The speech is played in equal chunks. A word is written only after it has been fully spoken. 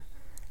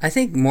I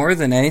think more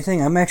than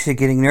anything, I'm actually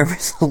getting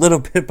nervous a little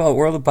bit about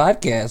World of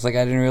Podcasts. Like,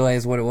 I didn't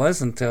realize what it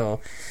was until,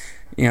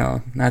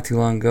 not too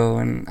long ago.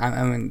 And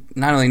I'm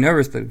not only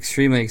nervous, but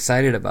extremely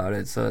excited about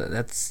it.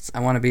 So I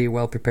want to be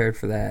well prepared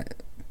for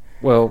that.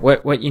 Well,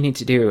 what you need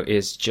to do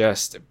is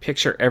just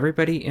picture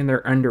everybody in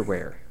their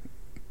underwear.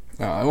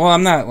 Well,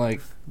 I'm not,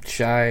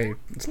 shy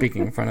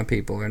speaking in front of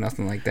people or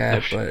nothing like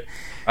that, but...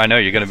 I know,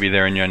 you're going to be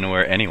there in your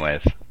underwear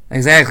anyways.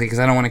 Exactly, because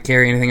I don't want to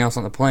carry anything else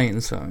on the plane,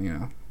 so,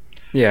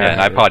 Yeah,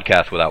 and I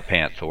podcast without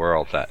pants, so we're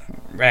all set.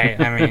 Right,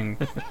 I mean...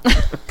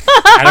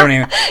 I don't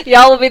even...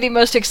 Y'all will be the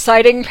most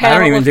exciting panel. I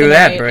don't even of do the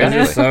that, night.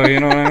 Bridget, so you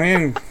know what I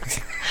mean?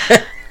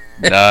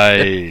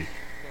 Nice.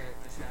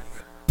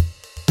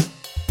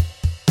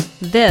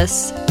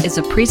 This is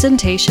a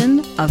presentation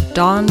of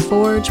Dawn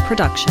Forge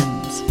Productions.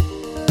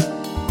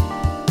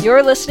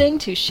 You're listening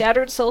to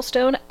Shattered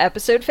Soulstone,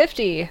 Episode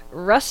 50,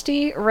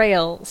 Rusty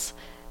Rails.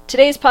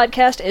 Today's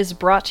podcast is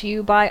brought to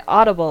you by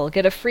Audible.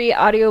 Get a free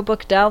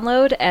audiobook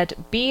download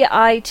at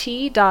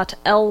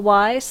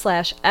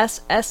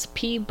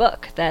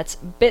bit.ly/sspbook. That's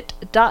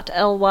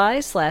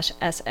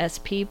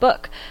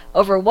bit.ly/sspbook.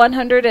 Over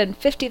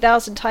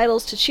 150,000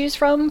 titles to choose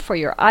from for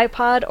your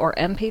iPod or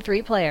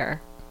MP3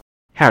 player.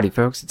 Howdy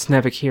folks, it's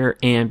Nevik here,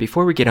 and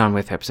before we get on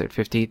with episode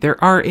 50, there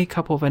are a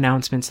couple of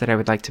announcements that I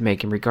would like to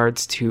make in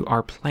regards to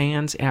our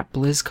plans at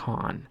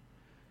BlizzCon.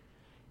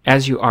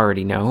 As you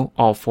already know,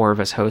 all four of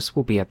us hosts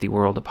will be at the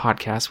World of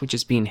Podcasts, which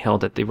is being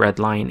held at the Red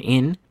Lion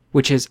Inn,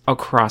 which is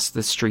across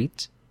the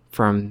street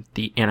from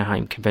the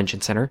Anaheim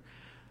Convention Center.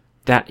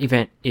 That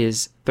event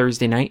is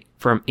Thursday night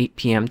from 8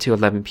 p.m. to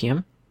 11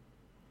 p.m.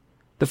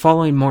 The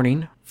following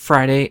morning,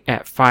 Friday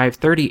at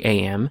 5:30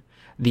 a.m.,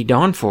 the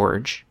Dawn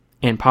Forge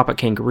and Papa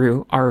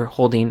Kangaroo are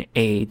holding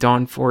a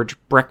Dawn Forge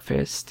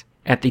breakfast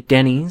at the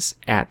Denny's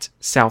at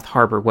South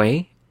Harbor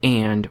Way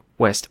and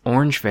West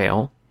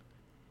Orangevale.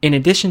 In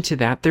addition to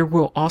that, there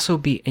will also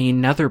be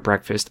another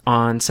breakfast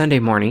on Sunday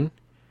morning,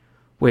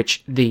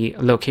 which the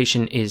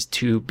location is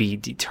to be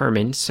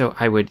determined, so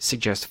I would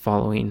suggest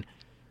following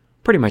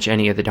pretty much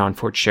any of the Dawn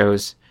Forge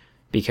shows,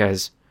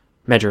 because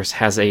Medros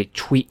has a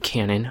tweet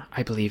cannon,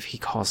 I believe he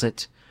calls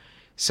it,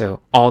 so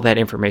all that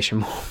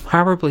information will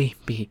probably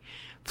be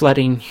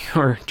flooding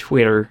your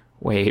Twitter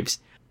waves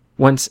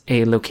once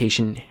a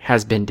location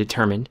has been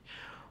determined.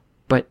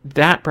 But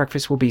that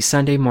breakfast will be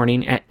Sunday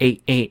morning at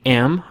 8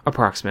 a.m.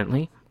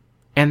 approximately,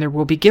 and there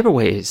will be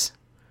giveaways.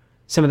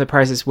 Some of the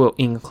prizes will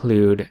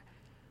include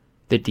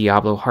the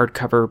Diablo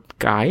hardcover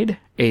guide,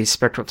 a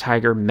Spectral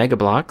Tiger Mega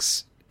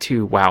Bloks,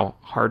 2 WoW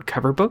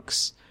hardcover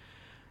books,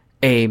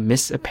 a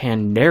Mists of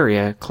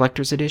Pandaria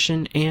collector's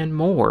edition, and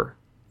more.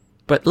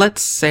 But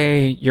let's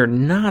say you're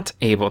not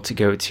able to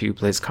go to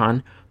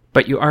BlizzCon,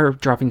 but you are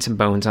dropping some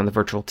bones on the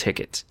virtual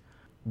ticket.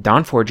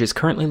 Dawn Forge is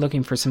currently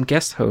looking for some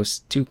guest hosts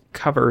to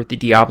cover the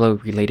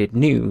Diablo-related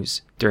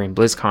news during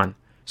BlizzCon.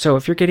 So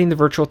if you're getting the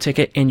virtual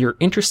ticket and you're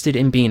interested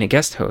in being a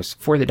guest host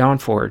for the Dawn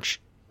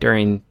Forge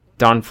during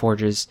Dawn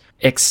Forge's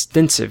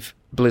extensive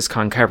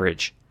BlizzCon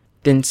coverage,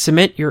 then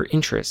submit your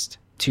interest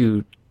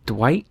to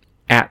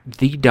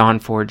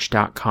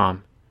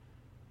Dwight@thedawnforge.com.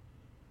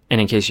 And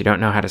in case you don't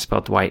know how to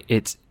spell Dwight,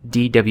 it's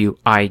D-W-I-G-H-T.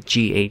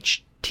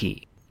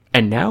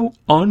 And now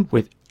on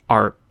with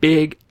our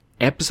big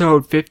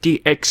episode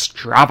 50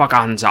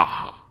 extravaganza.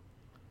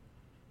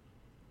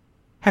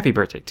 Happy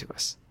birthday to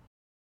us.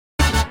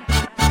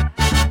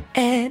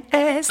 And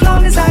as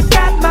long as I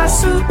got my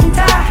suit and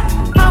tie,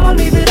 I'ma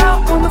leave it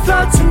out on the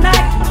floor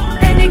tonight.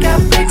 And you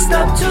got fixed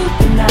up to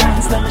the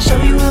nines. Let me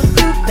show you a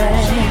few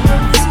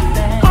things.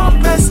 All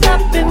dressed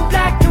up in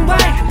black and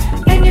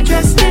white, and you're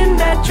dressed in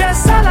that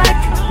dress I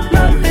like.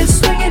 Love is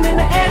swinging in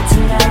the air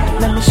tonight.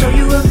 Let me show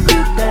you a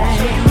few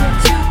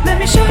things. Let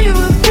me show you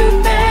a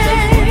few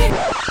things.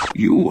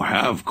 You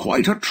have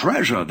quite a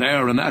treasure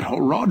there in that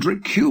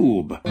Horadric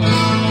cube.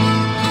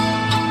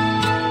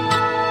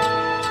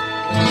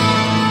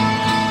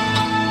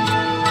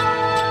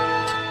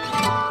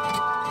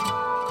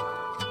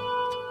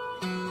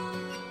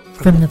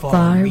 From the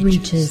far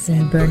reaches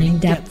and burning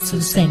depths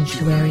of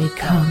Sanctuary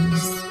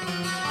comes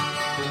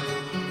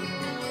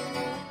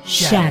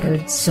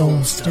Shattered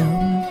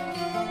Soulstone,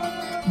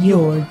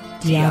 your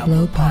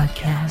Diablo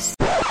podcast.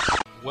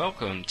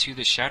 Welcome to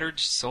the Shattered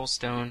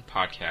Soulstone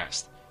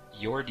podcast,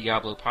 your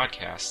Diablo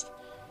podcast.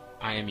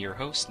 I am your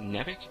host,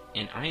 Nevik,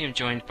 and I am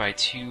joined by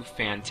two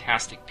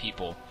fantastic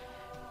people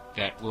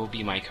that will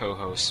be my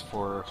co-hosts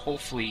for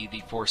hopefully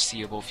the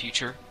foreseeable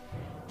future.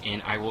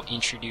 And I will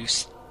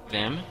introduce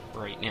them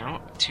right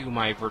now. To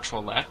my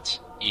virtual left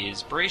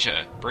is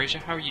Brazia. Brazia,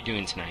 how are you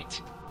doing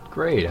tonight?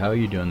 Great. How are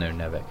you doing there,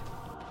 Nevik?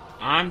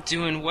 I'm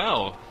doing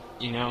well.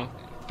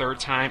 Third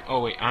time.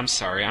 Oh wait, I'm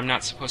sorry. I'm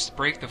not supposed to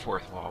break the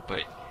fourth wall,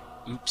 but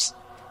oops.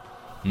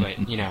 But,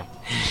 Hey, you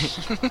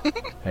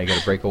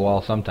gotta break a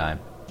wall sometime.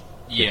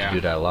 Yeah. You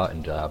do that a lot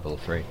in Diablo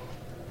 3.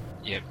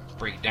 Yeah,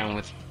 break down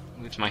with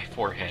my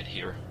forehead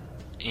here.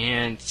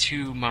 And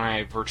to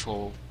my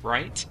virtual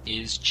right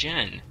is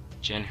Jen.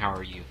 Jen, how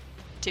are you?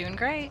 Doing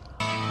great.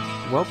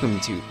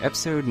 Welcome to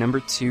episode number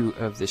 2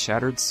 of the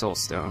Shattered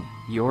Soulstone,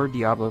 your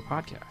Diablo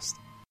podcast.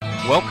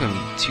 Welcome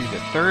to the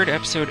third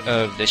episode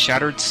of The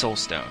Shattered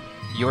Soulstone,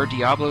 your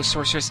Diablo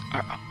Sorceress.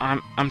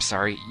 I'm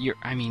sorry,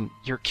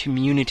 your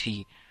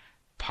community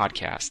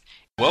podcast.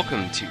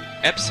 Welcome to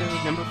episode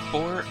number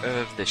 4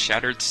 of The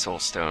Shattered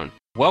Soulstone.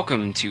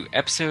 Welcome to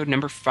episode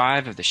number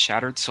 5 of The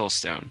Shattered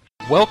Soulstone.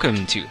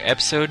 Welcome to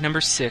episode number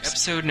 6,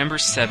 episode number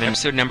 7,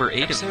 episode number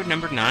 8, episode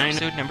number 9,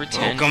 episode number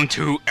 10. Welcome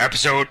to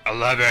episode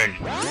 11.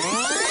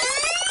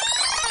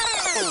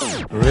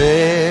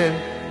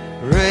 Red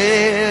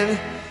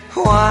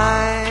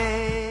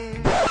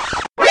wine.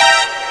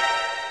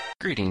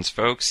 Greetings,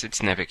 folks. It's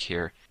Nevik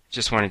here.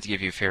 Just wanted to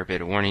give you a fair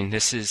bit of warning.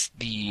 This is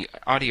the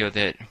audio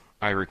that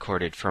I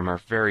recorded from our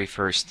very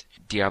first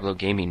Diablo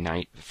gaming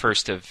night, the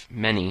first of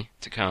many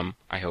to come,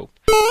 I hope.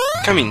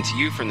 Coming to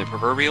you from the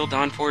proverbial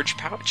Dawnforge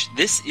pouch,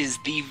 this is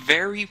the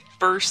very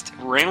first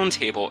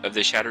roundtable of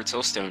the Shattered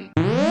Soulstone.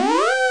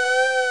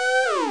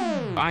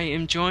 I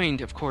am joined,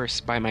 of course,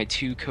 by my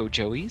 2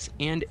 co-Joeys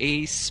and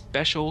a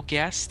special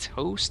guest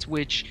host,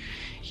 which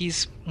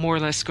he's more or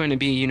less going to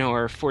be,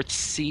 our 4th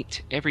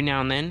seat every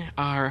now and then,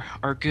 our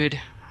good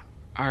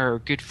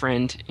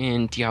friend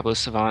in Diablo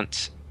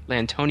Savant,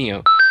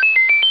 Lantonio.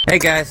 Hey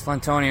guys,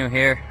 Lantonio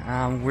here.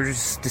 We're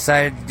just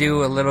decided to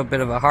do a little bit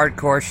of a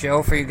hardcore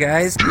show for you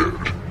guys.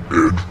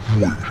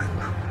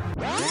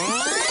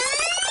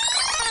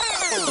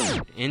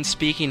 And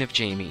speaking of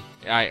Jamie,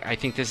 I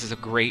think this is a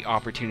great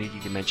opportunity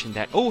to mention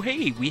that, oh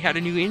hey, we had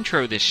a new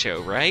intro this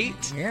show,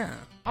 right? Yeah.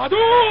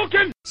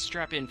 Hadouken!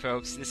 Strap in,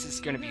 folks. This is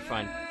going to be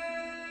fun.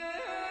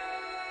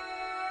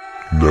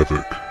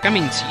 Nevik.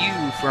 Coming to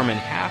you from a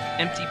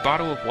half-empty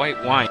bottle of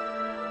white wine.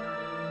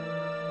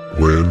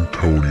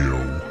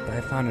 Lantonio.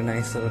 I found a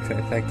nice little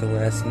trifecta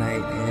last night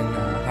in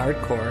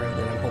hardcore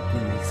that I'm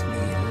hoping makes me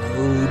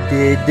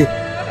loaded.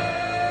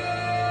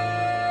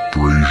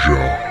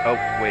 Brazier. Oh,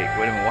 wait a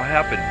minute. What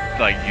happened?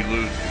 Like, you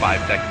lose 5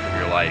 seconds of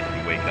your life,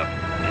 you wake up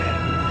dead.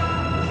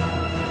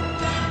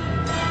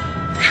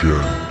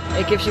 Jen.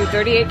 It gives you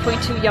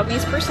 38.2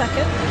 yummies per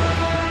second,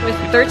 with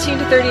 13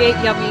 to 38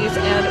 yummies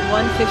and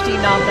 150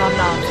 nom nom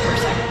noms per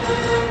second.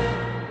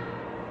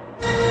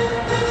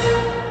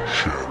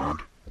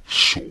 Shattered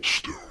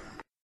Soulstone.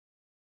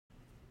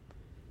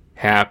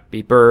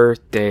 Happy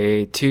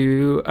birthday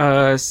to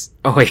us.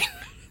 Oh wait,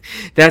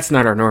 that's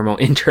not our normal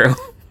intro.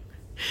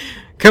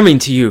 Coming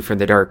to you from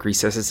the dark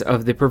recesses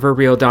of the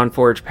proverbial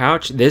Dawnforge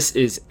pouch, this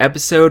is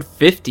episode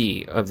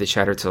 50 of the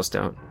Shattered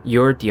Soulstone,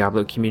 your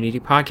Diablo community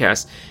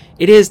podcast.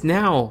 It is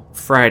now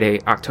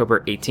Friday, October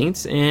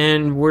 18th,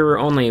 and we're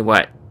only,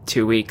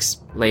 2 weeks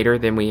later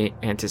than we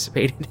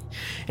anticipated.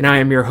 And I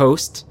am your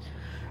host,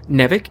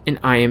 Nevik, and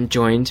I am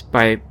joined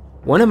by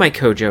one of my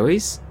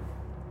co-Joeys.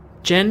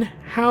 Jen,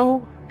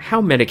 how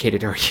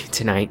medicated are you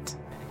tonight?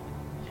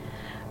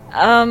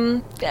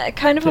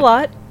 Kind of a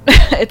lot.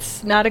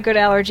 It's not a good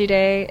allergy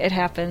day. It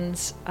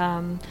happens.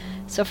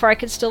 So far I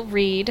can still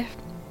read.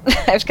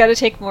 I've got to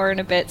take more in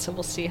a bit, so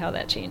we'll see how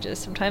that changes.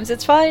 Sometimes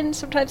it's fine,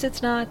 sometimes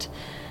it's not.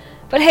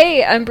 But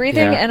hey, I'm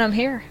breathing and I'm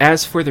here.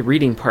 As for the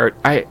reading part,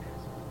 I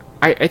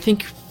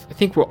think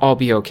we'll all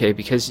be okay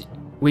because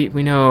we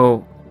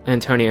know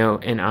Antonio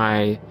and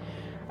I,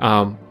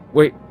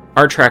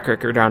 our track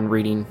record on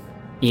reading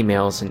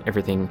emails and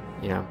everything,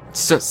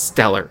 so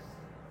stellar.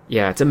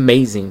 Yeah, it's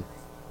amazing.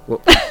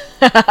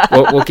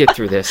 We'll get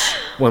through this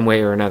one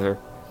way or another.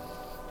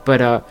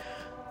 But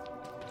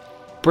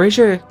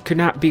Brazier could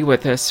not be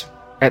with us,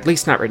 at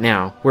least not right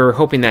now. We're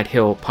hoping that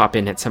he'll pop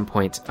in at some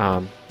point.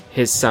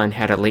 His son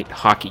had a late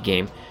hockey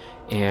game,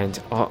 and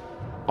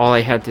all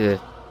I had to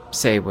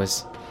say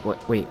was,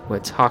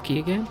 what's hockey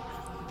again?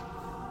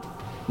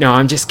 No,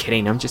 I'm just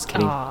kidding.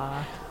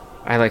 Aww.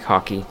 I like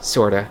hockey,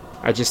 sorta.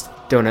 I just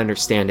don't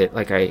understand it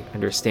like I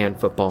understand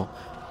football.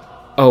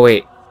 Oh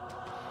wait,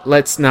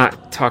 let's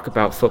not talk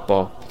about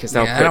football because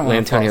that'll put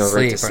Lantonio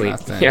right to sleep.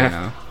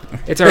 Nothing,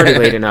 It's already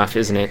late enough,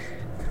 isn't it?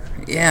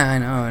 Yeah, I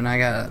know, and I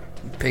got a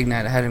big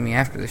night ahead of me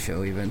after the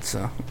show even,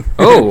 so.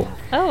 Oh,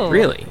 Oh.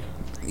 really?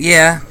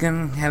 Yeah,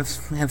 gonna have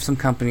some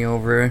company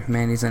over.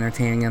 Mandy's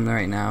entertaining them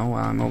right now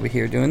while I'm over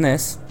here doing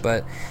this,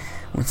 but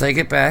once I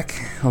get back,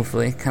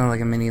 hopefully, kind of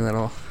like a mini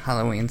little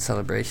Halloween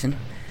celebration.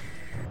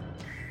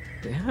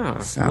 Yeah,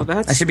 So well,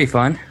 that should be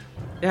fun.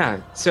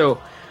 Yeah,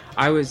 so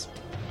I was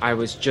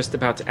just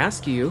about to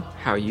ask you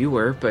how you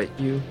were, but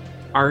you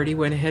already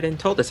went ahead and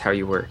told us how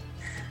you were.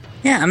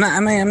 Yeah,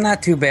 I'm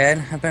not too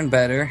bad. I've been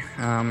better.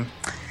 Might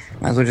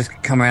as well just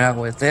come right out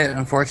with it.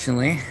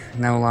 Unfortunately,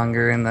 no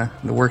longer in the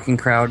working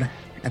crowd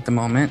at the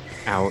moment.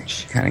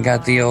 Ouch. Kind of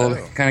got the old.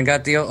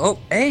 Oh,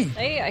 hey,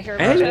 Hey, I hear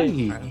about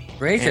Hey,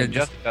 Brazier, And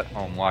just got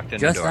home, walked in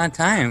the just door. on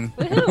time.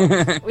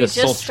 Woohoo! We the just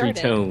Sultry started.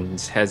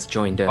 Tones has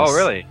joined us. Oh,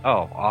 really?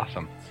 Oh,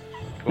 awesome.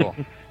 Cool.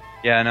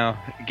 Yeah, no,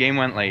 game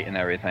went late and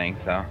everything,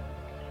 so.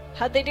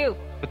 How'd they do?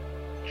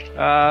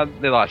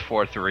 They lost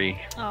 4-3.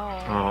 Oh,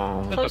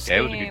 Oh. That's close okay,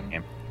 it was a game. good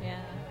game. Yeah.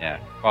 Yeah.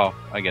 Well,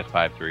 I guess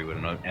 5-3 with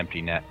an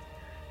empty net.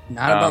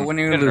 Not about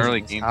winning or got an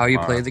early losing. It's game how you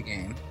tomorrow. play the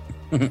game.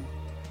 Don't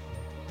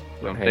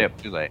Okay. stay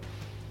up too late.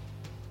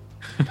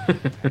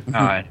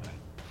 Alright.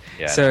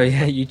 Yeah. So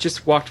yeah, you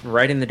just walked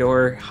right in the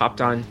door,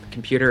 hopped on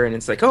computer, and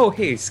it's like, oh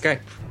hey, Skype,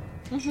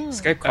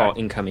 Skype call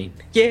incoming.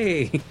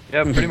 Yay!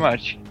 Yeah, pretty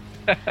much.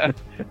 I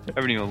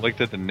haven't even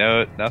looked at the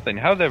note. Nothing.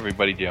 How's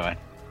everybody doing?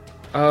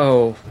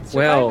 Oh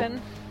well.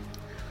 Surviving.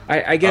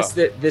 I guess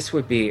that this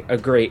would be a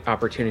great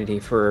opportunity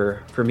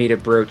for me to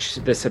broach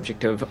the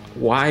subject of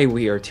why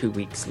we are 2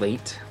 weeks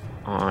late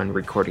on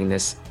recording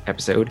this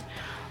episode.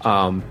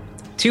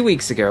 2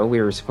 weeks ago,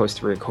 we were supposed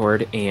to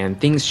record, and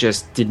things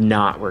just did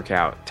not work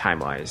out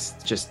time-wise.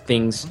 Just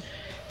things,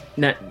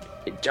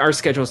 our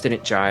schedules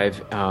didn't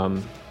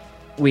jive.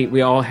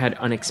 We all had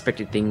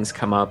unexpected things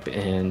come up,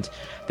 and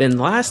then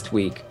last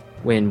week,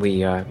 when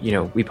we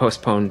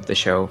postponed the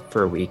show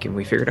for a week, and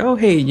we figured, oh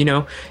hey,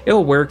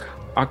 it'll work.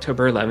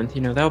 October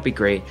 11th, that'll be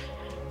great.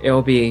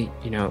 It'll be,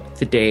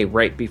 the day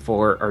right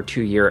before our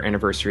 2-year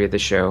anniversary of the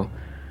show.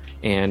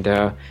 And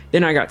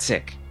then I got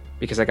sick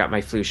because I got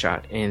my flu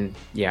shot. And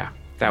yeah,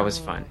 that was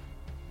fun.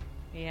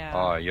 Yeah.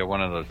 Oh, you're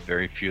one of those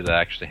very few that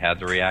actually had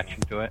the reaction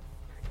to it?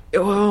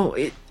 Well,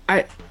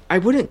 I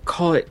wouldn't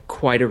call it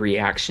quite a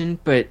reaction,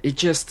 but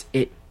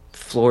it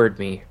floored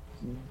me.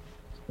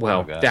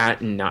 Well,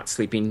 that and not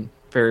sleeping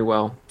very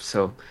well.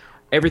 So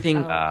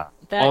everything,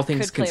 all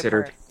things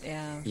considered.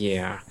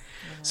 Yeah.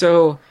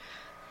 So,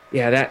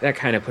 yeah, that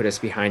kind of put us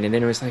behind. And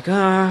then it was like,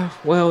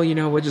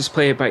 we'll just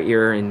play it by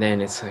ear. And then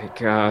it's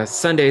like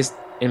Sundays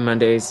and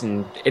Mondays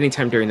and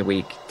anytime during the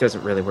week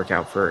doesn't really work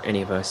out for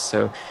any of us.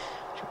 So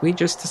we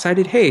just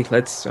decided, hey,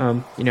 let's,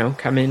 come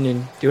in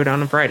and do it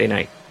on a Friday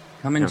night.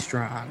 Come in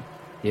strong.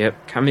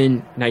 Yep, come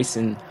in nice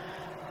and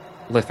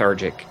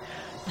lethargic.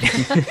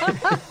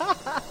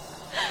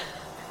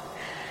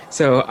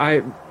 So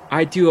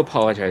I do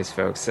apologize,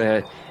 folks.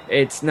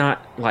 It's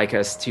not like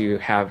us to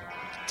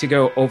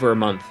go over a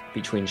month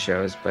between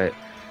shows, but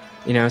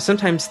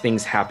sometimes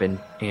things happen,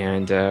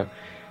 and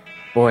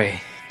boy,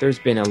 there's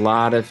been a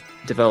lot of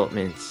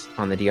developments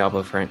on the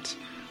Diablo front.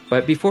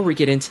 But before we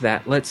get into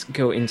that, let's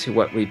go into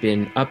what we've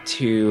been up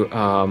to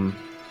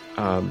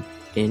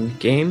in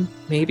game,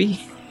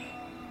 maybe.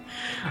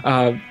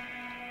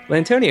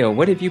 Lantonio,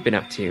 what have you been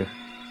up to?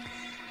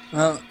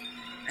 Well,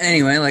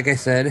 anyway, like I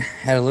said,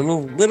 had a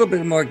little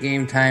bit more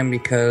game time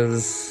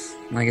because,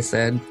 like I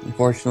said,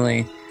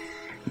 unfortunately,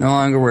 no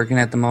longer working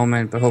at the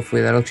moment, but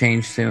hopefully that'll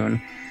change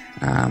soon.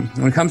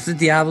 When it comes to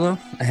Diablo,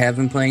 I have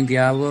been playing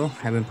Diablo.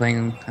 I've been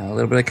playing a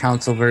little bit of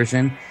console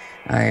version.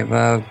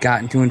 I've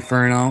gotten to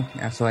Inferno,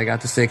 so I got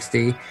to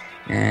 60,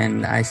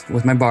 and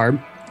with my Barb,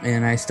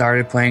 and I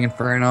started playing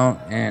Inferno,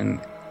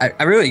 and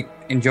I really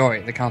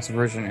enjoy the console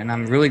version, and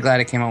I'm really glad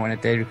it came out when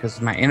it did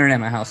because my internet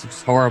in my house is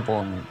just horrible,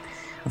 and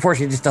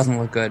unfortunately it just doesn't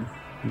look good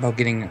about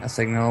getting a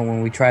signal.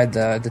 When we tried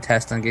the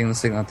test on getting the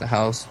signal at the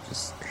house,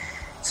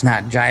 it's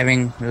not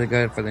jiving really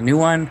good for the new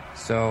one,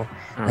 so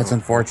that's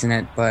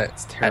unfortunate, but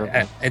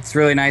it's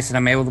really nice that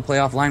I'm able to play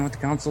offline with the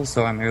console,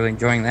 so I'm really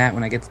enjoying that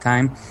when I get the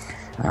time.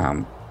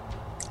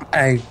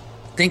 I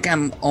think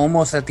I'm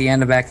almost at the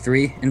end of Act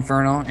 3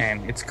 Inferno,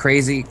 and it's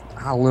crazy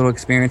how little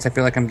experience I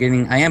feel like I'm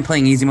getting. I am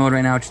playing easy mode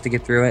right now just to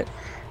get through it,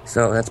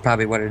 so that's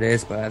probably what it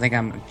is, but I think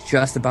I'm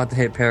just about to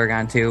hit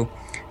Paragon 2,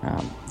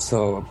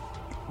 so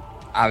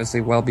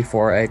obviously well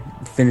before I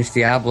finish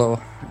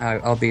Diablo,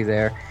 I'll be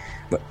there.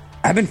 But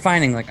I've been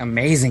finding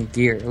amazing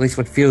gear, at least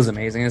what feels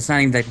amazing. It's not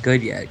even that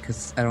good yet,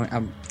 because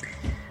I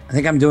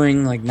think I'm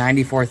doing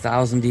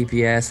 94,000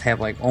 DPS,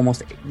 have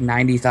almost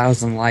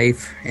 90,000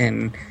 life,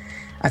 and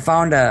I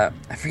found I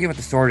forget what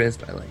the sword is,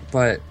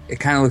 but it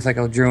kind of looks like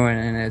a druid,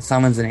 and it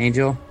summons an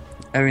angel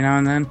every now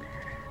and then.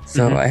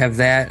 So I have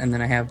that, and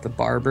then I have the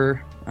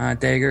Barber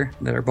dagger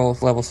that are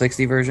both level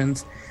 60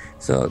 versions.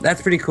 So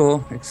that's pretty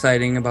cool,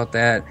 exciting about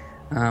that.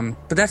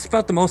 But that's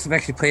about the most I've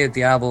actually played at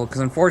Diablo,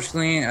 because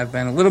unfortunately I've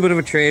been a little bit of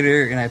a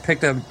traitor, and I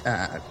picked up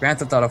Grand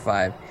Theft Auto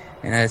 5,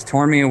 and it has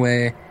torn me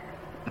away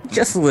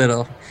just a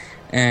little.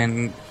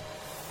 And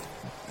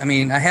I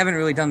mean, I haven't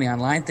really done the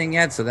online thing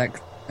yet,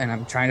 and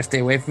I'm trying to stay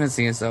away from it,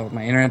 seeing so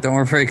my internet don't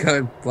work very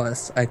good.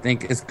 Plus, I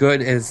think as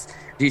good as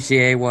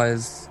GTA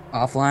was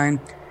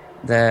offline,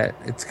 that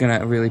it's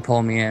gonna really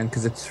pull me in,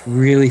 because it's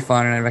really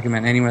fun, and I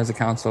recommend anyone has a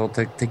console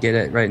to get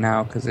it right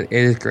now, because it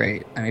is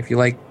great. I mean, if you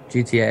like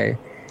GTA,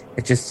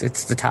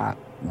 it's the top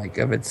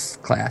of its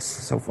class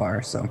so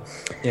far. So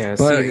yeah,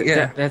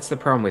 that's the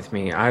problem with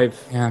me.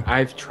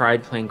 I've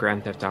tried playing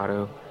Grand Theft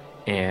Auto,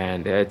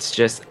 and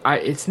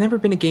it's never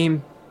been a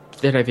game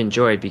that I've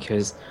enjoyed,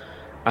 because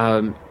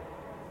even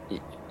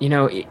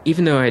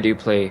though I do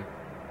play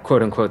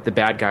quote unquote the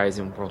bad guys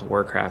in World of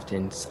Warcraft,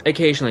 and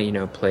occasionally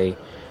play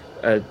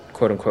a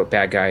quote unquote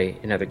bad guy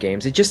in other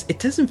games, it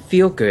doesn't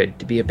feel good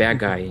to be a bad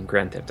guy in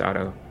Grand Theft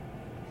Auto.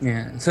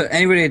 Yeah, so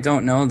anybody that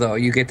don't know, though,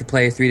 you get to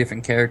play 3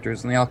 different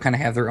characters, and they all kind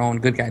of have their own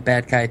good guy,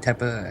 bad guy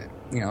type of,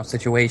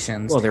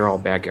 situations. Well, they're all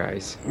bad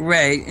guys.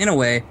 Right, in a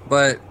way,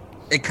 but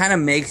it kind of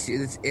makes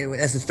you,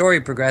 as the story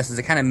progresses,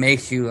 it kind of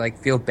makes you,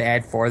 feel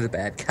bad for the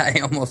bad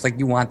guy, almost like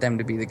you want them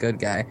to be the good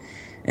guy.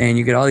 And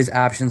you get all these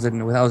options,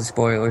 and without the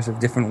spoilers, of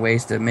different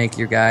ways to make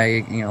your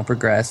guy,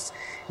 progress,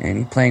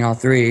 and playing all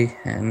 3,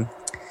 and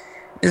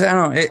I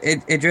don't know.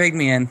 It dragged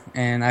me in,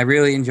 and I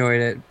really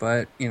enjoyed it.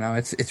 But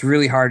it's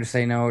really hard to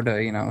say no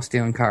to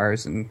stealing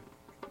cars, and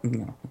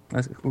I'm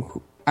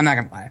not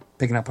gonna lie,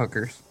 picking up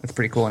hookers. That's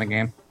pretty cool in a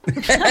game.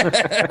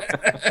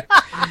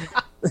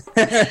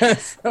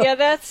 Yeah,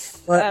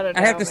 that's. I don't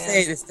know. I have to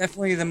say, it's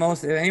definitely the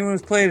most. If anyone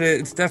who's played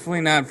it, it's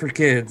definitely not for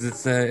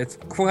kids. It's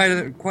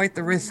quite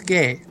the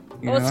risque.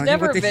 Well, it's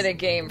never been a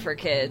game for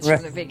kids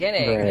from the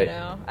beginning. Right.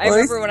 I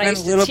remember when I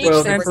used to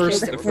teach them for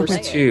kids that were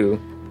playing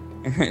two.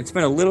 It's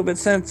been a little bit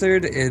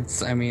censored.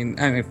 It's, I mean,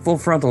 full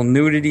frontal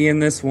nudity in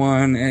this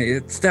one.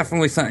 It's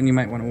definitely something you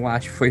might want to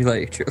watch before you let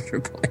your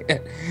children play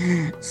it.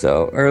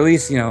 So, or at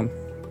least, don't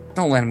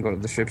let them go to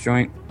the strip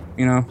joint.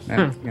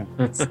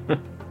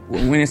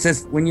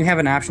 When you have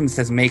an option that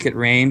says "make it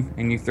rain"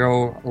 and you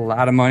throw a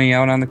lot of money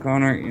out on the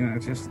corner,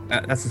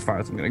 that's as far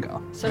as I'm gonna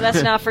go. So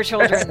that's not for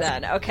children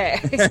then. Okay,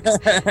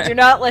 do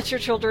not let your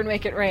children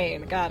make it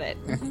rain. Got it.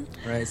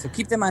 Right. So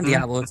keep them on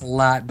Diablo. It's a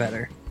lot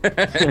better.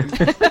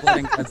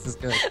 Is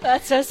good.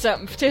 That says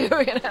something too,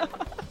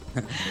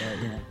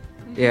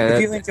 Yeah.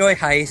 If you enjoy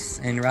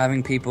heists and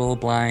robbing people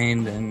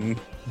blind and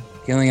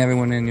killing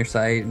everyone in your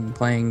sight and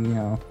playing,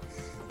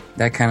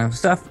 that kind of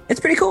stuff, it's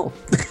pretty cool.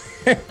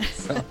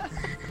 So.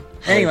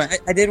 Anyway,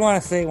 I did want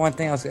to say one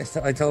thing else.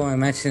 I told him I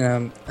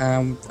mentioned.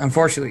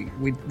 Unfortunately,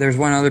 there's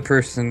one other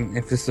person.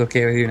 If this is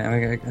okay with you, now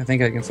I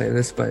think I can say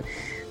this. But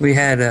we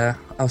had. I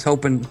was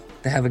hoping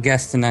to have a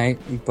guest tonight,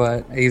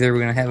 but either we're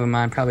gonna have him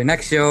on probably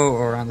next show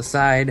or on the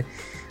side.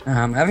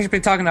 I've actually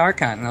been talking to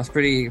Archon, and I was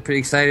pretty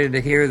excited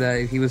to hear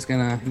that he was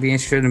gonna be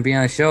interested in being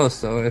on the show.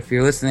 So if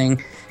you're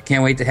listening,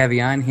 can't wait to have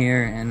you on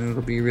here, and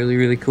it'll be really,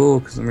 really cool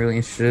because I'm really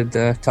interested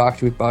to talk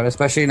to you about it,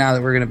 especially now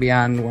that we're gonna be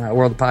on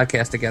World of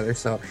Podcast together.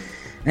 So.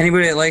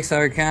 Anybody that likes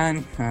Archon,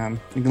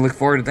 you can look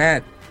forward to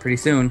that pretty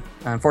soon.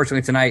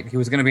 Unfortunately, tonight he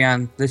was going to be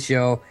on this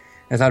show.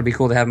 I thought it'd be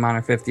cool to have him on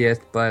our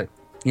 50th, but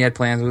he had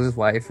plans with his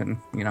wife, and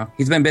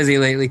he's been busy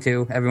lately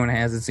too. Everyone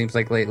has, it seems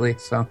like lately.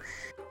 So,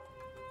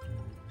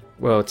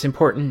 well, it's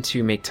important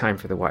to make time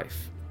for the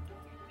wife.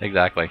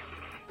 Exactly.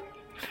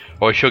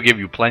 Or she'll give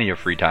you plenty of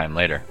free time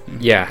later.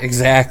 Yeah,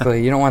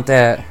 exactly. You don't want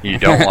that. You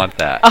don't want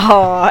that.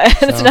 Oh,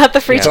 it's not the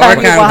free time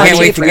Archon, you want. Can't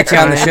wait to get you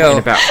on the show.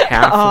 About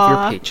half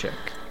of your paycheck.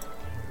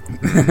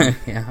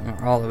 Yeah,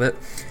 all of it.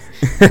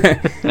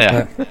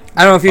 Yeah.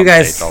 I don't know if you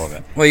guys, all of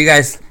it. well, you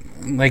guys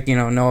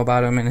know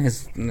about him and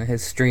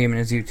his stream and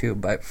his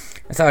YouTube, but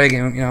I thought I'd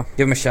give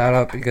him a shout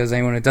out because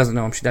anyone that doesn't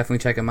know him should definitely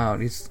check him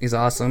out. He's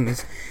awesome. He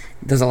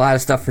does a lot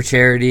of stuff for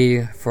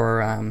charity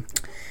for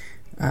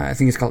I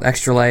think it's called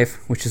Extra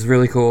Life, which is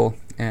really cool.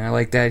 And I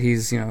like that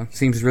he's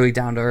seems really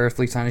down to earth, at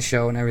least on his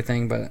show and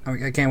everything. But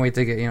I can't wait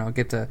to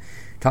get to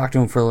talk to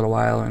him for a little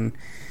while and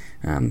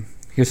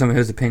hear some of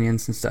his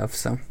opinions and stuff.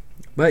 So.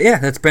 But yeah,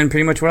 that's been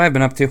pretty much what I've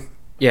been up to.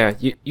 Yeah,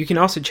 you can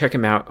also check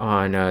him out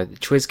on the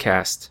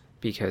Twizcast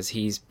because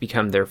he's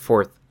become their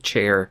fourth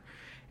chair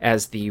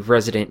as the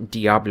resident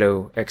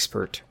Diablo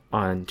expert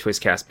on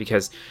Twizcast.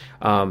 Because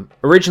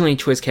originally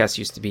Twizcast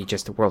used to be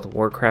just a World of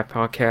Warcraft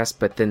podcast,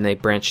 but then they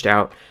branched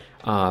out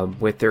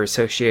with their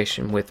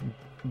association with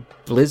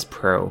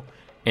BlizzPro,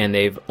 and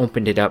they've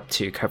opened it up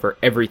to cover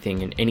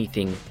everything and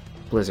anything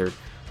Blizzard,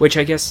 which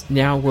I guess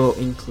now will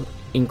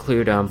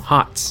include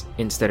HOTS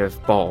instead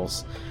of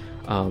balls.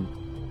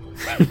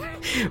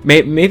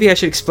 Maybe I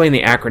should explain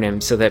the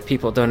acronym so that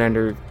people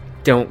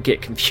don't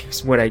get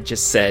confused what I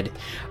just said.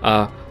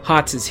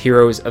 HOTS is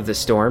Heroes of the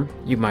Storm.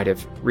 You might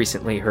have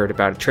recently heard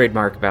about a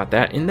trademark about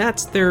that, and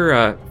that's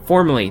their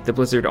formerly the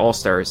Blizzard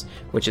All-Stars,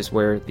 which is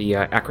where the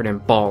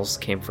acronym BALLS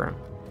came from.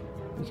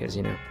 Because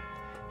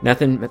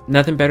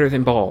nothing better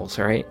than balls,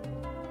 right?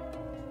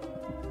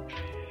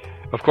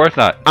 Of course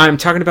not. I'm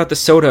talking about the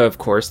soda, of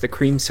course, the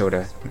cream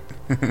soda.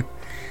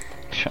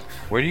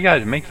 Where do you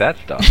guys make that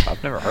stuff?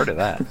 I've never heard of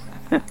that.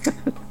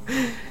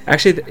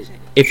 Actually,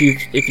 if you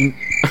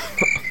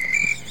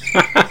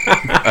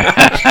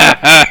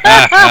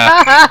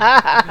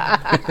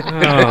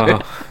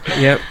oh,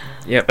 yep.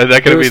 Is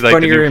that going to be like the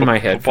new in my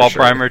head football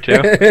primer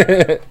too?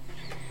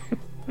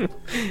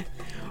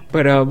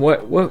 But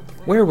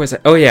where was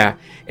it? Oh yeah,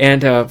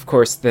 and of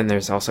course then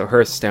there's also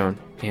Hearthstone,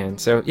 and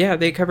so yeah,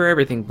 they cover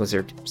everything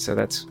Blizzard. So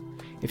that's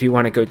if you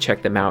want to go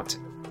check them out,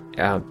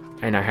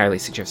 and I highly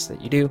suggest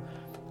that you do.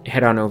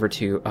 Head on over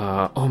to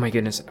oh my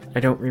goodness, I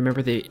don't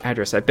remember the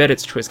address. I bet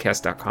it's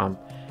twizcast.com,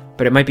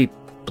 but it might be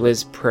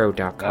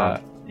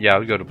blizzpro.com. Yeah, I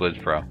would go to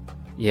BlizzPro.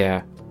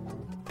 Yeah,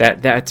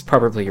 that's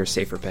probably your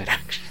safer bet,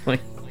 actually.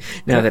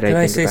 Now that Did I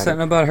I think say about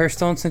something about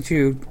Hearthstone since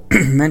you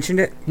mentioned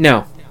it?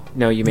 No,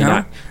 you may No?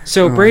 not.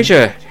 So,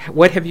 Brazia,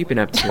 what have you been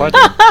up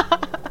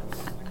to?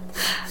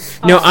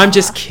 No, I'm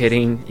just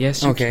kidding.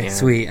 Yes, you Okay, can.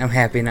 sweet. I'm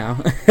happy now.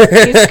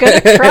 He's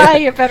gonna cry.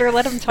 You better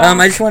let him talk.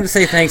 I just wanted to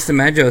say thanks to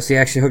Medros. He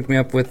actually hooked me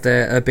up with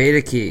a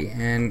beta key,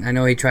 and I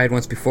know he tried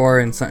once before,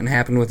 and something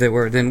happened with it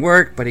where it didn't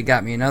work. But he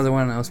got me another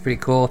one. That was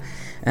pretty cool.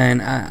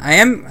 And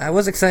I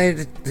was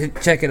excited to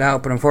check it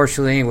out, but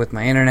unfortunately, with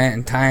my internet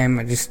and time,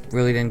 I just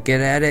really didn't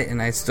get at it.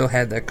 And I still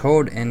had that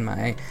code in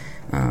my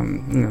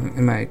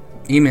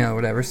email or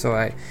whatever. So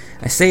I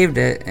saved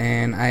it,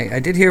 and I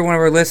did hear one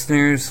of our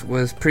listeners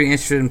was pretty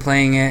interested in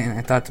playing it, and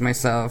I thought to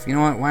myself, you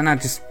know what, why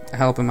not just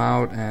help him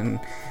out and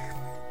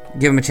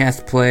give him a chance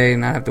to play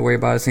and not have to worry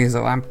about it. Since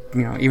I'm,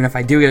 even if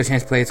I do get a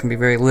chance to play, it's gonna be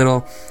very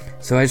little.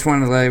 So I just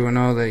wanted to let everyone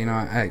know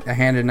that I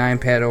handed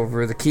 9pad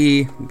over the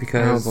key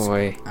because oh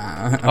boy,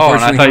 and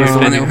I thought you were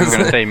going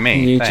to say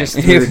me. You Thanks.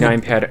 just threw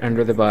 9pad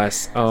under the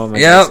bus. Oh my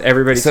yep.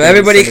 goodness.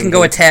 Everybody can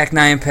go attack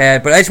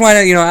 9pad, but I just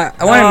wanted,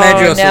 I wanted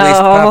Medros to at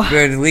least pop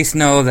good, at least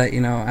know that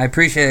I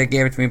appreciate it,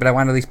 gave it to me, but I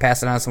wanted to at least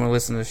pass it on to someone to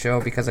listen to the show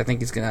because I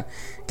think he's gonna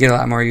get a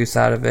lot more use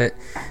out of it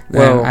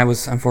than I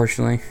was,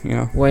 unfortunately.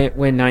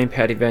 When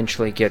 9pad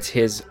eventually gets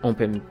his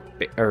open,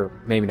 or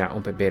maybe not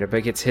open beta,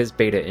 but gets his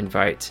beta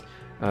invite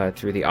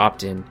through the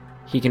opt-in,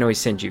 he can always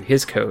send you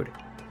his code,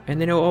 and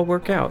then it'll all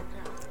work out.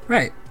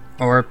 Right.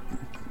 Or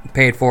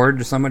pay it forward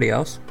to somebody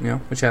else,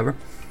 whichever.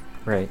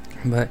 Right.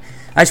 But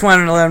I just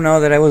wanted to let him know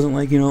that I wasn't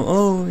like,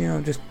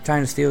 just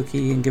trying to steal a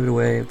key and give it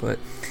away, but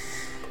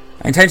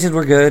my intentions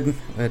were good,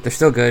 but they're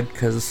still good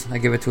because I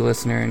give it to a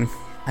listener, and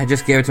I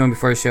just gave it to him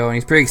before the show, and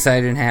he's pretty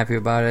excited and happy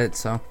about it,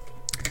 so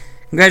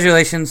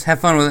congratulations. Have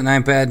fun with it,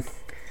 9pad.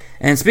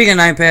 And speaking of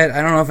 9pad,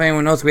 I don't know if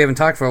anyone knows, we haven't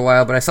talked for a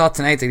while, but I saw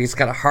tonight that he's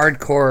got a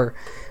hardcore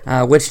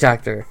Witch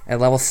Doctor at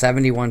level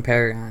 71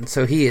 Paragon.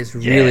 So he is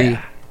really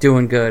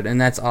doing good,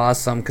 and that's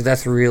awesome because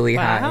that's really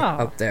high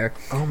up there.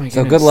 Oh my goodness.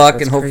 So good luck,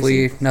 that's and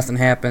hopefully crazy. Nothing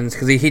happens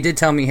because he did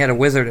tell me he had a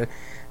wizard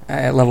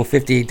at level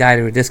 50 die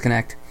to a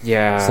disconnect.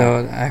 Yeah.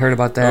 So I heard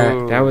about that.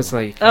 Oh. That was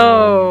like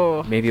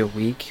maybe a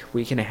week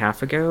and a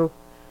half ago.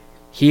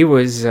 He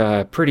was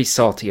pretty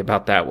salty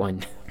about that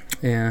one.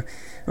 Yeah.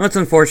 Well, it's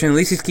unfortunate. At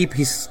least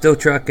he's still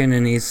trucking,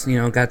 and he's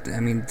got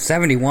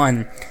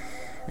 71.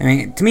 I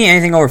mean, to me,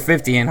 anything over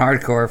 50 in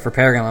hardcore for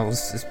Paragon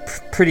levels is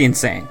pretty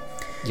insane.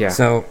 Yeah.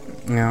 So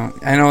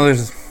I know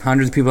there's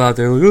hundreds of people out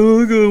there like,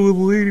 oh, I got a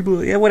level 80,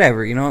 but yeah,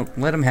 whatever.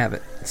 Let them have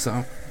it.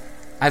 So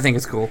I think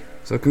it's cool.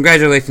 So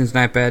congratulations,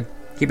 9pad.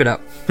 Keep it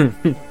up.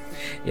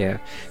 Yeah.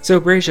 So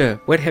Brazia,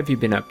 what have you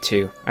been up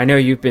to? I know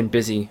you've been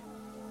busy.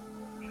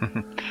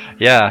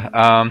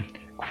 Yeah.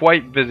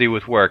 Quite busy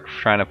with work,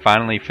 trying to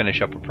finally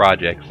finish up a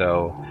project.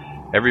 So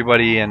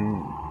everybody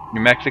in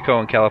New Mexico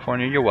and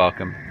California, you're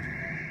welcome.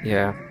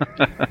 Yeah.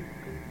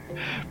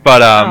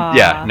 But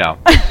yeah, no.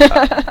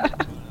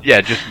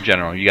 Yeah, just in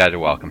general, you guys are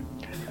welcome.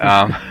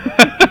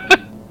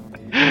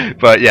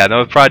 But yeah,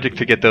 no project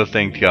to get those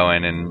things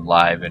going and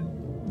live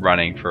and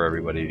running for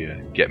everybody to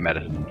get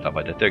medicine and stuff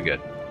like that. They're good.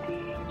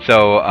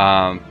 So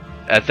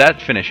as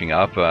that's finishing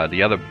up,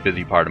 the other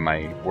busy part of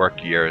my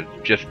work year is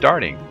just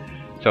starting.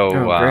 So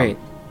great.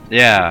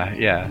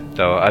 Yeah.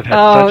 So I've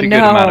had such a good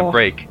amount of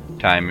break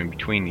time in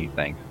between these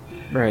things.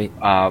 Right.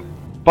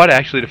 But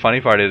actually, the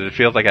funny part is it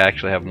feels like I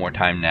actually have more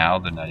time now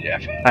than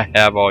I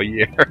have all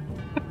year.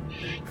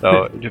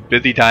 So just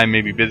busy time,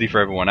 maybe busy for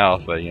everyone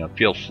else, but it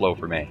feels slow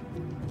for me.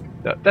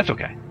 So that's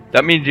okay.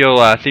 That means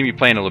you'll see me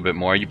playing a little bit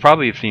more. You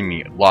probably have seen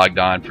me logged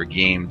on for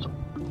games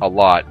a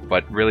lot,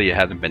 but really it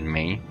hasn't been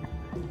me.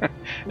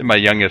 My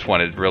youngest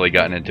one has really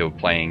gotten into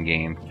playing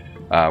games,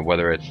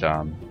 whether it's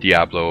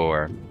Diablo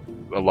or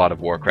a lot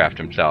of Warcraft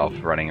himself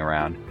running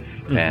around,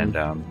 and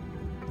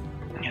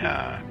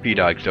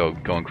P-Dog's still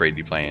going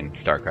crazy playing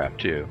StarCraft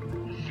 2.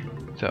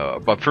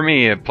 So, but for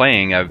me,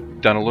 playing,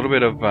 I've done a little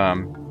bit of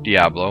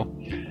Diablo,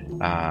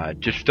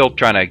 just still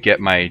trying to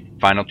get my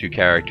final 2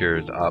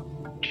 characters up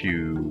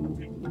to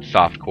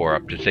softcore,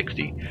 up to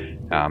 60.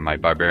 My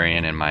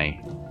Barbarian and my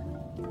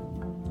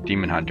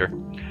Demon Hunter.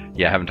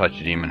 Yeah, I haven't touched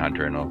the Demon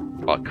Hunter in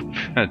about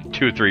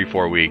 2, 3,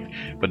 4 weeks,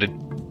 but the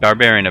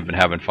Barbarian I've been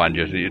having fun.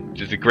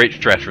 Just a great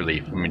stress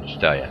relief. Let me just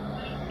tell you,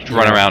 just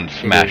run around and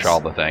smash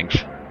all the things.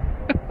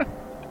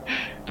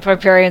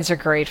 Barbarians are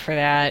great for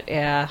that.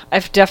 Yeah,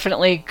 I've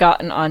definitely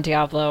gotten on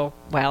Diablo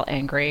while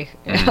angry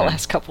in the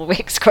last couple of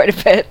weeks quite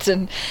a bit,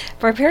 and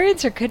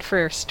Barbarians are good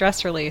for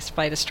stress release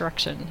by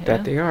destruction.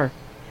 That they are.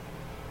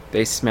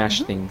 They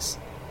smash things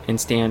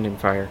and stand in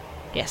fire.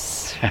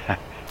 Yes.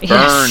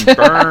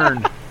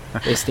 Burn.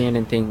 They stand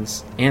in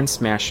things and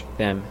smash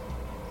them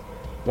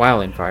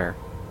while in fire.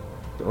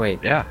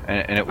 Wait. Yeah,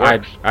 and it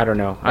works. I don't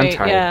know. I'm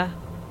tired. Yeah.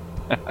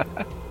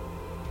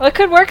 Well, it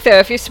could work though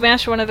if you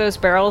smash one of those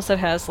barrels that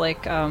has like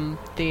it's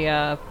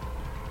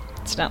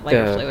not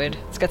lighter fluid.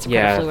 It's got some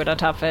kind of fluid on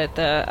top of it.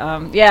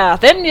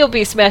 Then you'll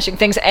be smashing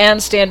things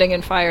and standing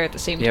in fire at the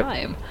same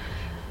time.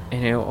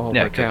 And it'll all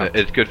work out.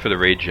 It's good for the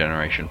rage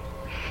generation.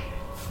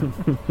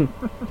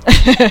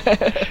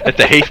 It's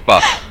a haste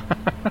buff.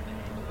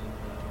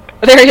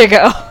 There you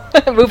go.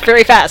 Move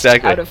very fast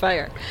out of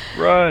fire.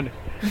 Run.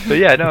 So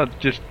yeah, no,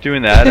 just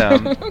doing that.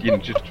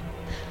 Just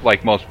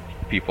like most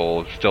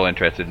people, still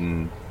interested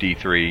in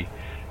D3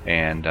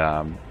 and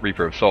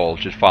Reaper of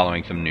Souls. Just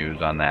following some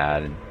news on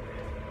that, and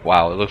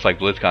wow, it looks like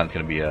BlizzCon's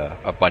going to be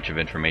a bunch of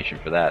information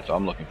for that. So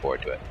I'm looking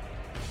forward to it.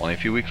 Only a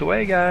few weeks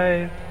away,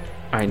 guys.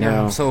 I know.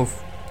 Yeah, I'm so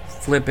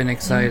flipping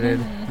excited.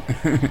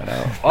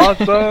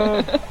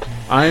 Awesome.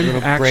 I'm a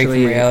little actually break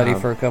from reality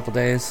for a couple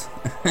days.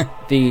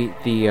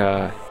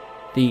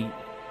 the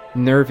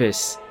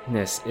nervous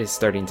sadness is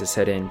starting to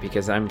set in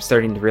because I'm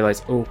starting to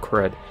realize, oh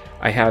crud,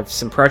 I have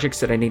some projects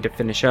that I need to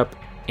finish up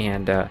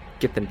and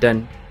get them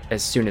done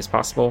as soon as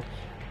possible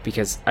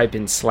because I've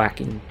been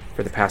slacking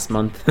for the past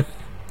month.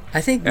 I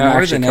think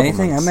more than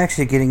anything, I'm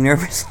actually getting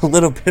nervous a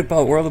little bit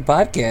about World of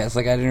Podcasts.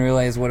 Like, I didn't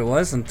realize what it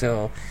was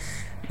until,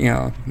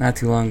 not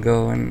too long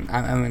ago. And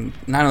I'm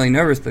not only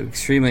nervous, but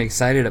extremely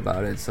excited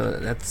about it.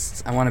 So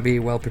I want to be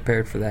well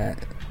prepared for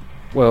that.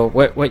 Well,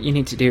 what you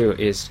need to do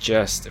is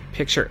just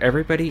picture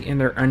everybody in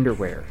their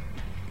underwear.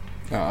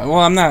 Well,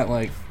 I'm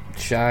not,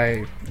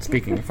 shy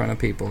speaking in front of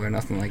people or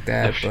nothing like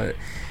that, but...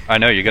 I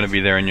know, you're going to be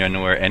there in your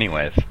underwear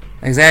anyways.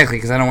 Exactly,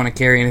 because I don't want to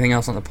carry anything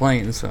else on the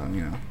plane, so,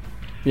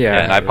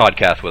 Yeah, and I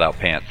podcast without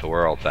pants, so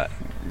we're all set.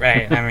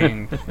 Right, I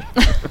mean...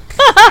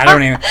 I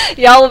don't even...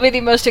 Y'all will be the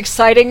most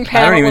exciting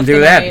panel. I don't even of do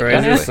the that, night.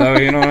 Bridget, so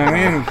you know what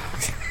I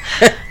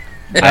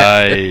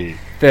mean?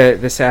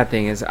 The sad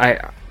thing is,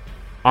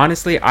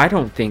 honestly, I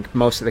don't think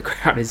most of the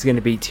crowd is going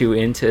to be too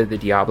into the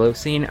Diablo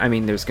scene. I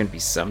mean, there's going to be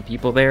some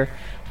people there,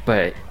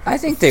 but... I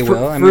think they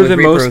will. For the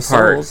most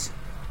part,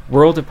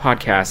 World of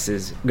Podcasts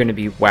is going to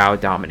be WoW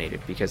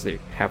dominated because they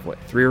have,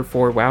 3 or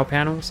 4 WoW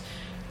panels?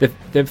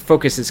 The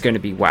focus is going to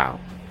be WoW.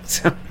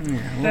 So,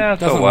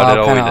 doesn't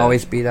WoW kind of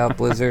always beat out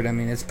Blizzard? I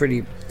mean, it's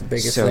the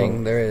biggest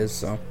thing there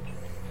is.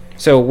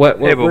 So what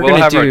we're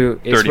going to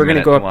do is we're going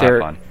to go up there.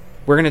 Fun.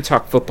 We're going to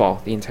talk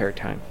football the entire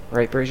time,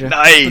 right, Bridget?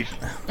 Nice.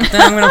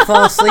 Then I'm going to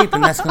fall asleep,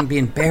 and that's going to be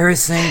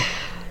embarrassing.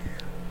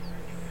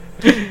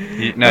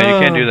 You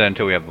can't do that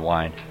until we have the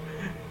wine.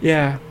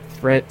 Yeah,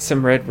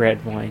 some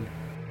red wine.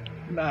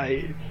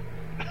 Nice.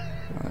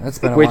 That's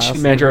been a which while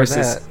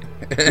Medros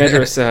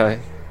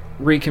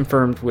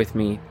reconfirmed with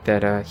me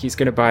that he's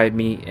going to buy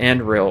me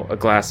and Rill a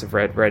glass of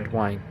red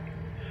wine.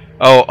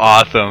 Oh,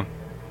 awesome.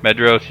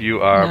 Medros,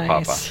 you are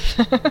nice.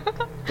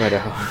 Papa. But,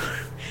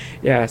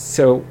 yeah,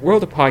 so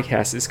World of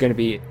Podcasts is going to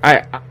be...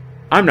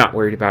 I'm not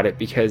worried about it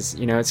because,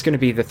 it's going to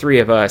be the 3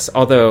 of us,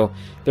 although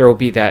there will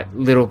be that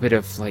little bit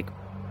of,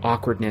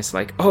 awkwardness,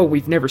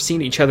 we've never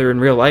seen each other in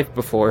real life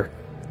before.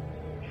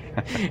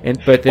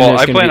 But then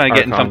I plan on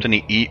getting something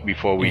to eat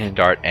before we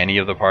start any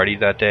of the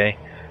parties that day.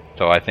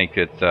 So I think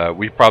that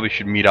we probably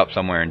should meet up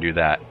somewhere and do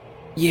that.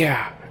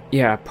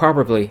 Yeah,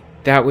 probably.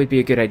 That would be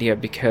a good idea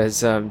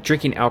because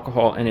drinking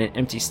alcohol in an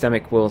empty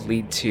stomach will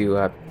lead to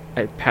a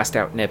passed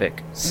out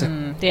Nevik. So.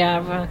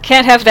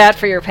 Can't have that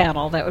for your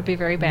panel. That would be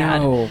very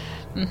bad.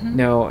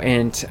 No,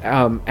 and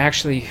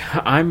actually,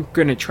 I'm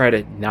going to try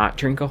to not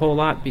drink a whole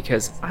lot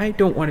because I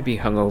don't want to be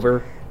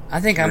hungover. I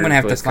think I'm going to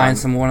have to find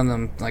one of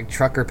them,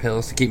 trucker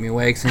pills to keep me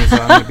awake, since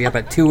I'm going to be up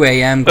at 2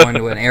 a.m. going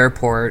to an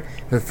airport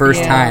for the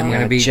first time. I'm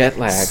going to be jet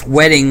lag.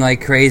 Sweating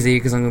like crazy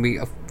because I'm going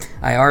to be...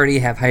 I already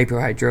have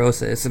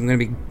hyperhidrosis. I'm going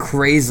to be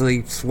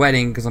crazily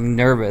sweating because I'm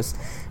nervous.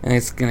 And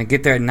it's going to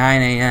get there at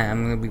 9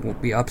 a.m. I'm going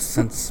to be up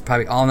since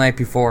probably all night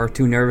before,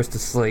 too nervous to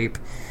sleep.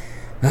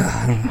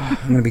 I'm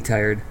going to be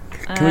tired.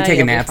 Can we take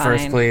a nap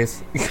first,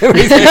 please?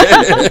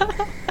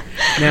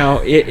 Now,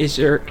 is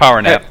your...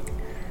 Power nap.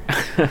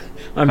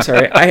 I'm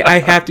sorry. I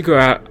have to go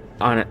out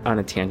on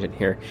a tangent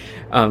here.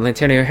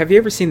 Lantonio, have you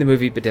ever seen the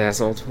movie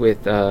Bedazzled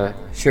with...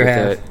 Sure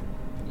have.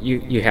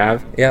 You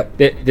have? Yep.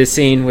 The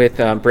scene with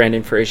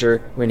Brandon Fraser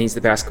when he's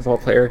the basketball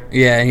player?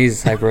 Yeah,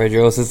 he's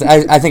hyperhidrosis.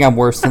 I think I'm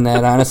worse than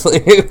that,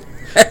 honestly.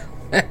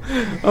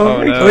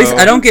 Oh no. At least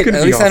I don't get.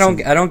 At least awesome.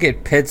 I don't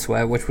get pit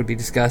sweat, which would be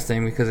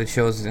disgusting because it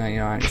shows on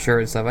your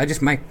shirt and stuff. I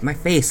just my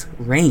face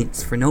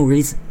rains for no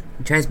reason.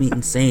 It drives me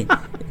insane.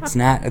 It's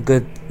not a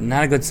good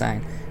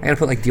sign. I gotta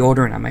put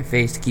deodorant on my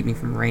face to keep me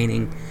from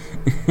raining.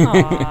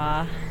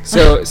 Aww.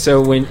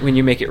 So when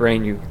you make it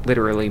rain, you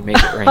literally make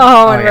it rain.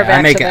 Yeah.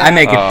 I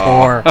make it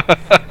pour.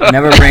 It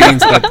never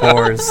rains but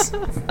pours.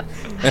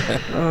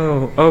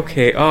 Oh,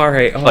 okay, all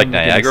right. It's like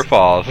Niagara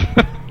Falls.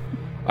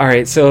 All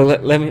right, so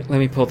let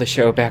me pull the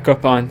show back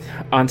up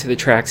onto the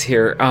tracks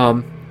here,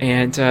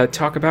 and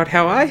talk about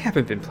how I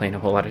haven't been playing a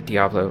whole lot of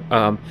Diablo.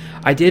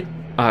 I did.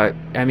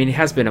 It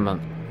has been a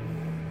month.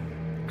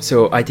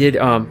 So I did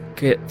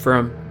get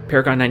from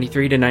Paragon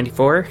 93 to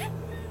 94.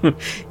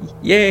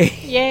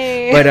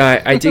 Yay! But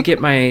I did get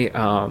my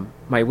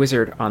my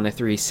wizard on the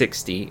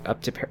 360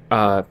 up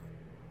to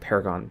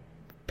Paragon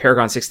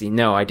 60.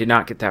 No, I did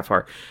not get that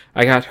far.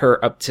 I got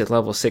her up to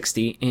level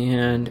 60,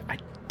 and I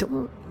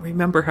don't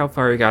remember how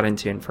far I got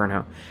into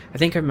Inferno. I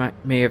think I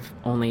may have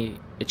only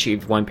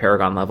achieved 1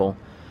 Paragon level,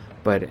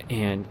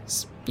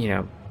 was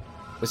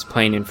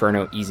playing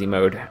Inferno easy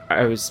mode.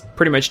 I was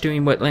pretty much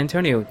doing what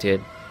Lantonio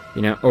did,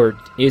 or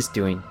is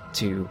doing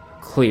to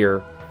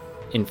clear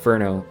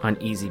Inferno on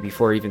easy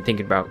before even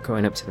thinking about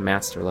going up to the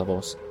master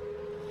levels.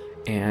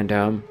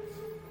 And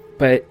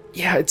but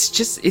yeah,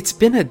 it's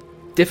been a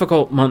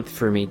difficult month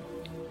for me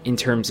in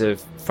terms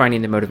of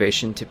finding the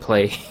motivation to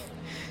play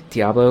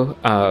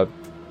Diablo.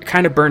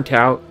 Kind of burnt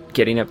out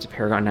getting up to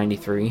Paragon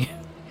 93,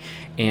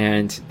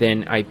 and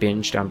then I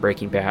binged on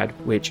Breaking Bad,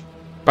 which,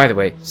 by the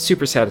way,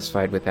 super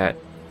satisfied with that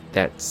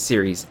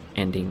series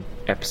ending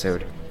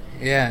episode.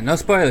 Yeah, no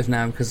spoilers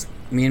now, because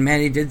me and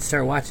Maddie did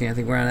start watching. I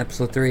think we're on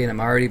episode 3, and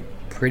I'm already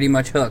pretty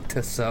much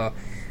hooked, so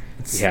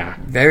It's Yeah.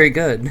 very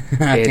good. I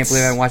can't It's-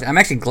 believe I haven't watched it. I'm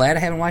actually glad I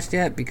haven't watched it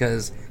yet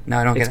because now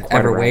I don't It's get to quite a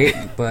ever ride. wait,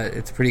 but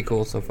it's pretty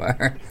cool so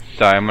far.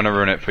 Sorry, I'm gonna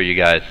ruin it for you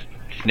guys.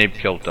 Snape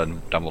killed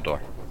Dumbledore.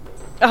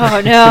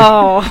 Oh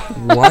no.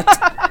 What?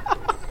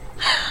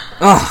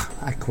 Oh,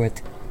 I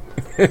quit.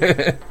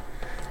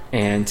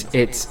 And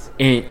it's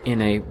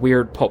in a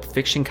weird Pulp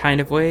Fiction kind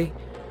of way.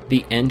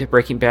 The end of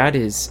Breaking Bad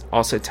is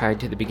also tied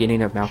to the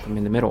beginning of Malcolm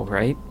in the Middle,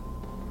 right?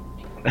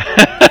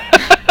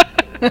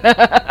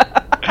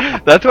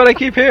 That's what I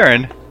keep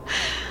hearing.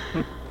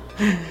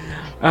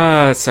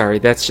 Sorry,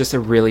 that's just a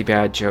really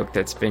bad joke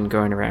that's been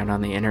going around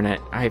on the internet.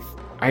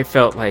 I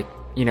felt like,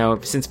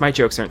 since my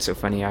jokes aren't so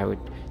funny, I would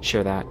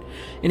share that.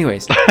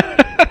 Anyways.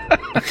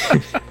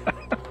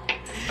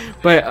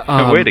 But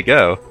Way to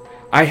go.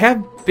 I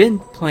have been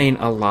playing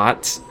a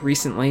lot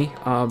recently.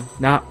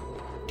 Not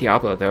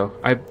Diablo though.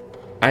 I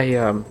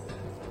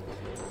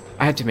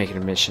have to make an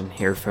admission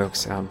here,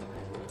 folks.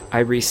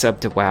 I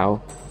resubbed to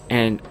WoW,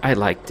 and I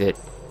liked it.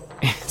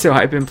 So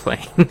I've been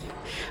playing.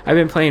 I've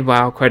been playing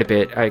WoW quite a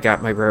bit. I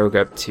got my rogue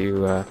up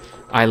to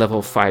eye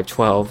level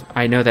 512.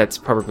 I know that's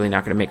probably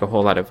not going to make a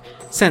whole lot of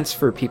sense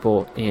for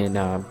people in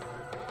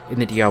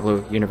the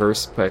Diablo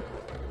universe, but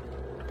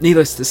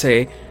needless to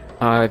say,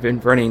 I've been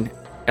running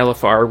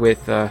LFR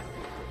with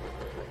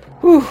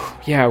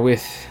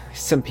with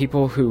some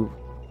people who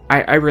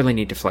I really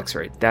need to flex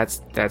rate.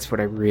 That's what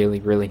I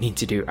really need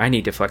to do. I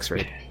need to flex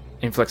rate,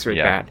 and flex rate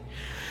Yeah.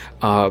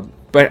 bad.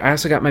 But I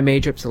also got my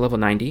mage up to level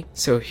 90,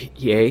 so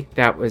yay,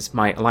 that was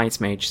my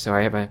alliance mage, so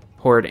I have a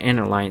horde and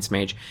an alliance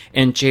mage.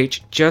 And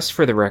just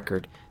for the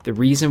record, the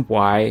reason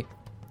why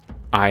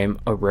I'm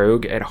a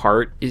rogue at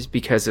heart is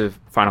because of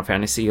Final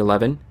Fantasy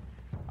XI.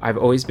 I've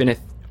always been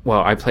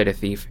I played a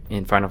thief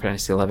in Final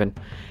Fantasy XI.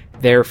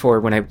 Therefore,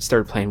 when I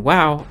started playing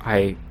WoW,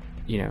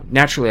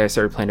 naturally I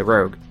started playing a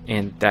rogue,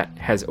 and that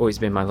has always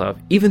been my love.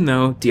 Even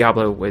though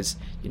Diablo was,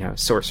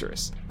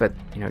 sorceress, but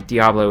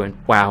Diablo and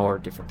WoW are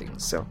different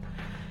things. So,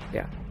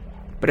 yeah.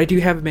 But I do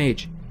have a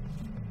mage,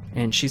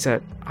 and she's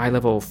at eye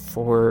level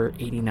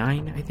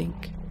 489, I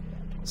think.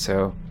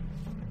 So,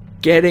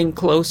 getting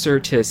closer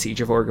to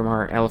Siege of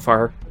Orgrimmar,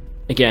 LFR.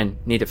 Again,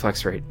 need to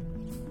flex rate.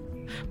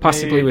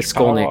 Possibly with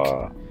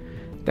Skolnick.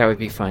 That would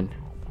be fun.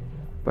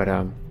 But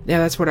yeah,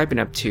 that's what I've been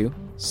up to.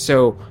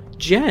 So,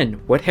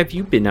 Jen, what have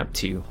you been up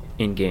to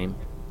in game?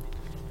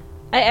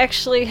 I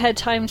actually had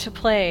time to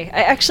play.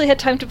 I actually had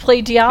time to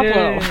play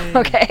Diablo. Yay.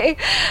 Okay.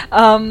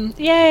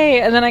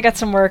 Yay! And then I got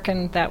some work,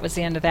 and that was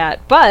the end of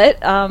that.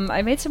 But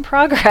I made some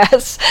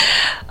progress.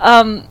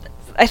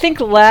 I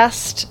think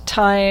last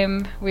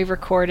time we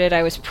recorded,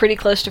 I was pretty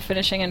close to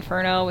finishing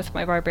Inferno with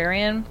my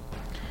Barbarian.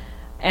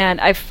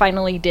 And I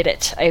finally did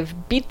it.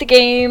 I've beat the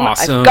game.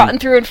 Awesome. I've gotten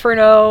through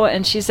Inferno,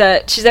 and she's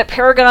at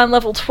Paragon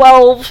level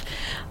 12.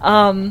 So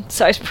I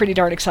was pretty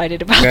darn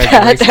excited about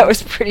that. That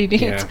was pretty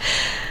neat. Yeah.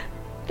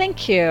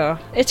 Thank you.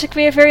 It took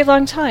me a very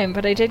long time,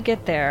 but I did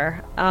get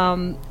there.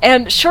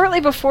 And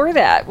shortly before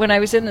that, when I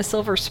was in the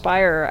Silver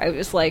Spire, I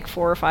was like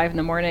 4 or 5 in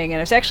the morning, and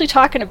I was actually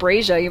talking to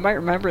Brazia. You might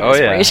remember this,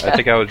 Oh yeah, Brazia. I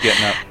think I was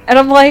getting up. And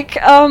I'm like,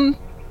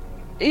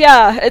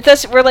 yeah,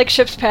 we're like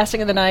ships passing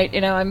in the night.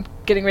 I'm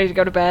getting ready to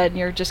go to bed, and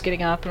you're just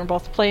getting up, and we're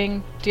both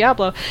playing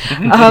Diablo.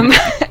 And,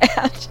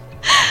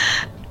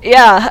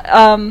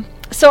 yeah,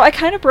 so I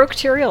kind of broke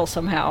Tyrael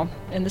somehow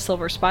in the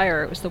Silver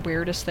Spire. It was the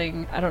weirdest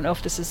thing. I don't know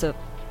if this is a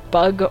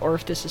bug or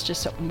if this is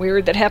just something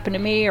weird that happened to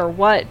me or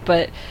what,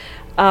 but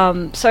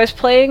so I was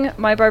playing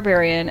my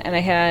Barbarian, and I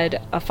had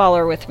a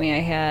follower with me. I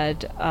had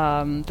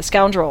the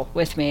Scoundrel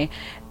with me.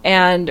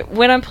 And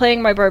when I'm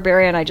playing my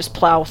Barbarian, I just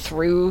plow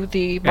through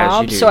the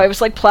mob. So I was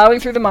like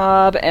plowing through the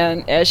mob,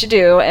 and as you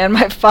do, and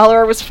my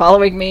follower was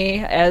following me,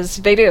 as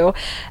they do.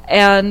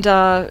 And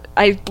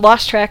I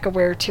lost track of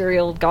where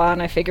Tyrael had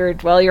gone. I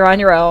figured, well, you're on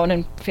your own,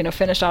 and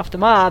finish off the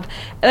mob.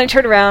 And I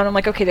turned around, I'm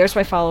like, okay, there's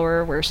my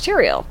follower, where's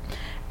Tyrael?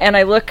 And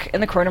I look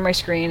in the corner of my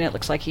screen, it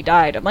looks like he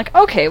died. I'm like,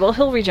 okay, well,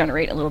 he'll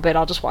regenerate a little bit.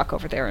 I'll just walk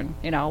over there and,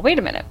 wait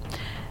a minute.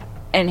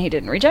 And he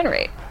didn't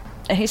regenerate.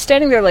 And he's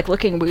standing there, like,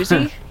 looking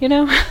woozy,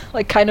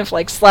 like, kind of,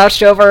 like,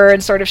 slouched over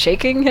and sort of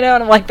shaking, and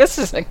I'm like, this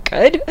isn't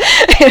good,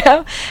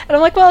 And I'm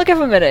like, well, I'll give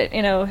him a minute,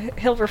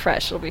 he'll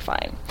refresh, it'll be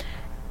fine.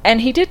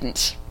 And he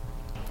didn't.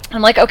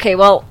 I'm like, okay,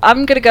 well,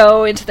 I'm going to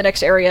go into the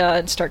next area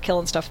and start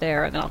killing stuff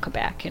there, and then I'll come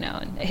back, and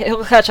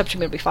he'll catch up to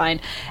me, it'll be fine.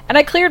 And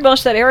I cleared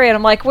most of that area, and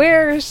I'm like,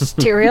 where's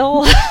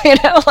Tyrael?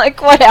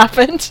 Like, what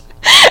happened?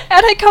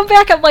 And I come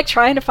back, I'm like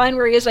trying to find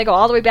where he is. I go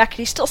all the way back, and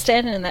he's still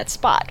standing in that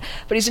spot.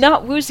 But he's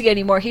not woozy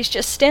anymore. He's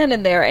just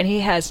standing there, and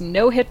he has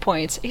no hit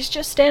points. He's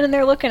just standing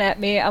there looking at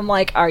me. I'm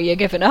like, are you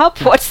giving up?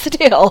 What's the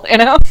deal?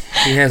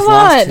 He has Come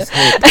lost on. his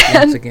hope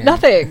once again.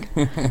 Nothing.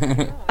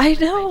 I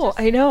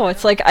know.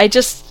 It's like, I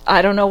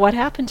don't know what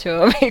happened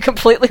to him. He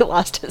completely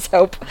lost his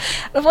hope.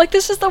 And I'm like,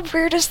 this is the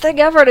weirdest thing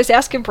ever. And I was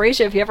asking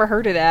Brazia if you ever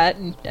heard of that,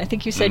 and I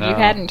think you said you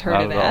hadn't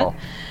heard of that. All.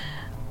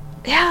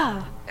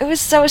 Yeah. It was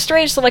so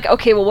strange. So I'm like,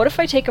 okay, well, what if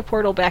I take a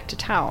portal back to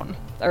town?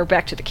 Or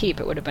back to the keep,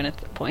 it would have been at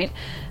the point.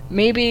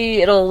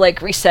 Maybe it'll,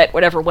 like, reset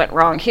whatever went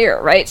wrong here,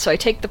 right? So I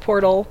take the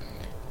portal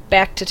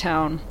back to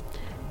town,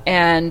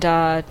 and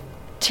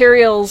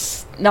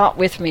Tyrael's not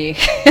with me.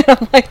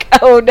 I'm like,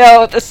 oh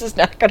no, this is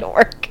not going to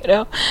work, you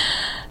know?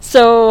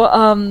 So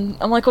I'm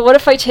like, well, what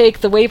if I take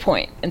the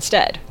waypoint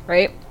instead,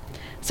 right?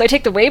 So I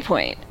take the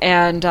waypoint,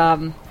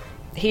 and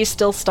he's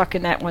still stuck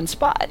in that one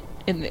spot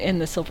in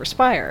the Silver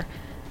Spire.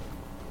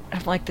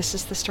 I'm like, this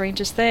is the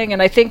strangest thing.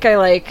 And I think I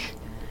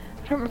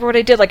don't remember what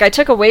I did. Like, I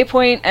took a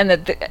waypoint and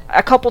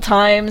a couple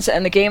times,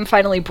 and the game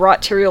finally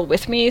brought Tyrael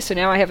with me, so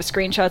now I have a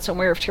screenshot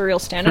somewhere of Tyrael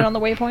standing on the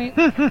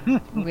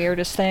waypoint.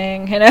 Weirdest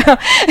thing, you know?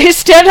 He's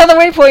standing on the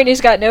waypoint, he's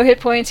got no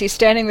hit points, he's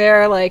standing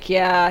there like,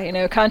 yeah, you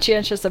know,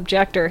 conscientious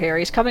objector here.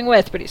 He's coming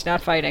with, but he's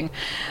not fighting.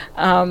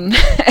 And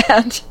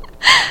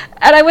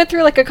I went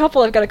through I've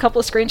got a couple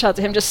of screenshots of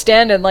him just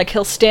standing, like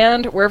he'll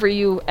stand wherever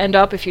you end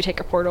up if you take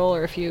a portal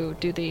or if you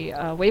do the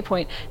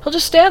waypoint. He'll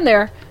just stand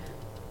there.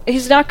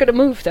 He's not going to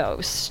move, though. It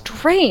was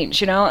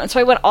strange, you know? And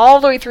so I went all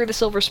the way through the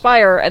Silver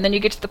Spire, and then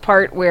you get to the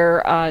part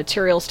where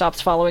Tyrael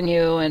stops following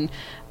you and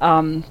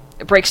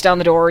breaks down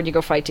the door and you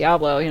go fight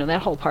Diablo, you know,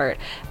 that whole part.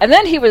 And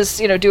then he was,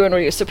 you know, doing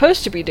what he was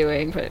supposed to be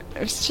doing, but it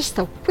was just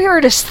the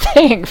weirdest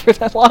thing for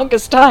the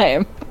longest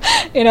time,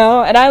 you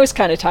know? And I was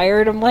kind of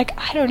tired. I'm like,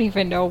 I don't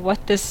even know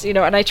what this, you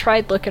know, and I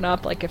tried looking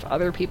up, like, if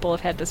other people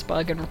have had this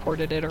bug and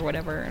reported it or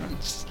whatever, and I'm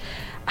just...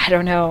 I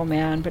don't know,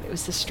 man, but it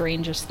was the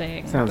strangest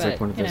thing. Sounds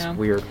like one of those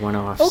weird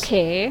one-offs.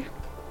 Okay.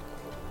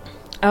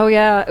 Oh,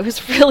 yeah, it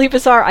was really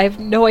bizarre. I have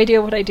no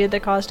idea what I did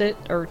that caused it,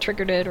 or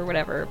triggered it, or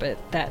whatever, but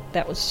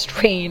that was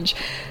strange.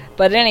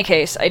 But in any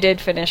case, I did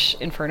finish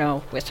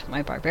Inferno with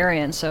my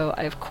Barbarian, so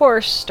I, of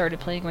course, started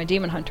playing my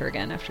Demon Hunter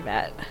again after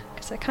that,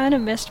 because I kind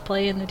of missed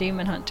playing the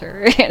Demon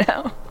Hunter, you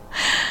know?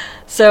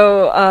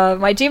 So,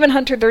 my Demon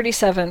Hunter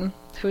 37...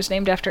 who was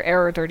named after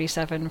Error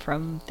 37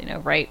 from, you know,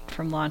 right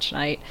from launch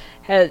night,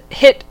 had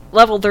hit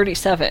level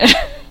 37,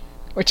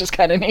 which is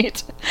kind of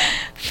neat.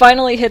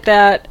 Finally hit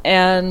that,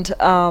 and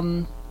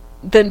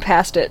then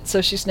passed it.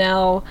 So she's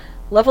now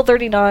level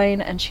 39,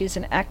 and she's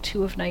in Act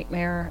 2 of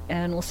Nightmare,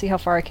 and we'll see how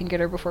far I can get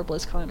her before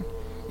BlizzCon.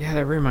 Yeah,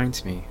 that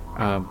reminds me.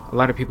 A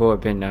lot of people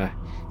have been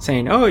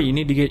saying, oh, you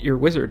need to get your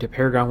wizard to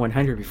Paragon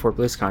 100 before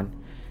BlizzCon.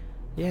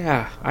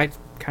 Yeah, I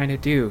kind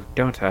of do,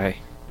 don't I?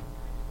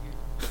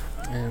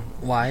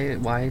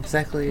 Why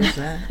exactly is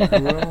that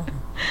a rule?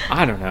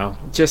 I don't know.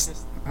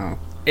 Just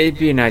it'd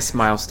be a nice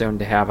milestone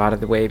to have out of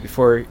the way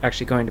before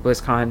actually going to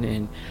BlizzCon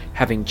and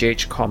having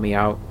Jake call me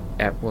out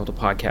at World of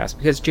Podcast,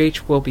 because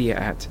Jake will be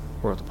at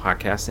World of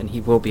Podcast and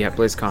he will be at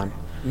BlizzCon.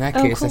 In that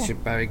case, cool. I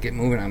should probably get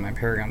moving on my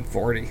Paragon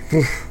 40.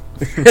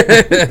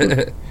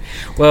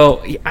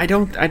 Well, I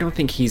don't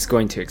think he's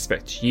going to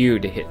expect you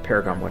to hit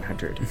Paragon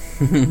 100.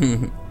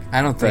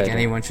 I don't think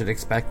anyone should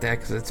expect that,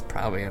 because it's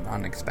probably an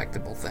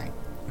unexpectable thing.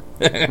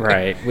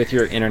 Right, with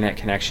your internet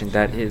connection,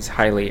 that is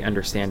highly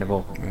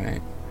understandable.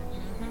 Right.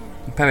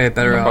 I'm probably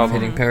better off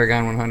hitting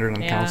Paragon 100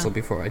 on console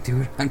before I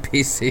do it on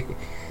PC.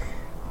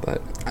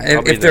 But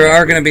if there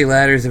are going to be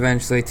ladders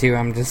eventually, too,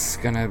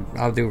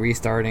 I'll do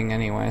restarting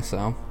anyway,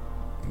 so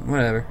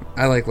whatever.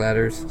 I like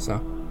ladders,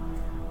 so.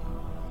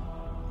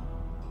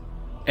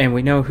 And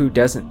we know who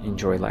doesn't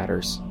enjoy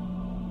ladders.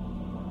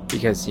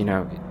 Because, you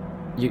know,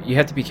 you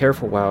have to be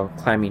careful while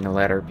climbing a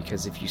ladder,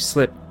 because if you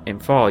slip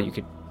and fall, you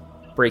could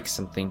break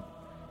something.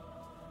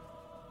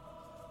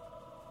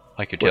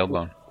 Like your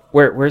tailbone.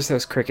 Where's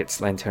those crickets,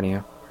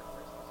 Lantonio?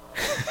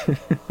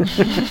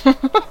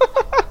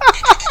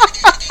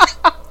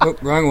 Oh,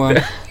 wrong one.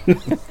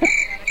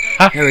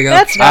 There we go.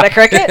 That's not a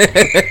cricket.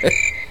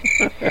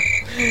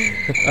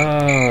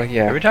 Oh,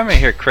 yeah. Every time I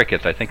hear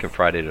crickets, I think of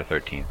Friday the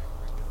 13th.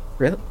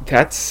 Really?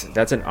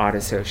 That's an odd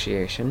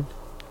association.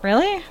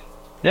 Really?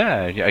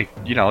 Yeah,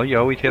 you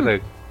always hear the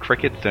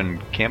crickets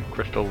in Camp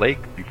Crystal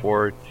Lake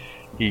before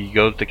he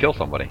goes to kill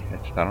somebody. I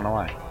don't know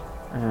why.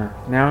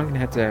 Now I'm going to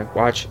have to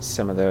watch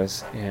some of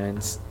those.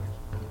 And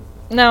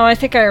no, I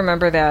think I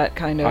remember that,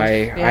 kind of.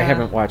 I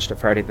haven't watched a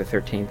Friday the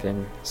 13th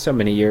in so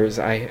many years.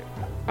 I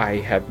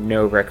have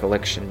no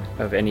recollection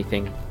of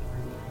anything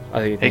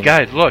other than... Hey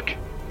guys, look!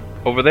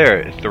 Over there,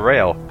 it's the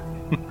rail.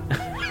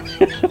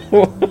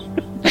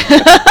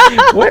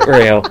 What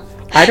rail?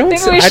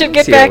 Maybe we should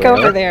get back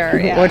over there.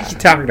 Yeah. What are you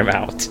talking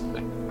about?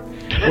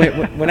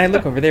 When I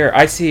look over there,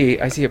 I see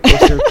a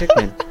poster of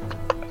Pikmin.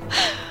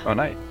 Oh,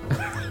 nice.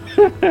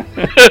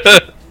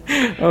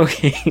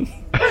 Okay.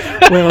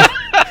 Well,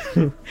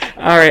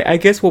 all right. I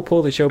guess we'll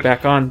pull the show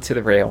back on to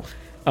the rail,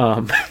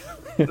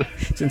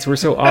 since we're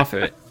so off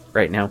of it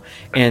right now,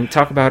 and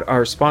talk about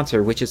our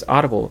sponsor, which is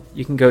Audible.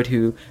 You can go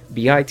to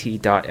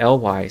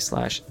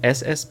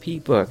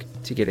bit.ly/sspbook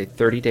to get a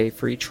 30-day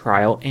free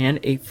trial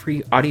and a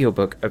free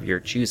audiobook of your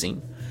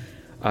choosing.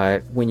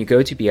 When you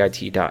go to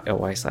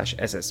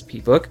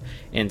bit.ly/sspbook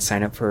and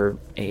sign up for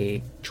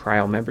a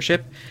trial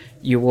membership,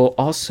 you'll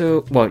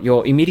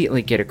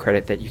immediately get a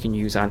credit that you can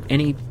use on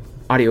any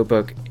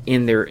audiobook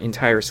in their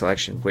entire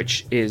selection,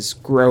 which is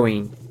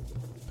growing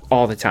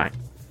all the time.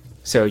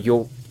 So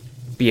you'll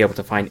be able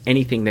to find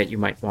anything that you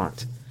might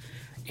want.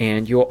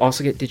 And you'll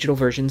also get digital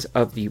versions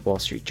of the Wall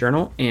Street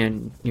Journal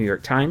and New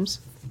York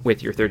Times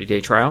with your 30-day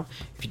trial.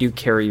 If you do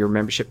carry your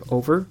membership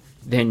over,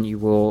 then you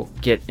will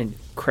get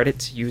credit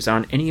to use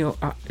on any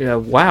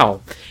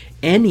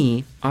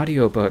any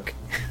audiobook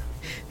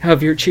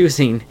of your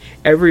choosing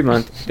every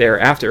month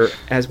thereafter,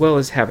 as well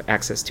as have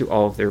access to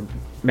all of their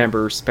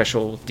member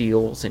special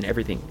deals and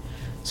everything.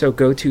 So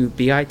go to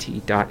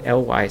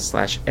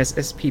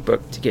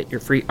bit.ly/sspbook to get your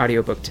free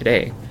audiobook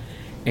today.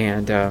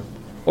 And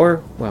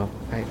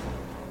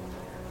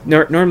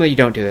normally you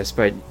don't do this,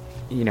 but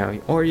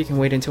or you can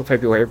wait until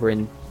February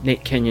when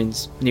Nate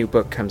Kenyon's new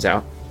book comes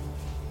out.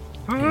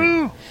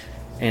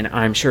 And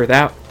I'm sure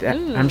that's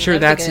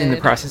in the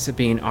process of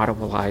being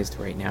audibleized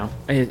right now.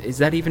 Is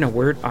that even a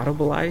word,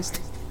 audibleized?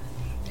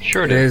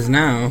 Sure It is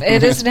now.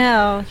 It is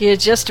now. You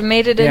just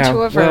made it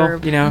into a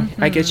verb. Well,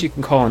 I guess you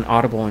can call an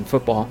audible in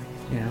football,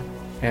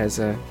 as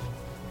the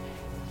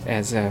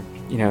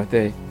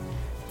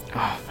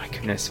oh my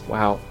goodness,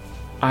 wow.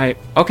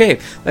 Okay,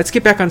 let's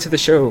get back onto the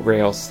show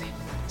rails.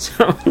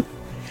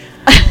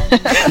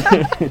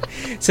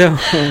 So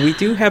we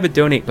do have a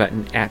donate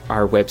button at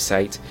our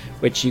website,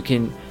 which you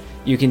can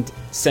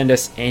send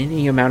us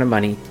any amount of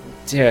money.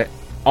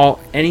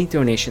 Any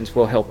donations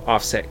will help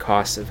offset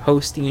costs of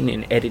hosting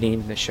and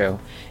editing the show,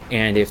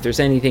 and if there's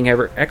anything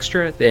ever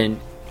extra, then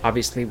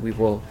obviously we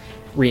will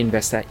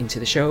reinvest that into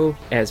the show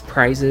as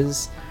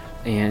prizes,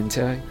 and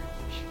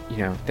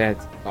that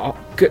all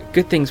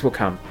good things will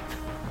come.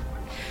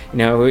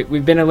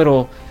 We've been a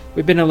little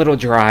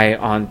dry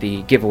on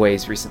the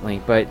giveaways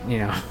recently, but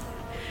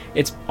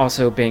it's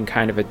also been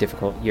kind of a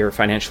difficult year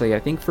financially,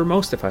 I think, for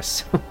most of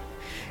us.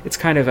 It's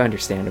kind of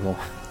understandable.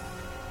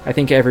 I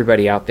think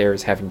everybody out there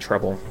is having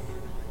trouble.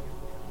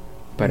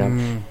 But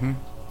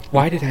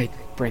why did I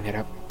bring that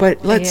up?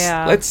 But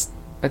let's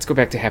go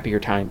back to happier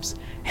times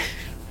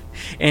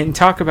and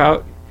talk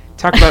about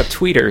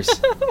tweeters.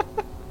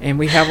 And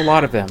we have a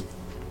lot of them.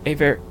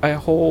 A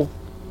whole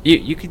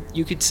you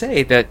could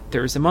say that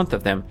there's a month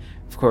of them.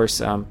 Of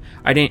course,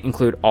 I didn't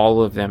include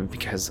all of them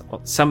because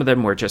some of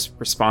them were just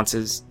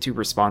responses to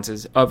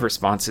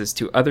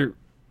other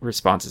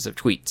responses of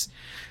tweets.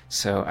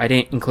 So I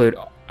didn't include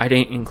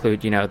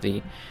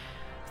the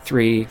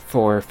 3,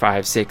 4,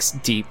 5, 6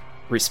 deep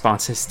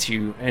responses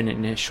to an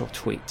initial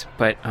tweet.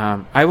 But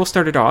I will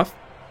start it off.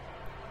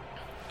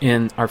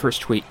 And our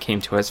first tweet came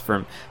to us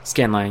from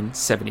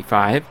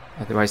Scanline75,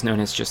 otherwise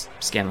known as just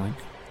Scanline.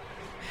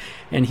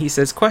 And he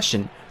says,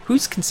 question,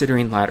 who's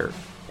considering ladder?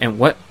 And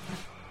what?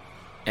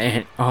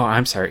 And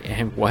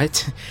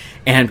what?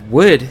 And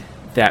would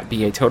that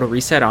be a total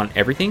reset on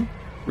everything?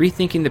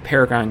 Rethinking the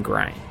Paragon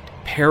grind.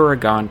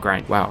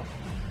 Wow.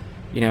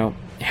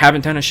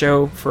 Haven't done a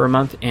show for a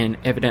month, and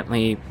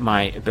evidently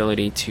my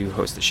ability to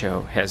host the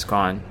show has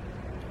gone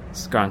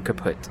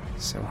kaput.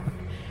 So,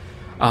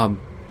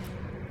 I'm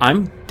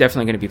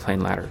definitely going to be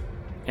playing ladder,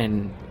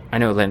 and I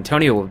know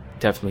Lantonio will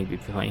definitely be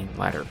playing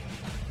ladder.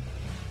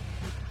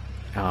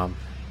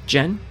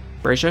 Jen,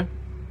 Brescia?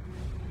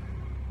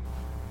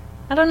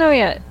 I don't know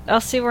yet. I'll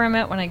see where I'm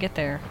at when I get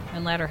there.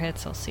 When ladder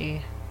hits, I'll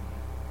see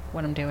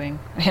what I'm doing.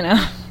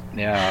 Yeah,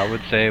 I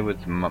would say with.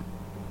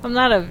 I'm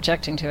not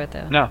objecting to it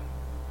though. No,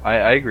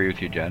 I agree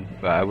with you, Jen.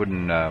 But I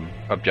wouldn't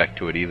object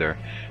to it either.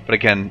 But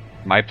again,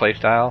 my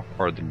playstyle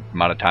or the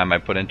amount of time I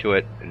put into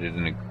it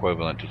isn't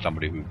equivalent to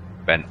somebody who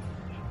spent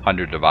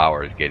hundreds of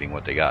hours getting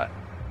what they got.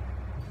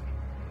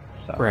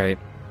 So. Right.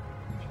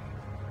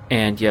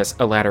 And yes,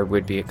 a ladder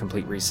would be a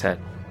complete reset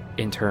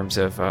in terms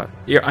of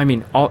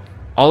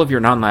all of your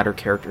non-ladder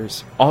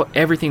characters,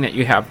 everything that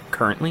you have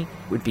currently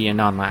would be a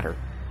non-ladder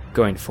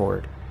going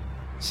forward.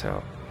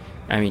 So,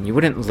 you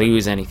wouldn't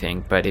lose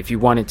anything, but if you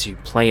wanted to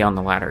play on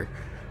the ladder,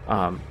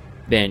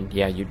 then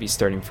yeah, you'd be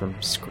starting from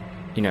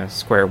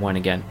square one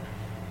again.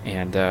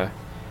 And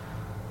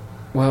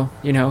Loot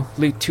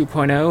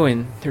 2.0,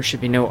 and there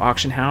should be no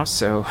auction house,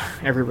 so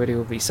everybody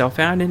will be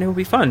self-found, and it will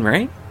be fun,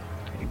 right?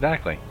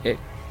 Exactly.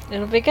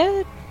 It'll be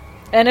good.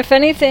 And if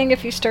anything,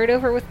 if you start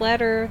over with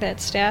ladder,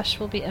 that stash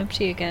will be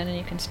empty again, and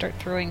you can start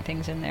throwing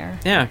things in there.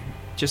 Yeah,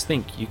 just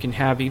think, you can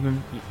have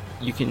even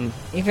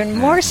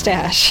more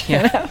stash.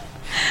 Yeah.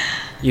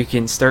 You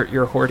can start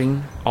your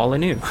hoarding all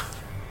anew.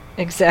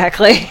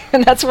 Exactly,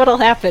 and that's what'll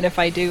happen if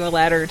I do a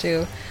ladder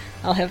too.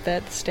 I'll have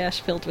that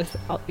stash filled with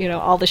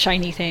all the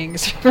shiny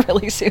things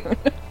really soon.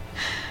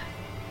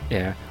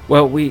 Yeah.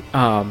 Well, we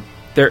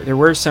there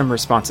were some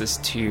responses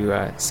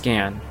to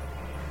Scan,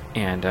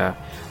 and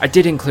I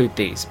did include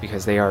these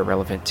because they are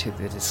relevant to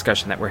the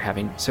discussion that we're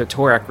having. So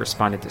Torak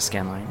responded to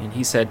Scanline, and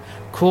he said,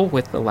 cool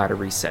with the ladder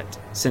reset.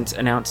 Since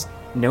announced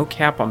no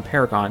cap on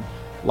Paragon,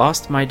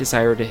 lost my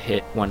desire to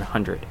hit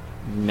 100.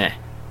 Meh.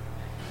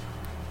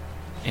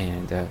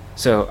 And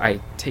so I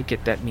take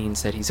it that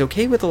means that he's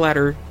okay with the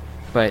ladder,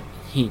 but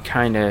he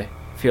kind of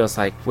feels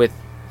like with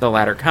the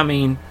ladder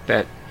coming,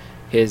 that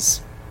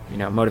his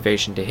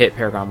motivation to hit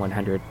Paragon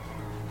 100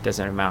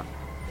 doesn't amount.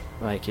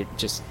 Like it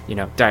just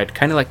died,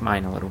 kind of like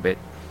mine a little bit.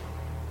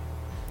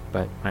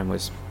 But mine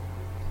was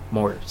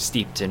more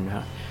steeped in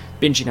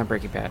binging on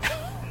Breaking Bad.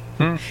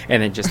 And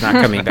then just not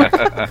coming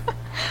back.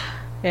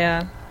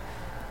 Yeah.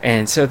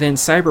 And so then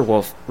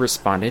Cyberwolf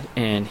responded,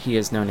 and he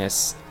is known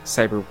as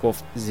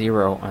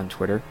Cyberwolf0 on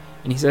Twitter.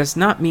 And he says,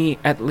 not me,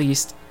 at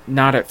least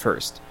not at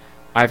first.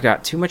 I've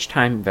got too much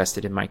time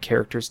invested in my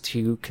characters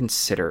to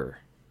consider.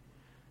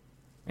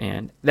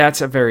 And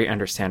that's a very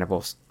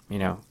understandable,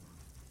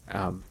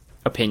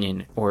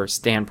 opinion or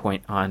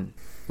standpoint on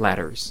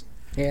ladders.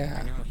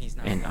 Yeah.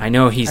 And I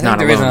know he's not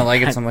alone. The reason I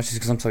like it alone. so much is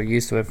because I'm so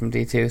used to it from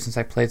D2, since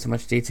I played so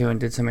much D2 and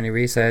did so many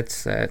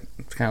resets that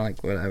it's kind of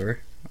like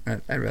whatever.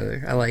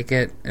 I like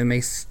it. It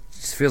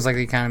just feels like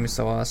the economy is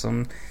so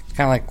awesome. It's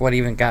kind of like what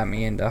even got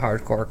me into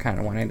hardcore, kind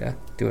of wanting to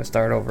do a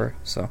start over.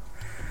 So.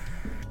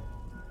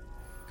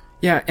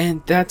 Yeah,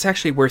 and that's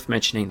actually worth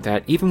mentioning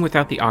that even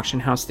without the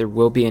auction house, there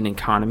will be an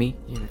economy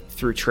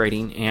through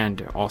trading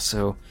and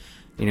also,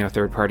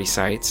 third-party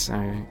sites.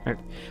 I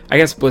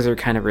guess Blizzard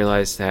kind of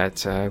realized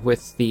that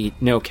with the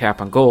no cap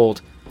on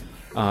gold,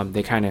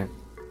 they kind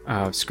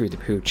of screwed the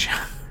pooch.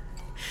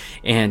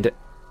 And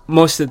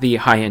most of the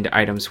high-end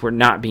items were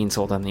not being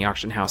sold on the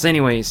auction house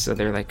anyways, so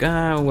they're like,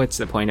 what's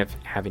the point of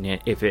having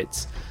it if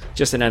it's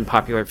just an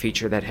unpopular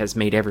feature that has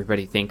made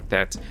everybody think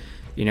that,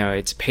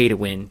 it's pay to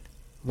win,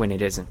 when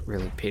it isn't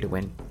really pay to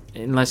win,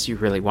 unless you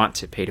really want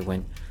to pay to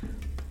win.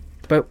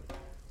 But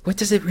what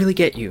does it really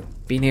get you?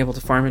 Being able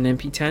to farm an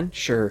MP10?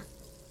 Sure.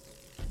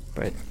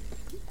 But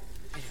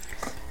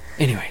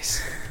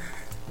anyways.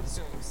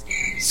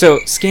 So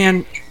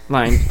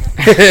Scanline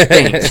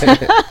thanks.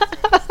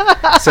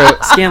 So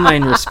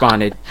Scanline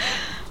responded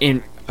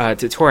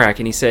to Torak,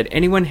 and he said,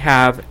 anyone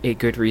have a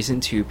good reason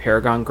to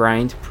Paragon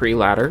grind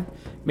pre-ladder?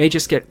 May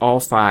just get all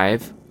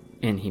 5,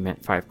 and he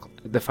meant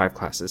the 5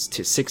 classes,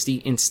 to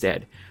 60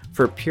 instead,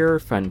 for pure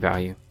fun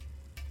value.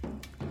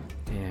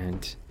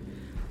 And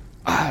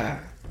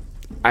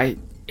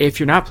if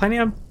you're not planning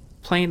on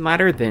playing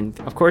ladder, then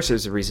of course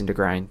there's a reason to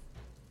grind.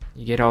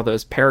 You get all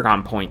those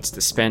Paragon points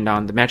to spend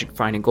on the Magic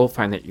Find and Gold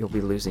Find that you'll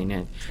be losing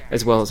in,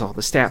 as well as all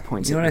the stat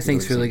points. You know what I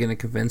think is really going to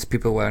convince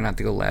people whether or not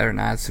to go ladder or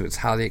not? So it's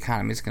how the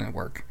economy is going to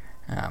work.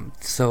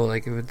 So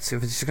like if it's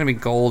just going to be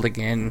gold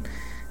again,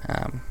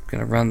 going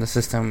to run the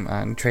system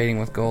on trading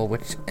with gold,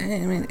 which I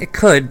mean it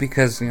could,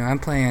 because I'm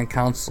playing on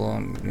console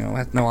and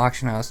with no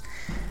auction house.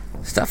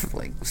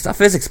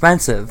 Stuff is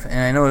expensive, and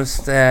I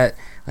noticed that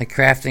like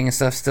crafting and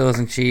stuff still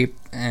isn't cheap.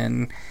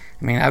 And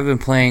I mean I've been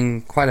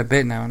playing quite a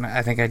bit now, and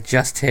I think I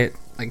just hit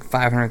like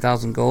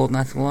 500,000 gold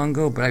not too long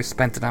ago, but I've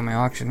spent it on my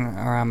auction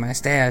or on my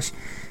stash,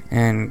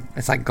 and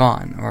it's like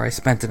gone. Or I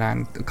spent it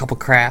on a couple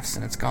crafts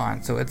and it's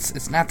gone. So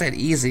it's not that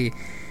easy.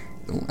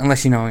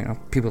 Unless you know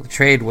people to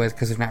trade with,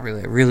 because there's not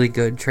really a really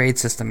good trade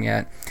system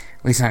yet,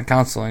 at least on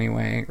console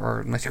anyway,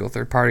 or unless you go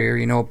third party or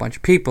a bunch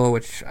of people,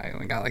 which I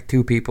only got like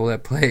 2 people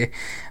that play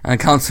on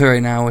console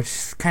right now, which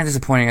is kind of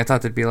disappointing. I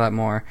thought there'd be a lot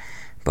more,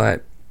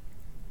 but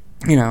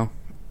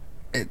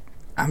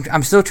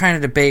I'm still trying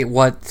to debate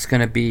what's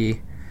going to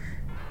be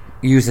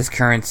used as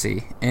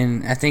currency,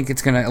 and I think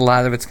a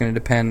lot of it's going to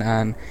depend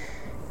on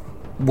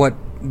what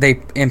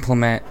they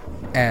implement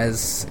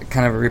as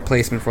kind of a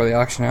replacement for the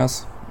auction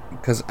house.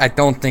 Because I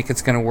don't think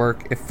it's going to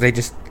work if they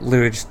just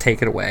literally just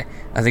take it away.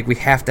 I think we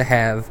have to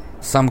have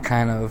some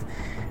kind of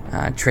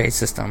trade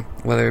system,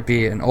 whether it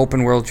be an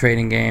open world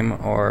trading game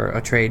or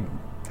a trade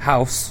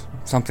house,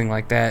 something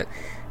like that.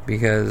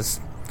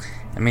 Because,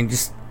 I mean,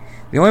 just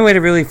the only way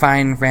to really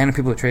find random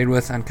people to trade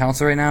with on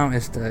console right now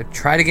is to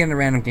try to get into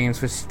random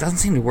games, which doesn't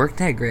seem to work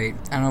that great.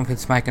 I don't know if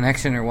it's my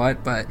connection or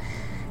what, but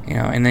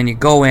and then you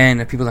go in,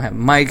 if people don't have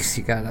mics,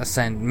 you gotta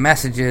send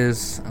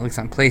messages, at least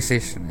on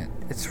PlayStation.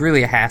 It's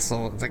really a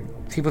hassle. It's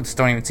like people just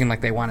don't even seem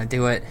like they want to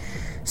do it.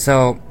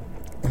 So,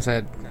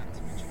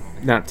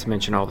 not to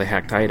mention all the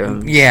hacked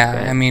items.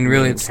 Yeah, I mean,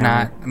 really, it's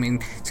not. I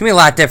mean, it's gonna be a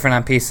lot different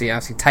on PC.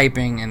 Obviously,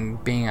 typing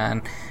and being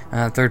on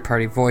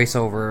third-party voice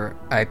over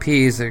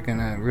IPs are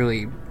gonna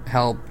really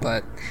help,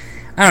 but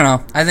I don't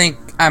know. I think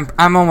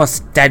I'm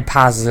almost dead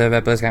positive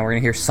at BlizzCon we're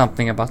gonna hear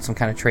something about some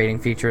kind of trading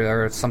feature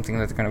or something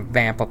that's gonna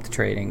vamp up the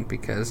trading,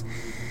 because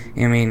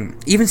I mean,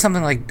 even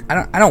something like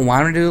I don't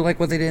want to do like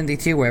what they did in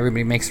D2 where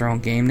everybody makes their own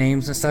game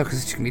names and stuff,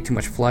 because it's gonna be too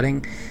much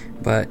flooding.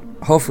 But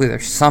hopefully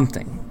there's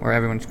something where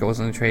everyone just goes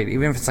in the trade,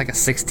 even if it's like a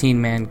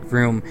 16-man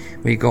room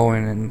where you go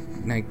in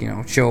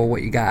and show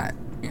what you got,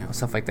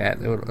 stuff like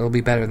that. It'll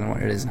be better than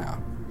what it is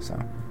now. So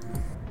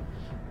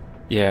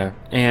yeah,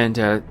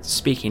 and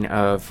speaking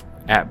of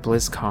at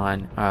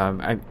BlizzCon,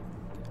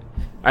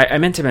 I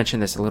meant to mention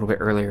this a little bit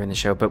earlier in the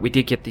show, but we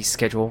did get the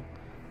schedule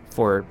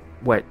for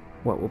what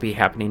will be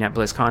happening at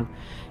BlizzCon,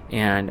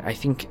 and I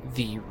think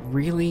the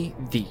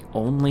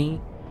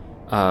only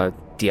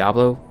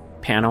Diablo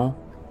panel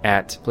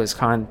at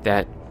BlizzCon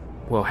that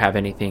will have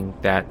anything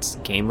that's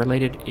game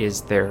related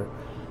is their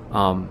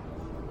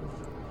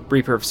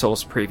Reaper of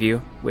Souls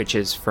preview, which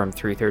is from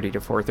 3:30 to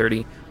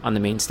 4:30 on the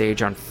main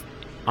stage on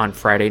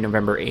Friday,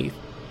 November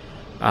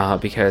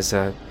 8th, because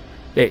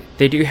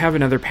they do have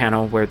another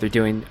panel where they're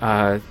doing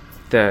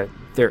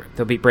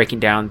they'll be breaking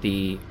down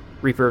the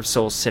Reaper of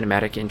Souls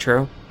cinematic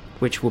intro,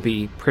 which will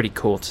be pretty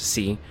cool to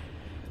see.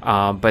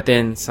 But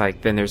then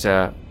then there's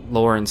a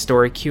lore and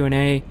story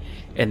Q&A,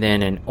 and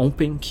then an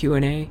open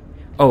Q&A.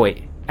 Oh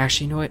wait,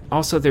 actually, you know what?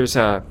 Also, there's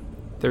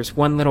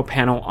one little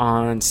panel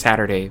on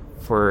Saturday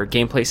for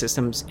gameplay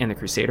systems and the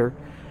Crusader.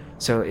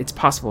 So it's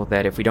possible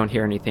that if we don't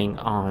hear anything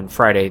on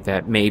Friday,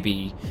 that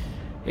maybe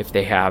if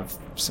they have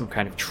some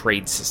kind of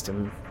trade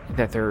system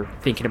that they're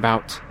thinking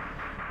about,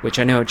 which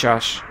I know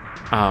Josh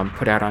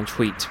put out on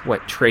tweet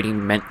what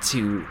trading meant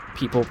to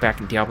people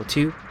back in Diablo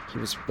 2. He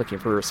was looking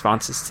for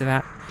responses to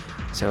that.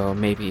 So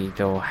maybe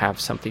they'll have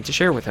something to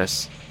share with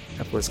us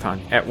at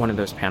BlizzCon at one of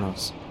those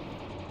panels.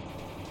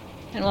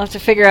 And we'll have to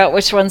figure out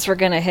which ones we're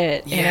going to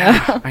hit. You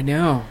know? I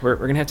know. We're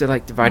going to have to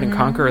like divide and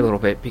conquer a little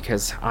bit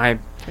because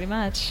Pretty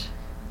much.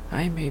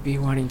 I may be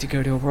wanting to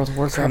go to a World of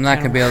Warcraft. So I'm not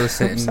going to be able to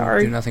sit and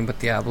sorry. do nothing but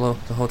Diablo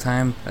the whole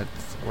time.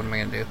 What am I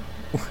going to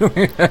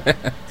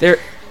do?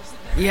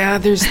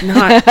 There's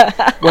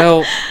not.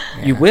 Well,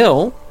 you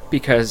will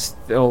because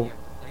we'll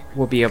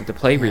be able to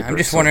play Reaper. I'm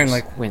just wondering,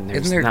 like, when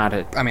there's isn't there, not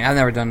a. I mean, I've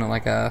never done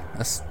like an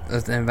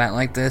event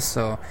like this,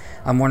 so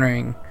I'm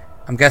wondering.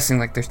 I'm guessing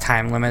like there's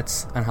time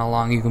limits on how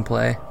long you can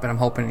play, but I'm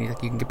hoping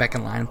like you can get back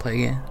in line and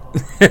play again.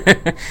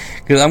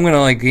 Because I'm gonna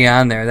like be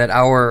on there. That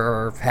hour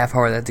or half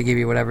hour that they give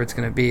you, whatever it's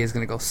gonna be, is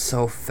gonna go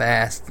so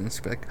fast, and it's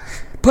gonna be like,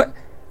 but.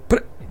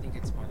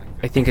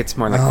 I think it's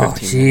more like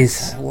 15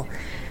 jeez. minutes.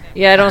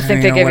 Yeah, I don't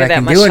think they give you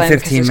that much time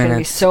because there's going to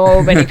be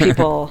so many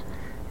people.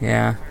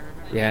 Yeah.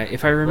 Yeah,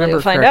 if I remember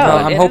We'll find correctly. out.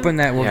 Well, I'm hoping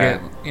that we'll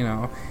Yeah.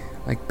 get,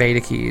 like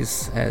beta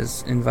keys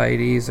as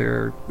invitees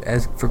or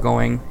as for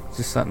going.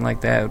 Just something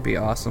like that would be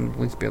awesome. At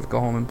least be able to go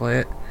home and play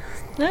it.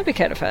 That'd be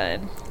kind of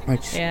fun.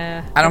 Which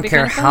Yeah. I don't that'd be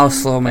care kinda how fun,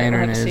 slow my but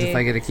we'll internet have is. to If see.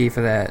 I get a key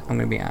for that, I'm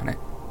going to be on it.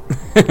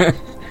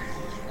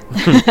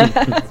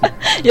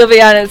 You'll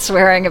be on it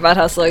swearing about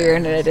how slow your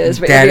internet is,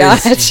 but That you'll be on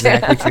is it.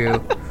 exactly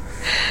true.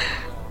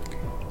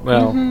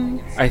 Well,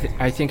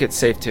 I think it's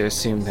safe to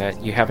assume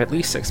that you have at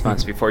least 6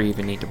 months before you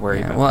even need to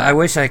worry about Well, that. I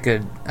wish I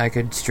could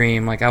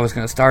stream. Like I was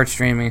going to start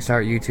streaming,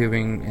 start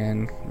YouTubing,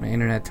 and my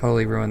internet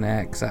totally ruined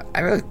that. Because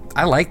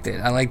I liked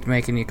it. I liked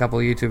making a couple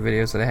of YouTube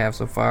videos that I have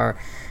so far.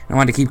 And I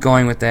wanted to keep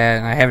going with that,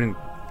 and I haven't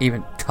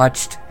even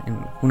touched,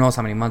 and who knows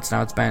how many months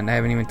now it's been, I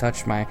haven't even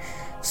touched my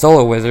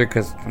Solo Wizard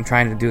because I'm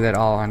trying to do that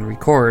all on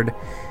record.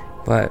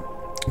 But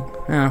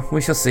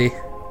we shall see.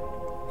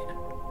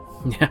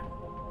 Yeah.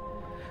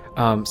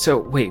 So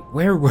wait,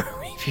 where were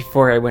we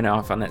before I went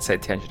off on that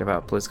side tangent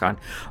about BlizzCon?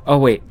 Oh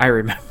wait, I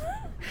remember.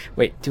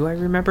 Wait, do I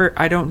remember?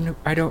 I don't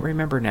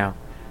remember now.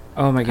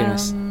 Oh my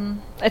goodness.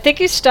 I think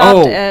you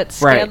stopped at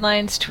right.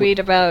 Scanline's tweet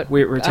about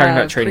we were talking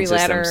about trading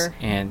pre-ladder. systems,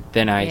 and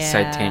then I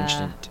side Yeah.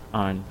 tangent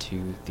on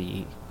to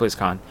the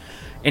BlizzCon.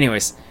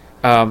 Anyways,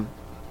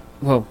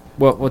 we'll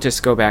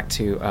just go back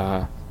to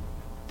the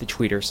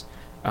tweeters.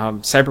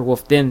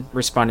 Cyberwolf then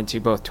responded to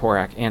both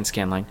Torak and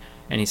Scanline.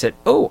 And he said,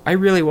 "Oh, I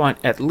really want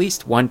at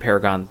least one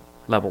Paragon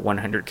level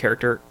 100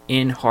 character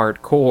in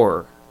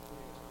hardcore."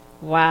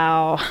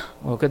 Wow.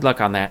 Well, good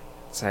luck on that,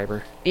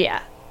 Cyber.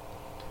 Yeah.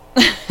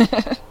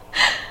 Because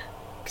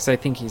I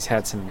think he's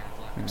had some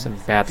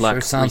bad luck.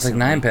 Sure sounds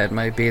recently. like Ninepad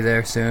might be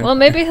there soon. Well,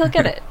 maybe he'll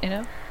get it,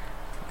 I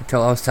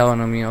was telling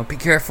him, be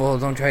careful.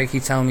 Don't try to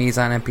keep telling me he's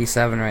on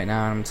MP7 right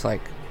now. And I'm just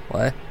like,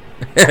 what?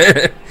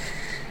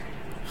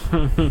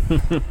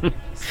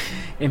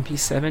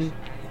 MP7?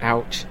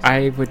 Ouch.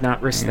 I would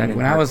not risk that in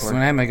when hardcore.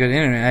 I had my good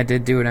internet, I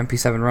did do an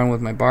MP7 run with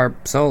my Barb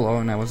solo,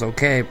 and I was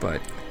okay, but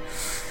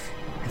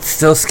it's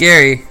still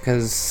scary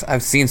because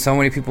I've seen so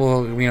many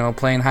people,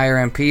 playing higher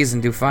MPs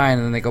and do fine,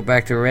 and then they go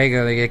back to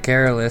regular, they get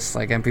careless,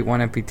 like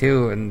MP1,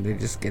 MP2, and they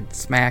just get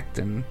smacked,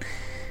 and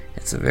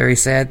it's a very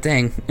sad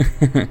thing.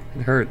 It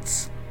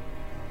hurts.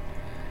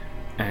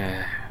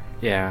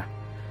 Yeah.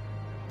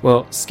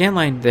 Well,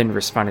 Scanline then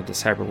responded to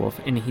Cyberwolf,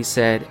 and he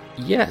said,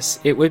 yes,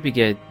 it would be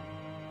good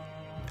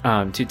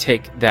to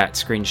take that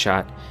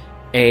screenshot.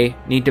 A,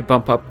 need to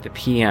bump up the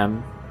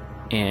PM,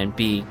 and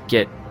B,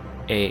 get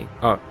a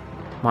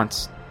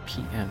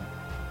PM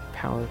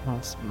power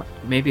monster.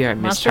 Maybe I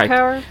Monster mistyped.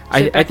 power?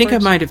 I think I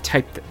might have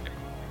typed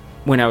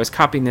when I was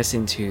copying this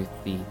into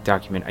the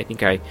document. I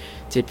think I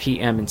did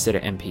PM instead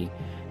of MP.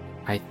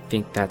 I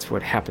think that's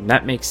what happened.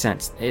 That makes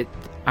sense.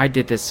 I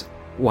did this a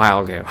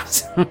while ago.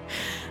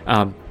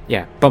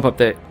 Yeah, bump up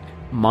the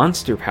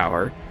monster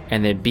power,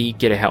 and then B,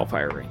 get a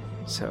Hellfire ring.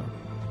 So.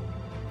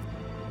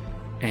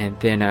 And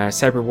then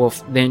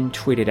Cyberwolf then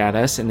tweeted at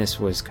us, and this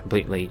was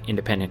completely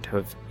independent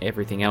of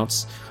everything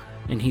else.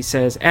 And he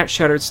says, at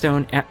Shuttered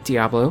at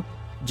Diablo,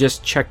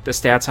 just check the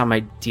stats on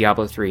my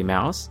Diablo 3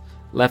 mouse.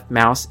 Left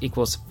mouse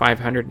equals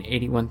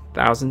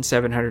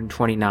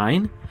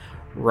 581,729.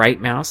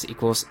 Right mouse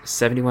equals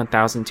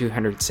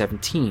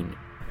 71,217.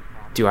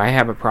 Do I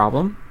have a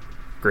problem?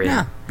 Great.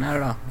 No, not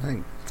at all. I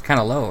think it's kind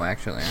of low,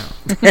 actually.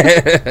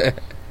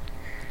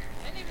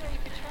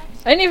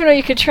 I didn't even know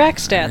you could track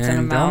stats in a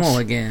And mouse. Domo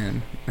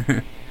again.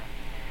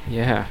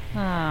 Yeah.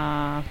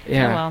 Ah.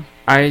 Yeah. Oh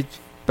well.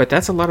 But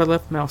that's a lot of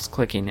left mouse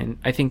clicking, and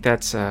I think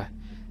that's I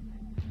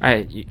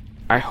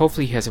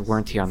hopefully he has a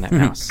warranty on that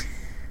mouse.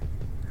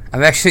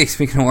 I've actually,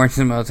 speaking of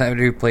warranty mouse, I had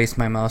to replace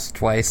my mouse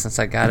twice since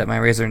I got it. My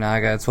Razer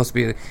Naga. It's supposed to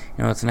be,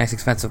 it's a nice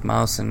expensive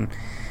mouse, and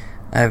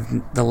my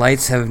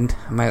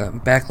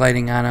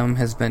backlighting on them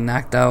has been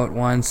knocked out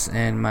once,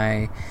 and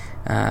my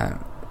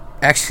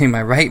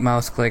right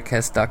mouse click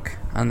has stuck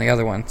on the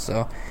other one.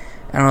 So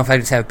I don't know if I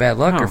just have bad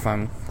luck or Oh. if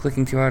I'm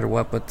clicking too hard or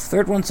what, but the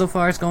third one so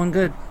far is going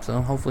good,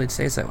 so hopefully it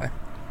stays that way.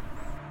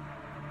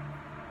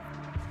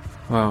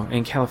 Well,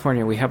 in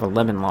California we have a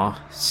lemon law,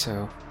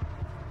 so.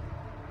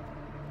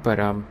 But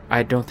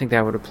I don't think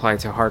that would apply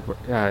to hardware.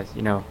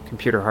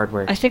 Computer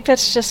hardware. I think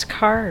that's just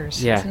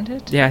cars, Yeah. isn't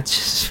it? Yeah, it's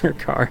just for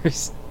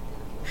cars.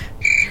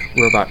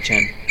 Robot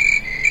Jen.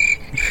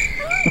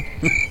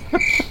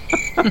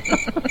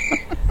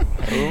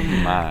 Oh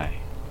my.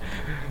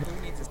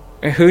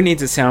 Who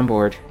needs a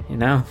soundboard, you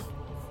know?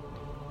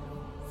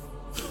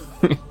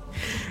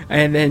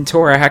 And then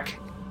Torak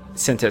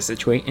sent us a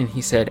tweet and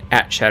he said,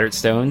 at Shattered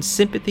Stone,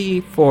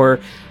 sympathy for,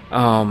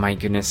 oh my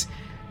goodness,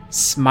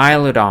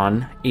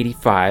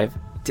 Smilodon85.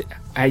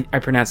 I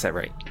pronounced that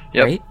right,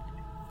 Yep. right?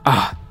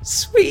 Ah,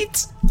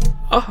 sweet.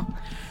 Oh.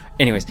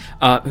 Anyways,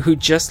 who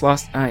just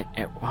lost,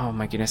 oh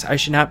my goodness, I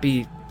should not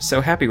be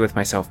so happy with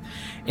myself.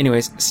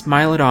 Anyways,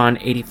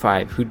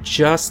 Smilodon85, who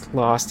just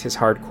lost his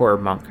hardcore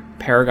monk,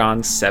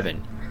 Paragon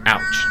 7.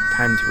 Ouch.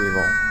 Time to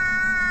reroll.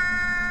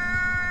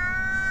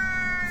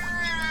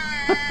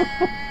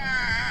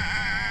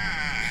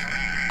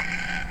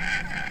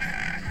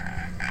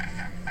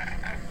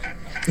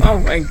 Oh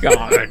my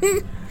god.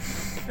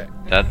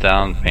 That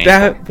sounds painful.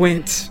 That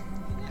went...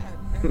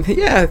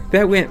 Yeah,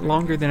 that went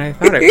longer than I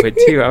thought it would,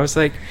 too. I was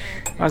like,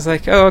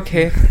 oh,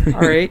 okay.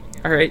 Alright.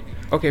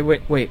 Okay,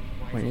 wait.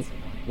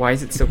 Why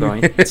is it still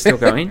going? It's still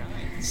going?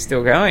 It's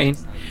still going.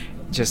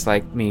 Just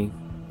like me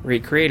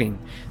recreating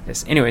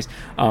this. Anyways,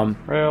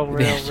 Rail.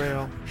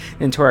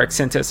 Then Torak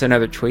sent us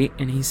another tweet,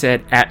 and he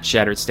said, at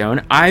Shattered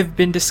Stone, I've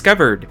been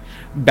discovered.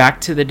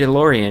 Back to the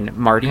DeLorean,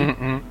 Marty.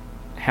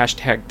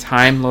 Hashtag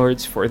Time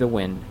Lords for the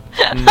win.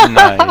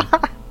 Nice.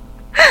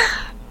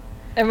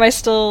 Am I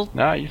still...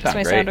 No, you Does sound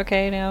my great. sound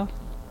okay now?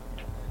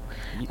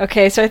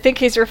 Okay, so I think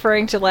he's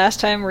referring to last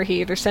time where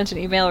he either sent an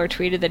email or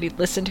tweeted that he'd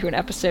listened to an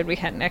episode we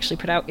hadn't actually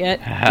put out yet.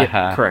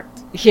 Yeah,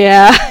 correct.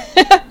 Yeah.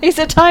 He's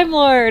a Time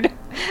Lord.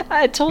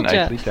 I told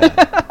Nicely ya.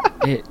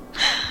 done.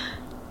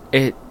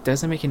 It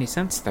doesn't make any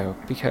sense though,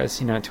 because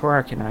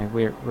Torak and I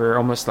we're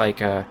almost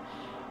like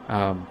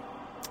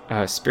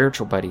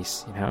spiritual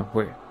buddies.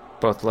 We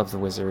both love the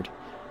Wizard,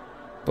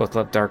 both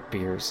love dark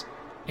beers,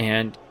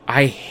 and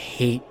I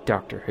hate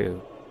Doctor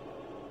Who.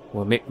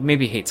 Well,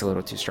 maybe hate's a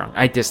little too strong.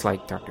 I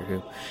dislike Doctor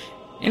Who.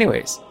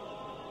 Anyways,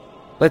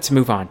 let's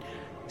move on.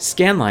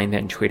 Scanline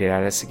then tweeted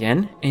at us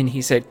again, and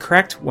he said,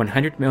 correct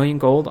 100 million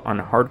gold on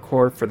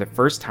hardcore for the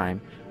first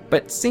time,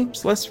 but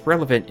seems less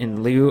relevant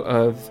in lieu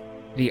of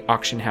the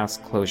auction house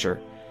closure.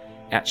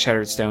 At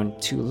Shattered Stone,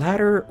 to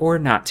ladder or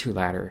not to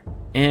ladder?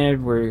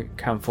 And we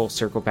come full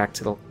circle back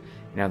to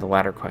the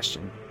ladder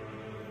question.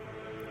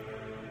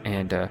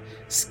 And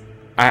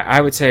I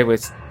would say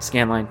with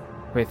Scanline,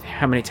 with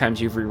how many times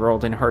you've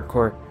rerolled in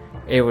hardcore,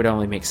 it would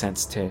only make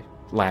sense to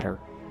ladder.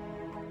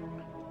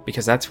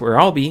 Because that's where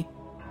I'll be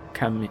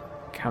come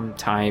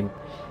time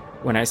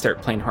when I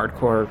start playing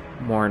hardcore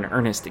more in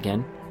earnest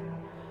again.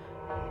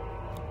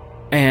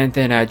 And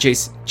then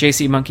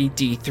JC Monkey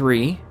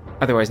D3,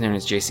 otherwise known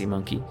as JC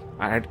Monkey.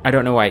 I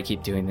don't know why I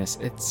keep doing this.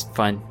 It's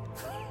fun.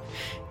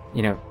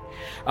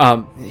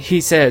 He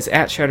says,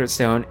 at Shattered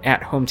Stone,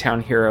 at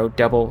Hometown Hero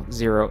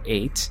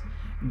 008,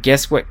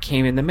 guess what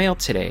came in the mail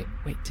today?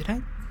 Wait, did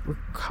I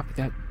copy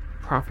that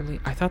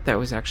properly? I thought that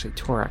was actually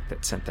Torak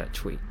that sent that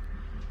tweet.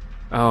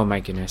 Oh my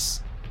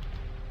goodness.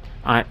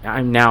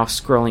 I'm now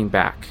scrolling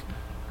back.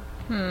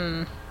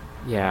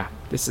 Yeah,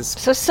 this is...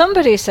 So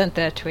somebody sent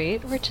that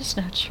tweet. We're just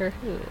not sure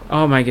who.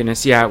 Oh my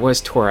goodness, yeah, it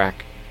was Torak.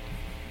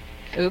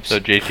 Oops. So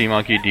JC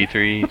Monkey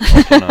D3,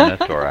 also known as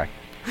Torak.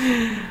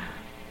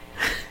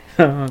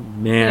 Oh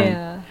man.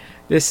 Yeah.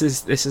 This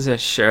is a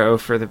show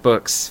for the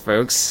books,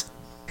 folks.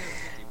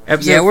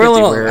 Episode Yeah, we're a 50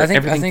 little. where I think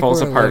everything we're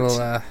falls a apart.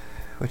 little.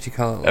 What you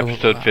call it?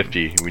 Episode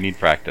 50. We need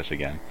practice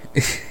again.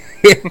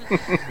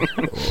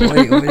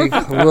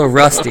 A little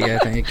rusty, I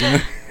think.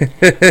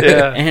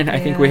 Yeah. And I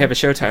think we have a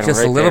show title Just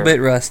right a little there.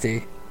 bit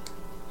rusty.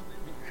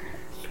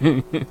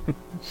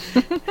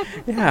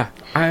 Yeah,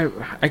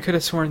 I could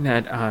have sworn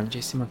that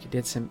JC Monkey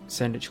did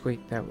send a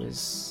tweet that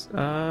was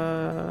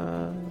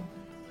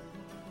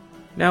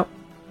no,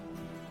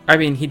 I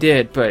mean he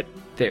did, but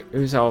it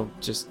was all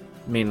just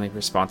mainly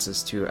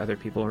responses to other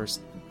people who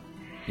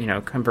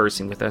are,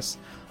 conversing with us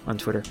on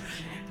Twitter.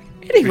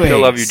 Anyways, We still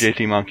love you,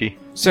 JC Monkey.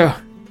 So,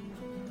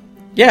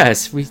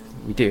 yes, we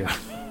do.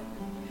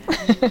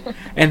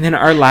 And then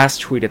our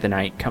last tweet of the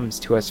night comes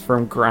to us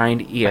from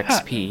Grind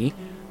EXP,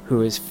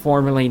 who is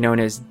formerly known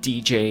as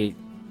Dr.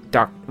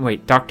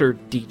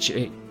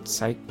 DJ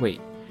Scythe.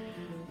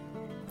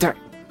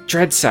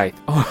 Dread Scythe.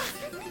 Oh,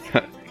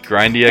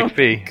 Grind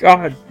EXP.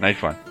 God.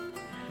 Nice one.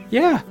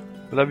 Yeah.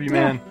 Love you,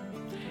 man.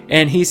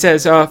 And he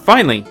says,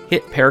 finally,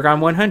 hit Paragon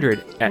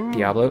 100 at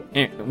Diablo.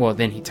 Well,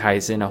 then he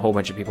ties in a whole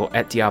bunch of people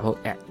at Diablo,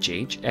 at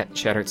JH, at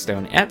Shattered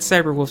Stone, at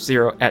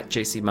Cyberwolf0, at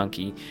JC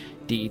Monkey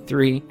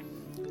D3.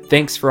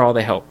 Thanks for all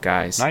the help,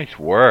 guys. Nice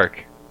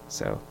work.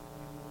 So,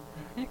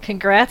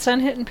 Congrats on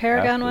hitting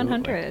Paragon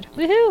Absolutely. 100.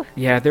 Woohoo!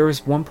 Yeah, there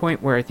was one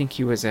point where I think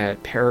he was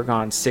at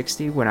Paragon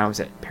 60 when I was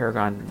at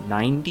Paragon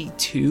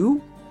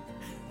 92.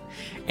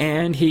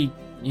 And he,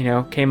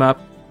 came up,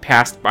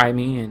 passed by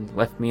me, and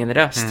left me in the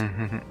dust.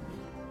 Mm-hmm.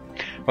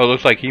 Well, it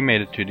looks like he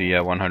made it to the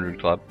 100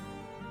 club.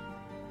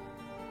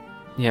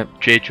 Yep.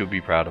 JH will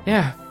be proud of him.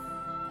 Yeah.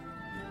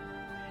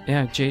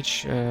 Yeah,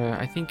 JH,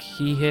 I think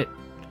he hit...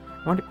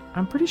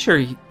 I'm pretty sure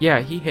he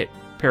hit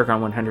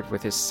Paragon 100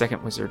 with his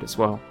second wizard as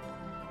well.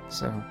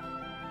 So...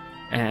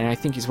 And I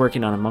think he's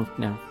working on a monk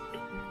now.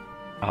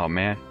 Oh,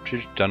 man.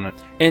 Should've done it.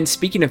 And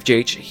speaking of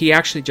JH, he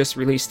actually just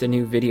released a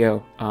new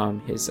video.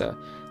 His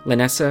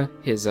Lanessa,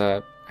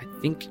 I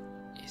think,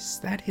 is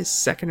that his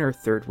second or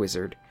third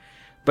wizard?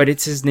 But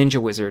it's his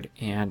ninja wizard,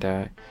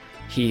 and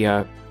he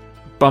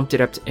bumped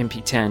it up to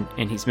MP10,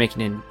 and he's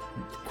making an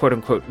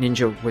quote-unquote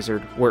ninja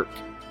wizard work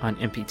on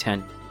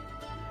MP10.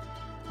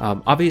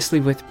 Obviously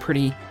with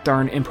pretty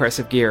darn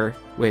impressive gear,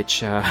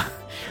 which,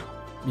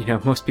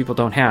 most people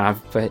don't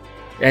have, but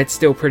it's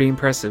still pretty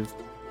impressive.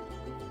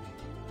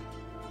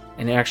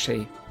 And it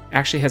actually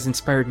has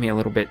inspired me a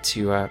little bit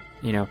to,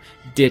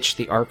 ditch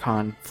the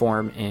Archon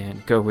form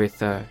and go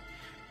with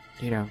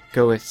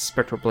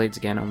Spectral Blades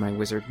again on my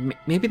wizard.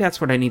 Maybe that's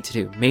what I need to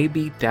do.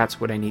 Maybe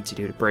that's what I need to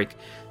do to break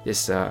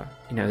this,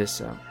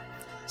 this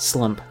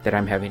slump that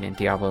I'm having in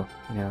Diablo.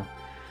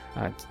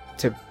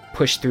 To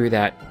push through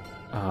that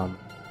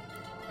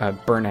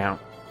burnout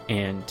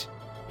and,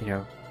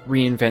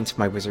 reinvent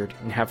my wizard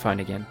and have fun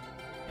again,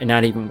 and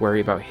not even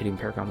worry about hitting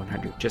Paragon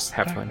 100. Just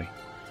have fun.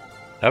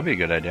 That'd be a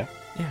good idea.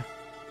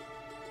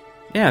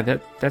 Yeah,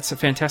 that's a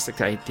fantastic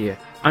idea.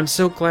 I'm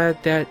so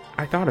glad that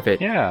I thought of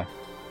it. Yeah.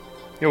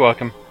 You're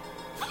welcome.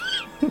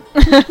 Don't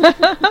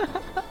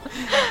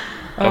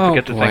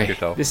forget to thank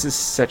yourself. This is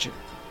such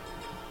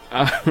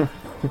a...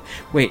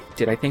 Wait,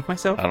 did I thank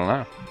myself? I don't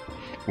know.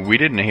 We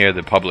didn't hear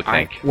the public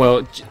thank.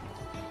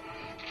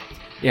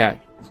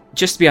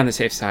 Just to be on the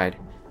safe side,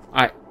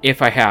 I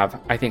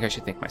think I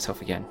should thank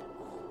myself again.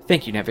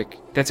 Thank you, Nevik.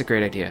 That's a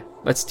great idea.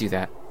 Let's do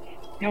that.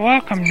 You're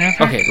welcome, Nevik.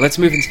 Okay, let's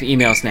move into the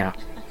emails now.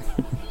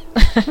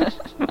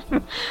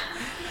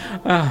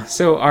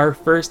 So our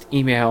first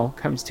email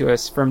comes to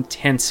us from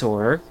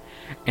Tensor.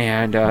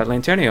 And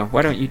Lantonio,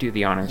 why don't you do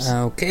the honors?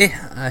 Okay.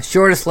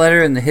 Shortest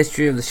letter in the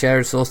history of the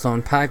Shattered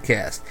Soulstone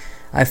podcast.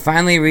 I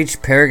finally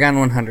reached Paragon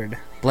 100.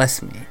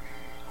 Bless me.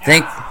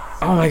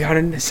 Oh my god,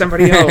 and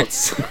somebody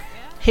else.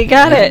 He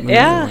got it,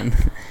 yeah.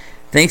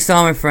 Thanks to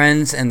all my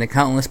friends and the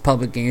countless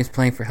public games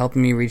playing for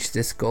helping me reach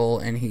this goal.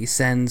 And he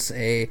sends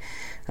a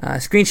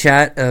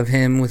screenshot of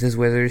him with his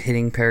wizard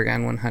hitting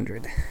Paragon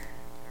 100.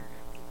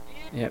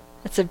 Yep.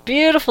 It's a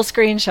beautiful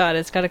screenshot.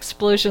 It's got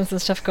explosions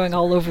and stuff going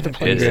all over the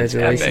place.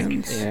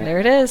 Congratulations. Yeah. There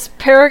it is.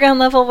 Paragon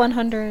level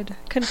 100.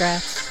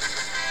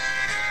 Congrats.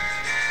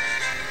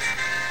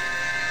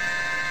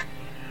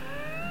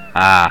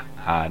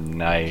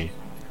 Nice.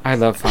 I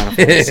love Final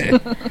Fantasy.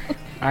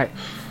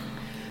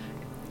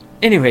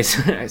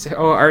 Anyways,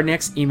 our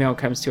next email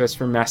comes to us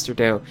from Master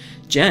Do.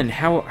 Jen,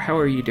 how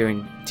are you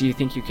doing? Do you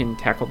think you can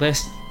tackle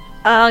this?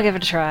 I'll give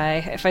it a try.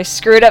 If I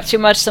screw it up too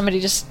much, somebody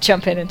just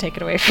jump in and take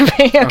it away from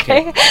me,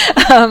 okay?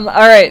 All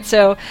right,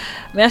 so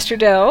Master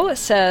Do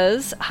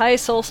says, Hi,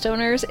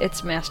 Soulstoners,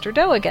 it's Master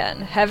Do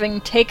again.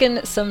 Having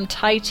taken some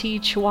Tai Chi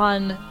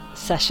Chuan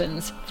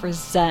sessions for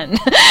Zen.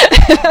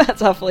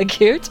 That's awfully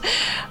cute.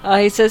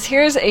 He says,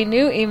 here's a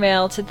new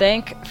email to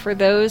thank for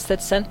those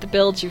that sent the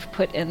builds you've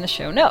put in the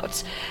show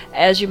notes.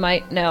 As you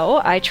might know,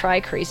 I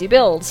try crazy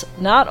builds,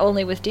 not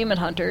only with Demon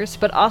Hunters,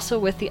 but also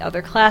with the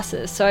other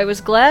classes. So I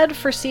was glad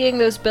for seeing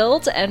those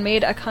builds and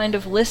made a kind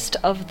of list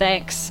of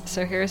thanks.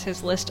 So here's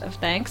his list of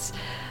thanks.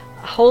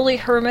 Holy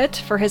Hermit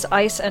for his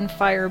Ice and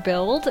Fire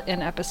build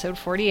in episode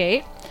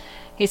 48.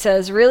 He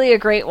says, really a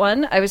great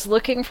one. I was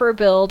looking for a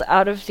build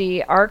out of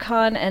the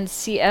Archon and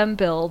CM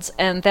builds,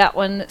 and that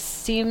one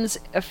seems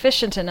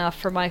efficient enough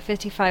for my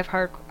 55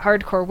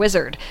 hardcore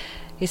wizard.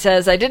 He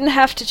says, I didn't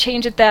have to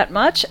change it that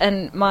much,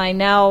 and my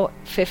now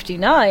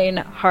 59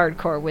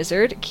 hardcore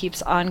wizard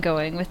keeps on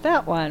going with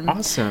that one.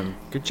 Awesome.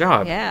 Good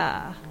job.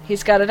 Yeah.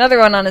 He's got another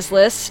one on his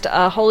list,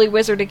 Holy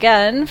Wizard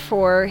again,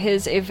 for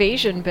his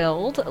Evasion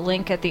build.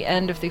 Link at the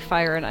end of the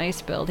Fire and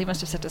Ice build. He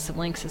must have sent us some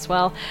links as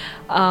well.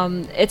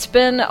 It's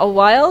been a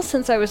while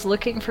since I was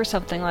looking for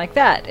something like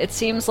that. It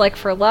seems like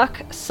for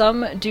luck,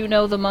 some do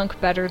know the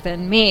monk better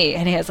than me.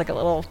 And he has like a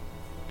little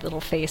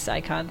face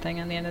icon thing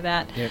on the end of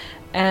that. Yep.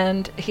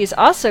 And he's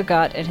also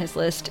got in his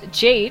list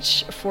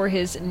JH for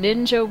his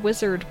Ninja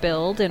Wizard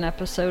build in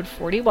episode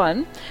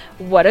 41.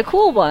 What a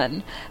cool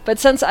one. But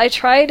since I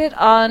tried it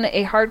on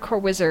a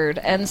hardcore wizard,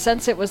 and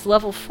since it was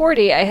level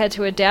 40, I had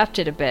to adapt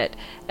it a bit.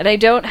 And I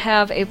don't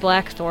have a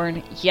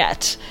Blackthorn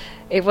yet.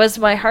 It was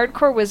my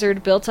hardcore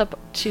wizard built up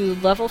to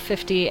level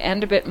 50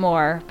 and a bit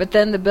more, but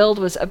then the build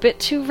was a bit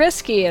too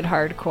risky in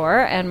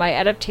hardcore, and my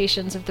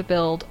adaptations of the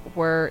build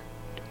were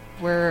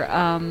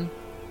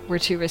were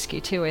too risky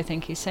too, I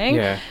think he's saying.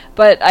 Yeah.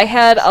 But I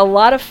had a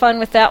lot of fun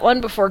with that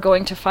one before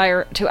going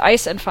to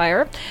Ice and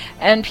Fire,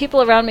 and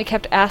people around me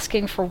kept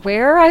asking for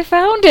where I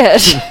found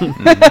it.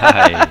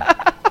 Nice.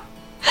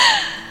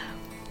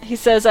 He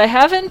says, I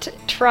haven't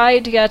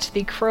tried yet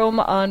the Chrome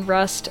on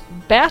Rust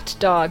Bat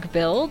Dog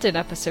build in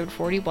episode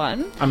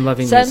 41. I'm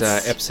loving these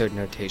episode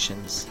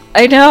notations.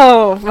 I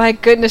know! My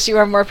goodness, you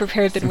are more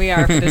prepared than we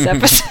are for this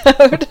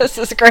episode. This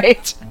is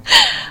great.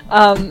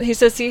 He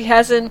says he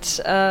hasn't,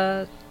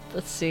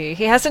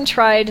 he hasn't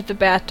tried the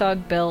Bat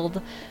Dog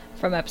build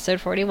from episode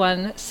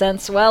 41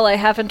 since, well, I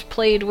haven't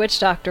played Witch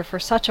Doctor for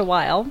such a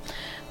while.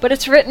 But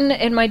it's written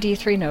in my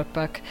D3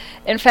 notebook.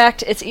 In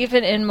fact, it's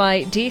even in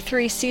my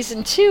D3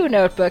 Season 2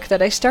 notebook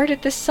that I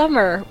started this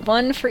summer,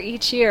 one for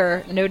each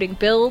year, noting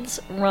builds,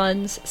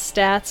 runs,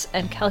 stats,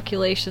 and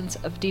calculations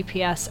of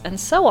DPS, and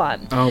so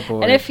on. Oh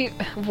boy.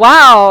 And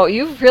wow,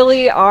 you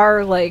really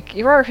are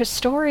you're a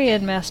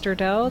historian, Master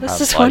Doe.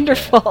 This is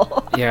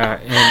wonderful. Yeah,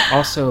 and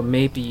also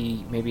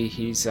maybe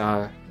he's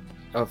a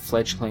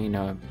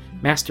fledgling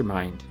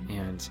mastermind,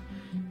 and,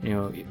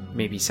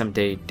 maybe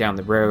someday down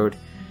the road,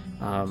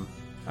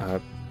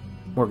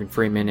 Morgan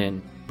Freeman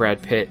and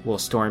Brad Pitt will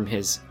storm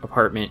his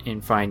apartment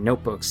and find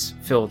notebooks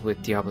filled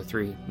with Diablo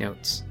 3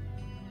 notes.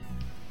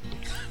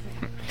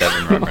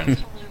 Seven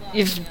reference.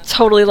 You've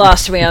totally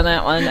lost me on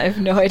that one. I have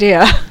no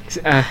idea.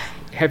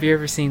 Have you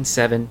ever seen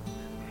Seven?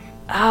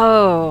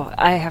 Oh,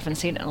 I haven't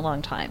seen it in a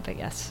long time, but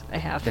yes, I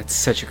have. That's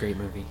such a great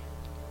movie.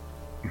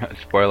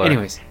 Spoiler.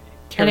 Anyways.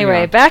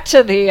 Anyway, back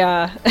to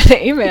the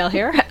email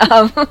here.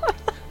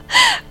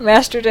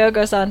 Master Doe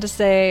goes on to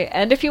say,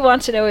 and if you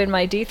want to know, in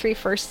my D3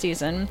 first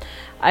season,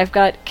 I've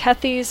got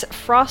Kethy's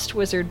Frost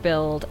Wizard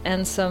build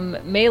and some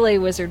Melee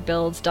Wizard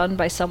builds done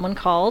by someone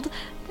called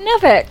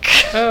Nevik.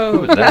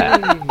 Oh, who's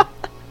that?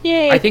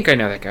 Yay. I think I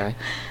know that guy.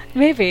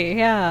 Maybe,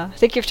 yeah. I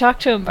think you've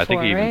talked to him before, I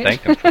think he even right?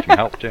 thanked him for some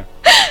help, too.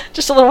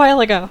 Just a little while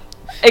ago.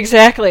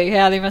 Exactly,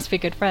 yeah, they must be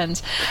good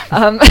friends.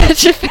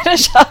 To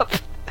finish up,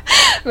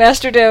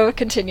 Master Doe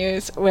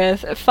continues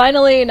with,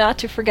 finally, not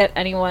to forget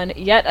anyone,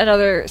 yet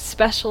another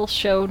special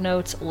show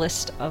notes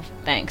list of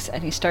thanks.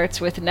 And he starts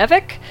with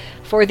Nevik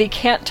for the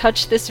Can't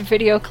Touch This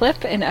video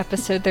clip in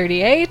episode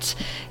 38.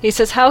 He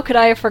says, how could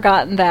I have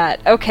forgotten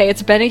that? Okay,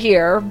 it's been a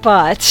year,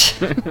 but...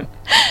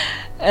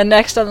 And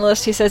next on the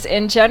list, he says,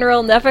 in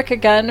general, Nevik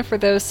again for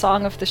those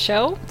Song of the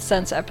Show,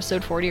 since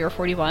episode 40 or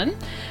 41,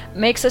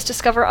 makes us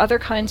discover other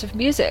kinds of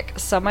music.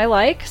 Some I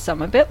like,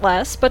 some a bit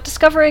less, but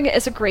discovering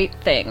is a great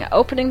thing,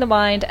 opening the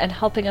mind and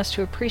helping us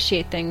to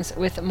appreciate things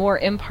with more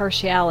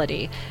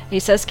impartiality.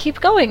 He says,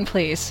 keep going,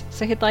 please.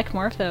 So he'd like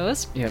more of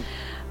those. Yep.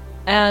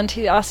 And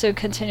he also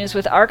continues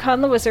with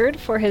Archon the Wizard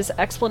for his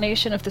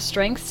explanation of the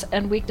strengths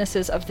and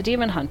weaknesses of the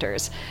Demon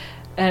Hunters.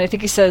 And I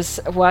think he says,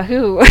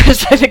 wahoo,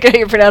 is I think how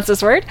you pronounce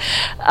this word.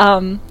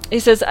 He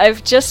says,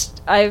 I've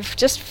just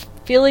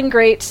feeling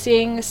great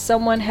seeing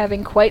someone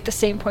having quite the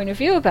same point of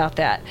view about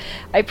that.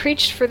 I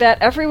preached for that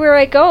everywhere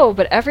I go,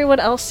 but everyone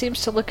else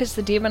seems to look as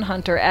the Demon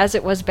Hunter, as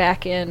it was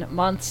back in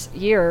months,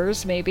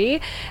 years, maybe,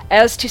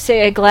 as to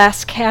say a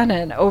glass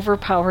cannon,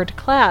 overpowered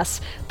class.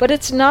 But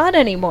it's not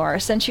anymore,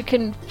 since you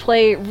can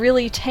play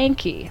really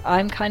tanky.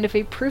 I'm kind of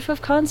a proof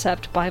of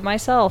concept by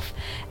myself,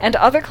 and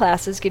other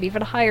classes get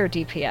even higher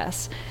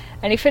DPS.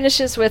 And he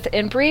finishes with,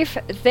 in brief,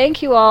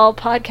 thank you all,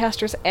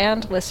 podcasters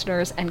and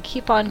listeners, and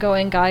keep on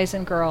going, guys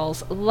and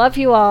girls. Love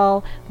you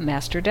all,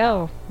 Master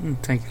Doe.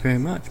 Thank you very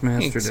much,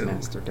 Master Doe.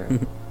 Master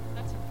Doe.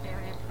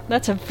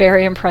 That's a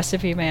very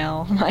impressive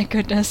email. My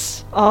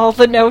goodness. All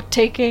the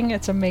note-taking,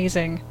 it's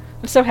amazing.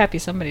 I'm so happy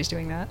somebody's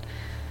doing that.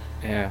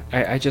 Yeah,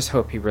 I just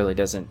hope he really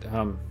doesn't,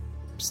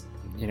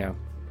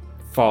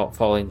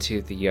 fall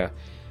into the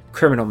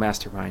criminal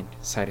mastermind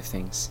side of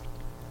things.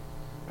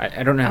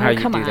 I don't know how you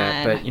do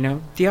that, but,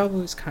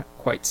 Diablo is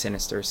quite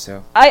sinister,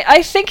 so...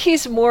 I think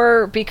he's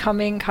more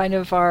becoming kind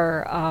of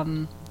our,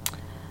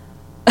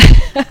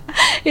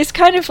 he's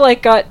kind of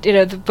like got,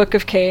 the Book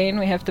of Cain,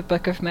 we have the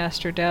Book of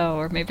Master Doe,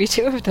 or maybe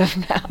two of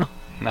them now.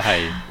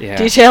 Nice. Yeah.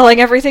 Detailing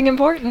everything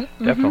important.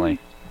 Definitely.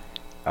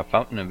 A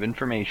fountain of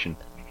information.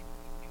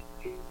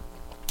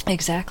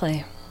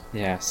 Exactly.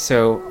 Yeah,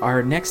 so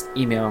our next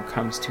email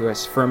comes to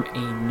us from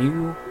a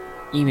new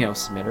email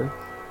submitter.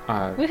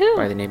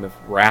 By the name of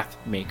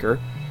Wrathmaker.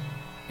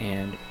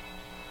 And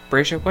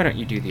Bracia, why don't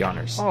you do the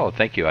honors? Oh,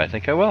 thank you. I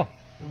think I will.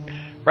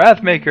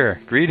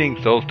 Wrathmaker,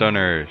 greetings,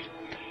 Soulstoners.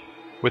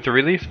 With the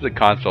release of the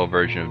console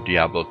version of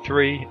Diablo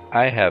 3,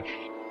 I have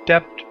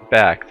stepped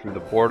back through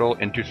the portal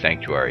into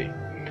Sanctuary.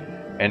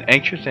 In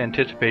anxious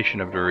anticipation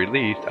of the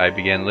release, I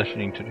began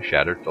listening to the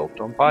Shattered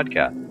Soulstone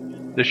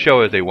podcast. This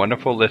show is a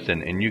wonderful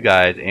listen, and you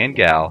guys and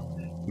gal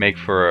make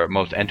for a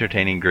most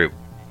entertaining group.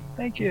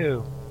 Thank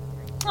you.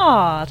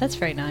 Aw, that's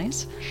very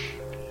nice.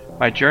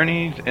 My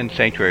journeys in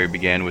Sanctuary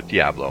began with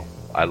Diablo.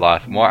 I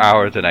lost more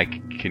hours than I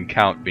can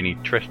count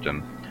beneath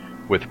Tristram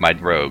with my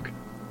rogue.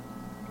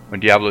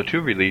 When Diablo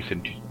 2 released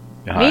in...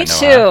 Me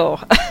too!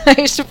 I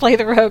used to play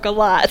the rogue a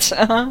lot.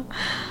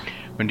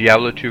 When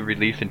Diablo 2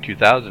 released in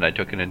 2000, I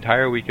took an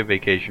entire week of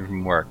vacation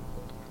from work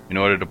in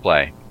order to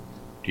play.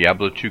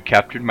 Diablo 2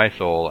 captured my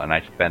soul, and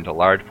I spent a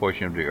large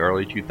portion of the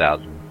early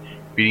 2000s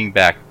beating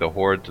back the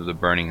hordes of the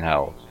burning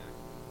hells.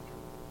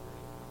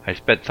 I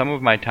spent some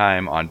of my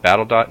time on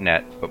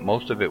Battle.net, but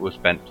most of it was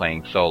spent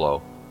playing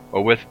solo,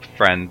 or with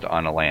friends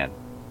on a LAN.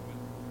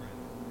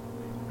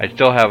 I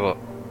still have a...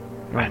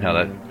 I know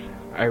that...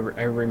 I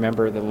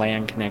remember the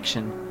LAN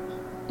connection.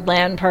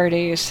 LAN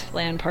parties.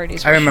 LAN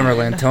parties. I remember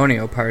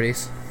Lantonio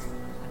parties.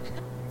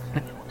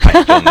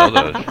 I still know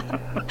those.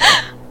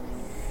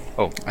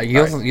 Oh,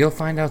 you'll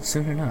find out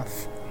soon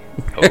enough.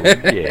 Oh,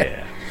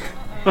 yeah.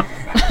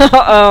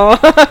 Uh-oh.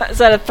 Is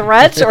that a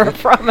threat or a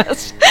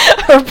promise?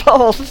 Or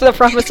both? The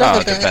promise of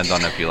the It depends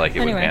on if you like it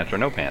with pants or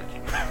no pants.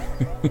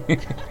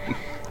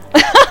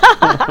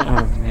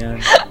 Oh,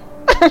 man.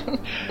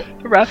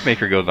 The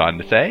Wrathmaker goes on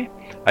to say,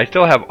 I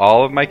still have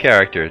all of my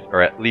characters,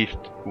 or at least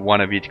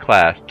one of each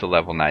class, to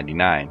level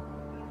 99,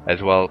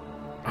 as well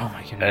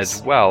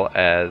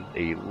as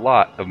a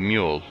lot of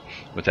mules,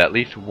 with at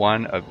least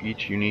one of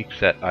each unique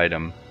set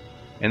item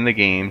in the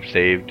game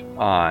saved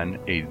on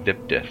a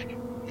zip disk.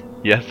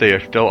 Yes, they are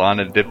still on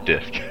a zip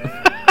disk.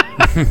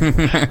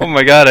 Oh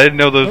my god, I didn't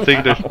know those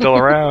things are still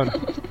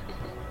around.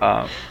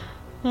 Oh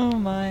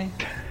my.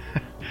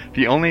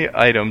 The only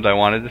items I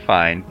wanted to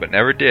find, but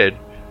never did,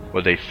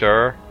 was a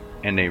Sur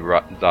and a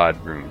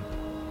Zod rune.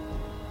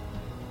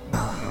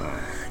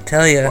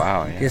 Tell ya,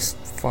 wow, yeah. Just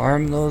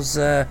farm those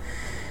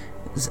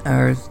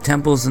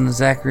temples in the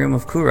Zacharium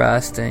of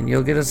Kurast, and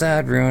you'll get a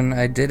Zod rune.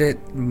 I did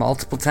it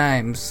multiple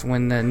times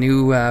when the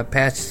new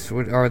patch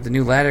or the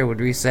new ladder would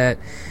reset.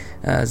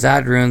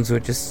 Zod runes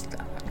would just...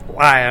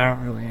 Why?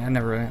 I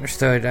never really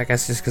understood. I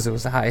guess just because it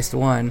was the highest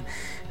one,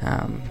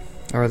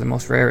 or the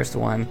most rarest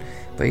one.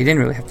 But you didn't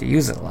really have to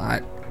use it a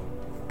lot.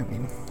 I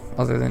mean,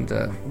 other than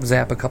to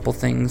zap a couple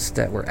things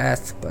that were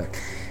Eth. But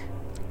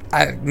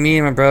me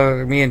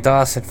and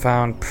Doss had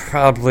found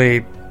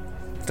probably...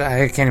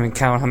 I can't even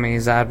count how many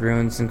Zod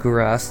runes in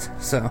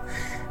Kurast. So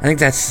I think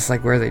that's just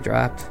like where they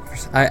dropped.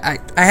 I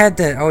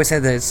always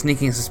had that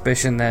sneaking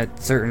suspicion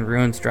that certain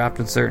runes dropped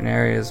in certain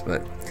areas,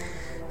 but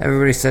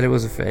everybody said it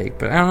was a fake.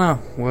 But I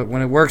don't know.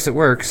 When it works, it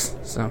works.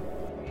 So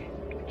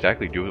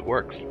exactly, do what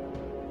works.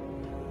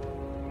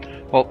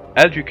 Well,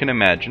 as you can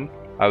imagine,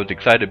 I was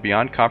excited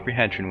beyond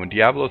comprehension when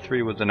Diablo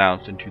 3 was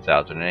announced in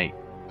 2008.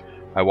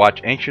 I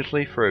watched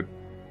anxiously for a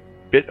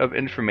bit of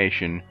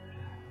information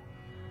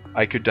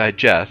I could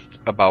digest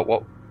about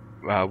what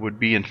would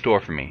be in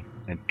store for me.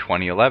 In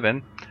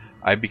 2011,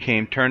 I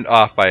became turned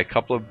off by a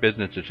couple of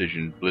business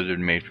decisions Blizzard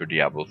made for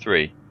Diablo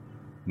 3.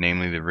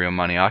 Namely, the Real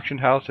Money Auction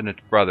House and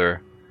its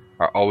brother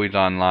are always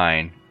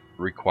online,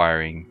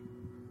 requiring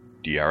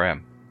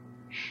DRM.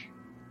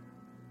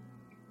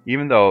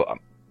 Even though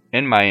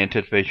in my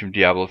anticipation of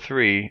Diablo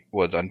 3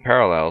 was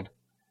unparalleled,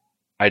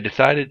 I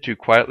decided to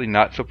quietly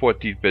not support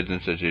these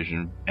business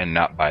decisions and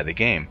not buy the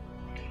game.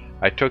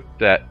 I took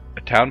that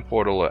a town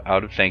portal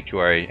out of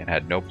Sanctuary and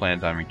had no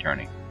plans on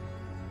returning.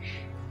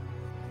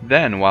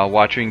 Then, while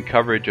watching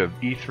coverage of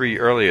E3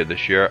 earlier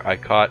this year, I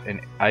caught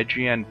an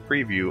IGN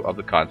preview of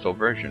the console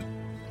version.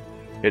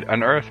 It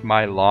unearthed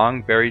my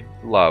long-buried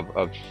love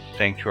of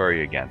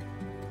Sanctuary again.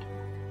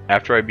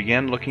 After I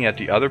began looking at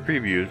the other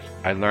previews,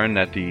 I learned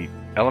that the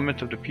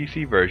elements of the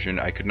PC version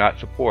I could not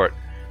support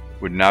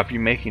would not be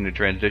making the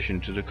transition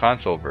to the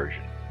console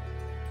version.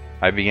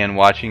 I began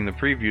watching the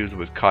previews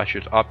with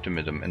cautious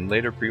optimism and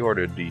later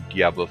pre-ordered the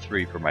Diablo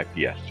 3 for my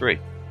PS3.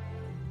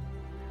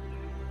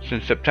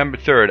 Since September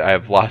 3rd, I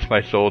have lost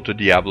my soul to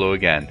Diablo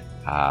again.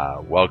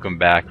 Welcome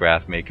back,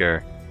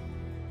 Wrathmaker.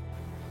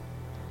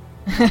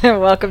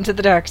 Welcome to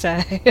the dark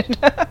side.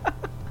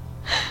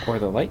 Or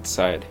the light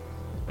side,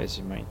 as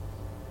you might.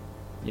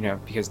 You know,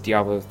 because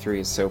Diablo 3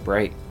 is so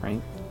bright, right?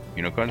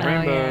 Unicorn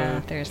Rainbow.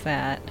 Yeah, there's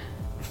that.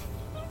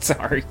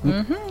 Sorry.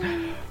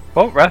 Mm-hmm.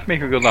 Well,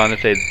 Wrathmaker goes on to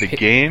say that the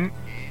game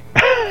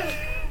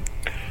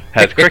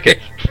has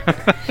crickets.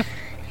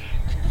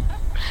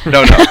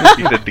 No.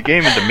 He said, the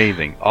game is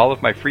amazing. All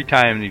of my free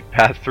time these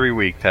past 3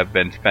 weeks have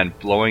been spent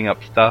blowing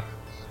up stuff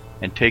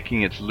and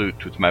taking its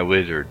loot with my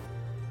wizard.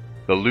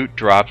 The loot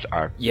drops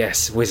are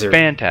wizard.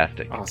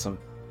 Fantastic. Awesome.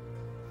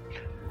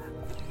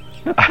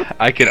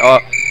 I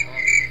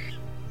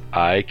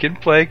can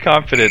play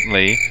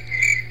confidently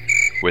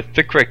with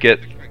the cricket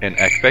in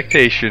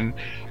expectation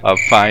of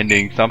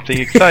finding something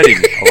exciting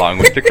along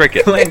with the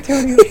cricket.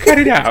 Antonio, cut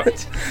it out.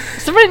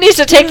 Somebody needs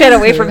to take that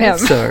away from him.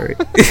 Sorry.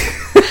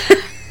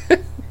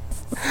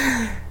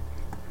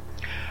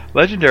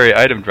 Legendary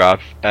item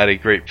drops at a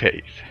great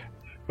pace,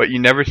 but you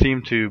never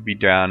seem to be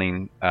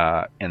drowning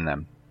in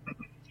them.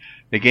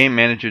 The game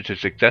manages to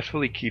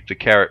successfully keep the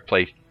carrot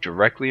placed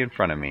directly in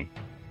front of me.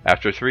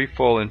 After 3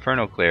 full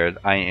Inferno clears,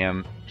 I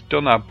am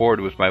still not bored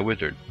with my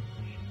wizard.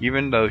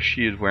 Even though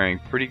she is wearing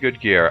pretty good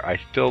gear, I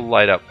still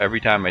light up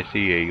every time I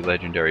see a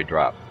legendary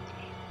drop.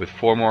 With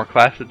 4 more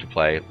classes to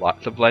play,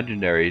 lots of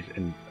legendaries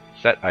and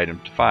set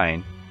items to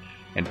find,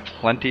 and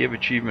plenty of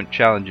achievement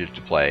challenges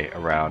to play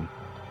around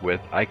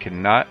with, I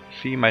cannot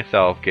see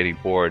myself getting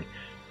bored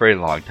for a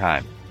long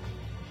time.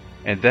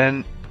 And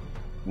then,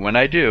 when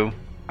I do,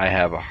 I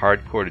have a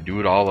hardcore to do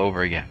it all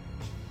over again.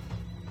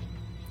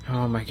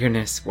 Oh my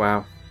goodness,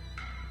 wow.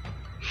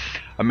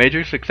 A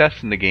major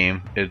success in the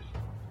game is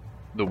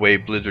the way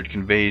Blizzard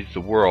conveys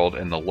the world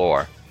and the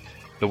lore.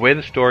 The way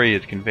the story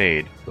is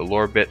conveyed, the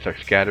lore bits are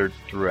scattered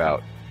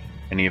throughout,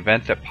 and the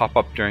events that pop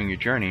up during your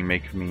journey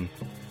make me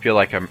feel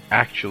like I'm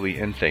actually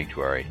in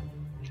Sanctuary.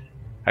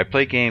 I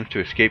play games to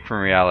escape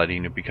from reality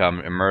and to become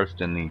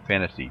immersed in the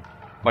fantasy,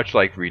 much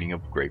like reading a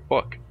great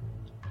book.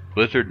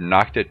 Blizzard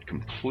knocked it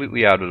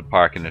completely out of the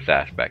park in this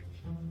aspect.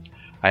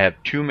 I have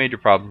two major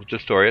problems with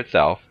the story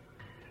itself,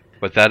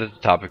 but that is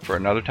a topic for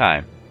another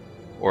time,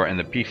 or in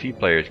the PC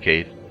player's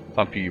case,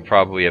 something you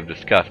probably have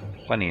discussed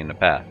plenty in the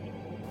past.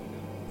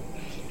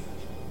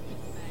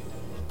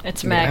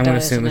 It's I'm Magda, going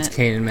to assume isn't it's it?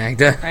 Kane and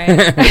Magda. Right?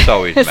 It's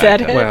always Is that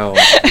Magda. it? Well,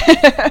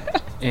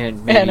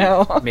 and I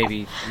know.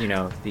 maybe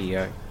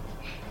the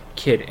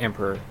Kid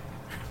Emperor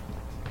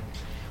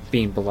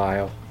being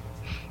Belial.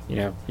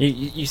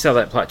 You saw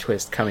that plot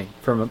twist coming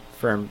from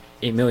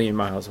a million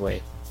miles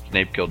away,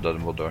 Snape killed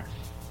Dumbledore.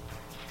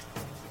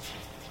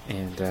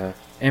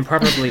 and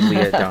probably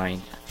Leah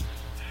dying.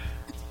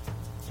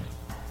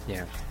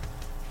 Yeah.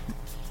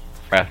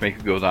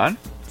 Wrathmaker goes on.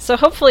 So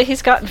hopefully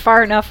he's gotten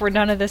far enough where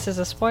none of this is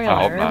a spoiler.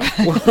 I hope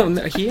not. Well,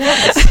 no, he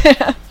has.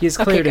 He's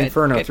Okay, cleared good,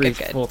 Inferno good, 3 good,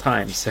 good. full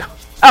times, so.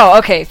 Oh,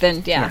 okay,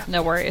 then Yeah.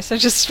 no worries. I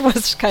just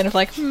was kind of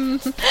like,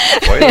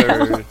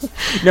 Spoilers.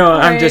 No,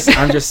 I'm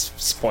Right. just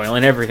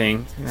spoiling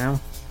everything.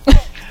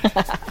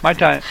 My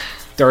time.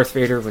 Darth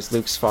Vader was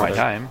Luke's father. My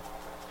time.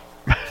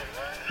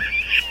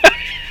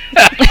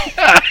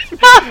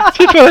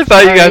 Just when I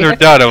thought you guys were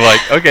done, I'm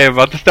like, okay, I'm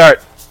about to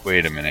start.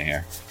 Wait a minute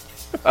here.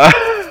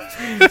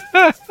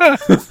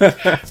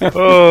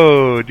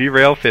 Oh,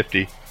 derail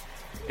 50.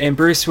 And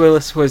Bruce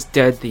Willis was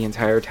dead the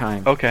entire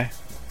time. Okay.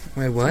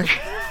 Wait, what?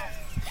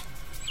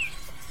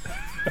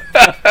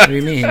 What do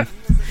you mean?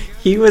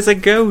 He was a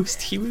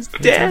ghost. He was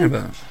What are you talking dead.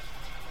 about?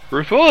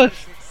 Bruce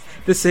Willis.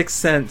 The Sixth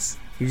Sense.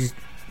 You just,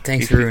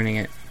 thanks for ruining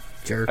it,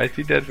 jerk. I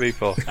see dead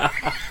people.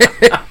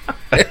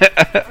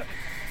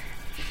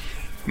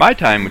 My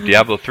time with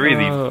Diablo 3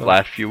 these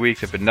last few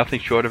weeks have been nothing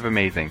short of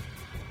amazing.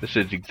 This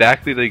is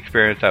exactly the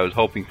experience I was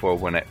hoping for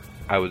when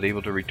I was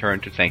able to return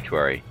to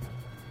Sanctuary.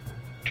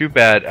 Too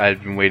bad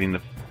I've been waiting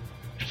the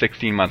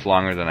 16 months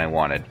longer than I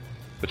wanted.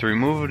 With the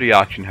removal of the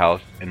auction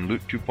house and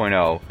Loot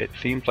 2.0, it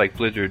seems like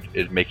Blizzard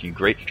is making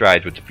great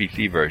strides with the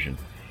PC version.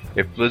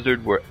 If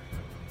Blizzard were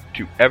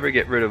to ever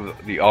get rid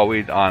of the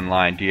always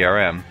online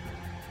DRM,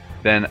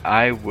 then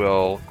I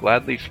will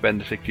gladly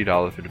spend the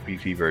 $60 for the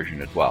PC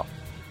version as well.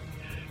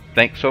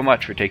 Thanks so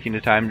much for taking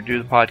the time to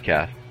do the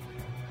podcast.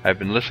 I've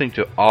been listening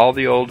to all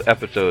the old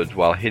episodes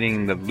while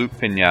hitting the loot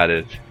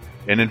pinatas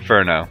in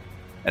Inferno,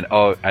 and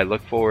I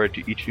look forward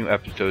to each new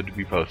episode to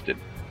be posted.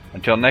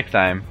 Until next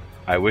time,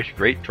 I wish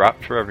great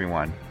drops for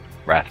everyone.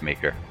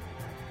 Wrathmaker.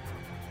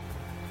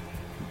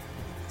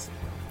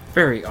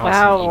 Very awesome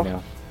Wow.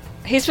 email.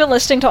 he's been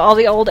listening to all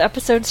the old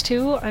episodes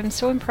too. I'm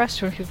so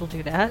impressed when people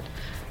do that.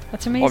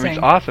 That's amazing. Well, I mean,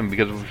 it's awesome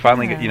because we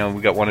finally Yeah. get,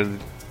 we got one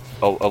of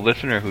a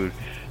listener who's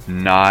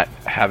not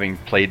having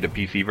played the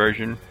PC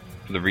version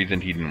for the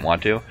reason he didn't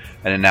want to,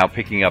 and then now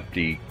picking up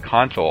the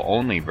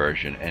console-only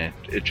version, and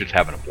it's just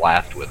having a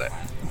blast with it.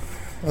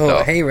 Oh,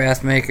 So- hey,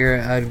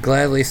 Wrathmaker. I'd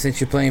gladly, since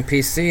you're playing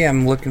PC,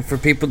 I'm looking for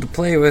people to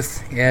play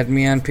with. Add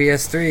me on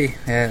PS3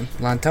 at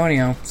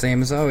Lantonio.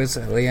 Same as always,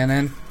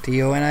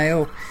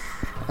 LENNTONIO.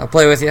 I'll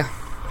play with you.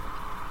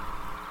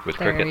 With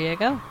there Cricket. you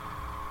go.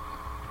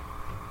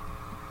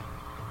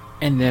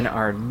 And then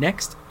our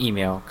next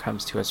email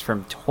comes to us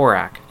from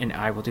Torak, and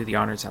I will do the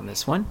honors on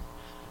this one.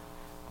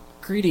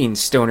 Greetings,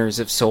 stoners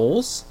of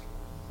souls.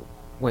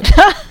 Wait,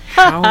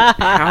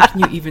 how can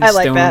you even I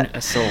like stone that.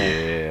 a soul?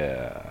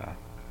 Yeah.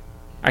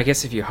 I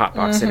guess if you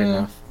hotbox it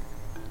enough.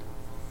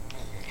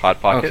 Hot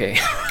Pocket? Okay.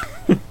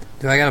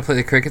 Do I gotta play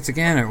the crickets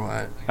again, or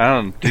what? I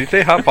don't know. Did you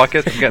say Hot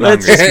Pocket? I'm getting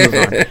Let's hungry.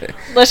 just move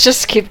on. Let's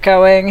just keep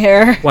going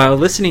here. While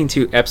listening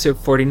to episode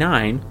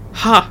 49,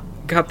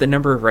 got the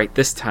number right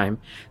this time,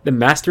 the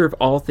master of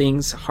all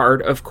things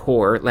hard of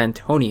core,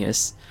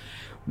 Lantonius,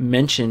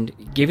 mentioned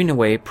giving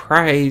away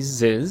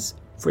prizes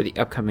for the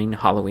upcoming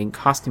Halloween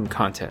costume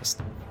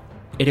contest.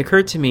 It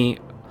occurred to me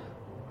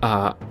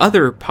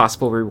other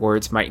possible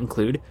rewards might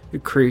include the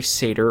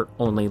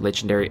Crusader-only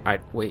legendary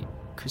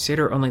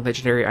Crusader-only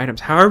legendary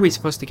items. How are we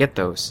supposed to get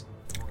those?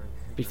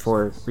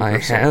 Before I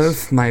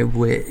rehearsals? have my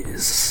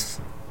ways.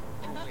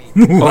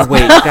 Oh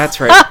wait,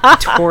 that's right.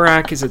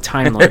 Torak is a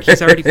Time Lord.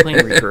 He's already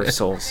playing Reaper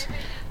Souls.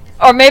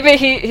 Or maybe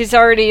he's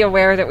already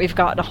aware that we've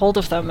gotten a hold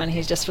of them and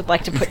he just would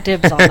like to put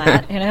dibs on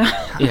that, you know?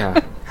 Yeah.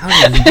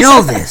 How do you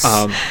know this?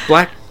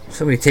 Black.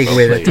 Somebody take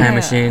away that time Yeah.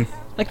 machine.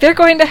 Like, they're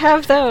going to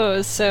have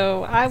those,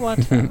 so I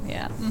want them,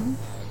 yeah.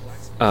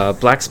 Mhm.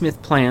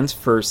 Blacksmith plans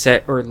for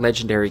set or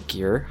legendary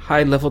gear,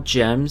 high-level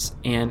gems,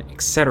 and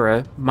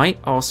etc. might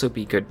also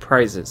be good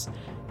prizes.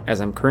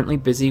 As I'm currently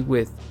busy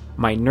with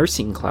my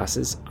nursing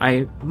classes,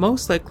 I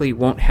most likely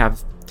won't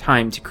have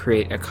time to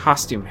create a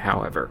costume,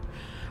 however.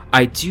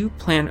 I do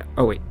plan...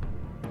 Oh, wait.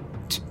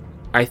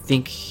 I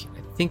think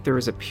there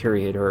was a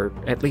period, or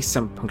at least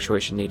some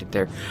punctuation needed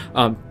there.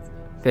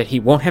 that he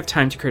won't have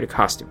time to create a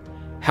costume.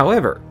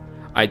 However,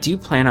 I do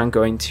plan on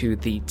going to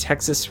the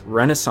Texas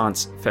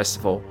Renaissance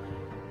Festival.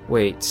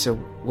 Wait, so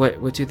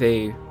what do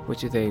they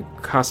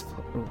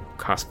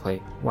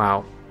cosplay?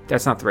 Wow,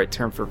 that's not the right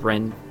term for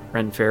Ren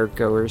Fair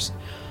goers.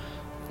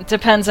 It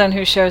depends on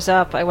who shows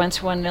up. I went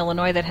to one in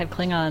Illinois that had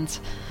Klingons.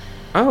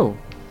 Oh.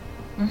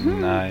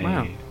 Nice.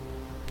 Wow.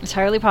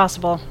 Entirely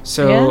possible.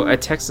 So yeah? a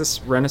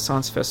Texas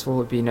Renaissance Festival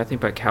would be nothing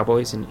but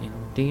cowboys and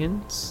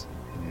Indians?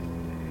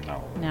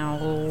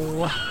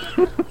 No.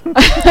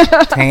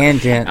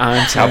 Tangent.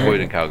 I'm sorry.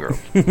 Cowboys and cowgirls.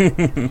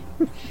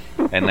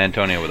 And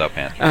Lantonia without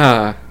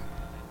pants.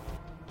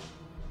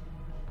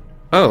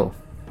 Oh.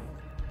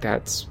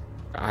 That's...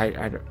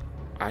 I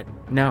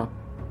no.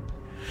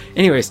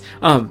 Anyways,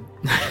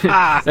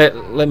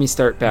 let me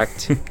start back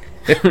to...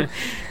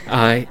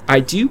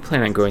 I do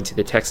plan on going to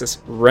the Texas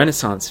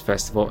Renaissance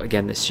Festival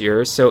again this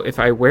year, so if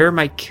I wear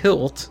my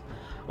kilt,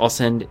 I'll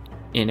send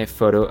in a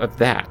photo of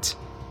that.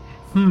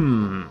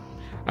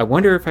 I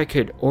wonder if I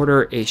could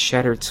order a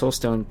Shattered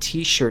Soulstone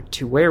t-shirt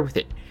to wear with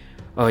it.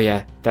 Oh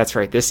yeah, that's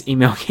right, this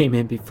email came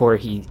in before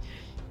he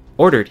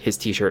ordered his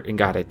t-shirt and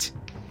got it.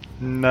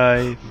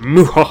 Nice.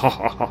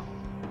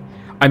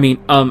 I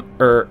mean,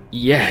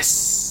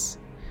 yes.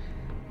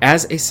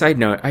 As a side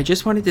note, I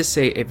just wanted to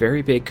say a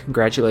very big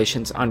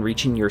congratulations on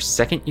reaching your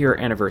 2nd year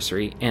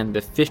anniversary and the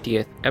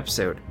 50th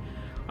episode.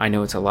 I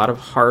know it's a lot of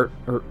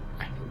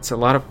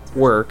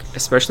work,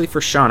 especially for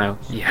Shauno.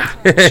 Yeah,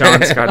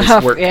 Sean's got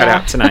his work cut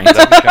out tonight.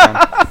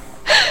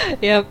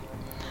 Yep.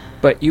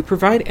 But you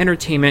provide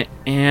entertainment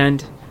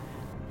and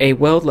a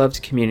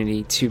well-loved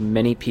community to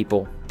many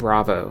people.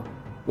 Bravo.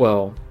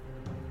 Well,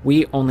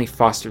 we only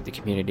foster the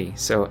community,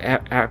 so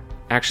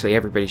actually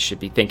everybody should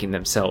be thanking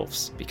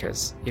themselves,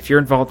 because if you're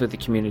involved with the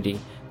community,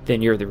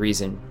 then you're the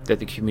reason that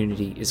the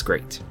community is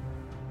great.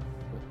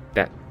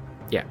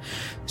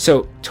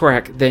 So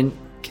Torak then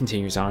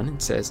continues on and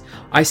says,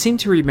 I seem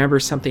to remember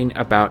something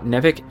about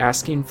Nevik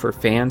asking for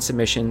fan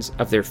submissions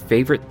of their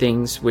favorite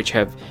things which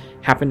have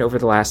happened over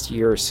the last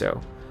year or so.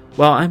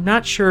 While I'm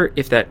not sure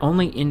if that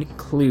only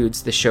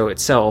includes the show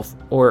itself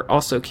or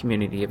also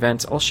community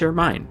events, I'll share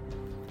mine.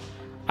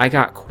 I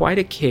got quite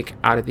a kick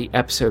out of the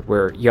episode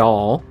where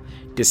y'all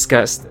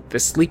discussed the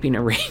sleeping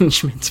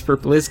arrangements for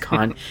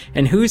BlizzCon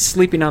and who's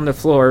sleeping on the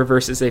floor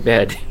versus a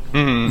bed.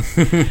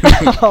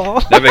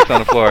 Nevik's on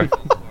the floor.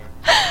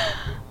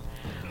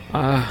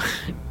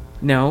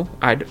 No.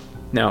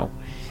 No.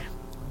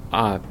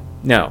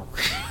 No.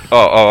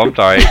 Oh, I'm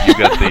sorry. You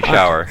got the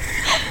shower.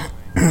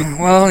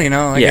 Well,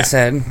 like I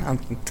said, I'm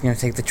going to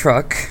take the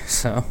truck,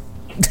 so...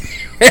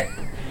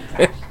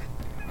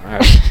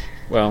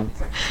 Well,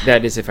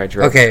 that is if I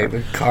drove. Okay,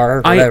 the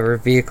car, whatever,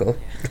 vehicle.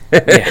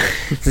 Yeah.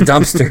 It's a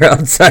dumpster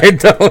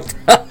outside the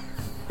hotel.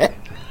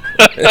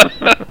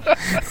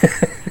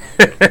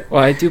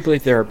 Well, I do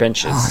believe there are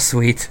benches. Oh,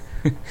 sweet.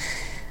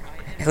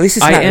 At least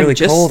it's not really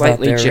cold out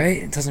there,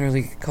 right? It doesn't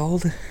really get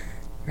cold,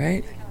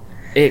 right?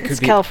 It's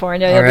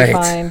California, you'll be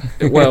fine.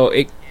 Well,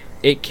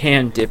 it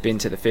can dip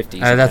into the 50s.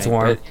 That's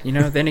warm.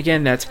 But, then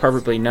again, that's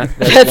probably not...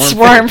 That's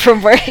warm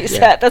from where he's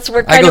at. That's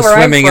where kind of where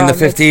I'm from. I go swimming in the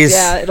 50s.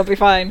 Yeah, it'll be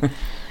fine.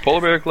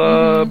 Polar Bear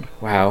Club.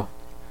 Wow.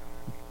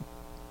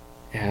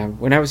 Yeah,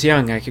 when I was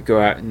young, I could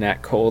go out in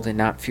that cold and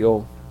not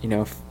feel,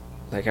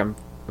 like I'm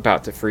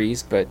about to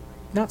freeze, but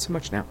not so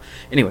much now.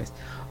 Anyways,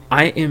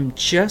 I am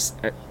just...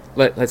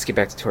 let's get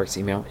back to Torak's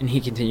email, and he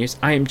continues,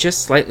 I am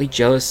just slightly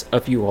jealous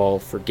of you all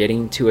for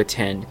getting to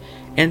attend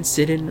and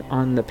sit in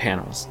on the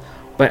panels,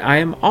 but I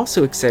am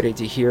also excited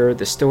to hear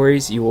the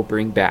stories you will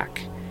bring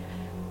back.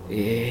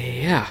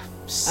 Yeah.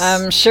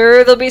 I'm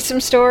sure there'll be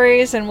some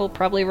stories, and we'll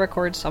probably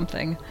record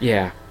something.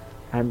 Yeah.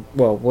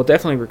 We'll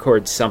definitely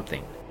record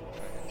something.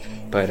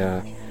 But,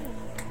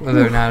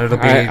 whether or not it'll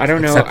be I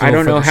don't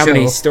know how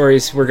many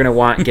stories we're going to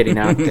want getting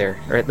out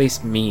there, or at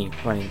least me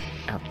wanting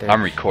out there.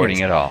 I'm recording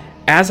it all.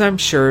 As I'm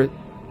sure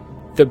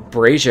the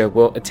Brazia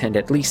will attend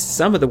at least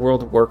some of the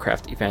World of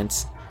Warcraft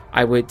events,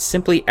 I would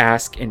simply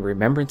ask, in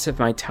remembrance of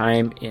my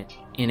time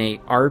in a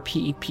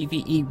RP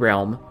PvE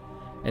realm,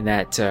 and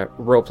that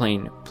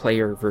role-playing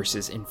player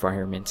versus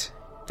environment,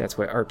 that's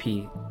what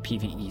RP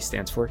PvE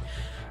stands for,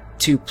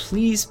 to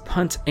please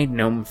punt a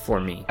gnome for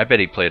me. I bet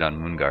he played on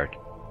Moonguard.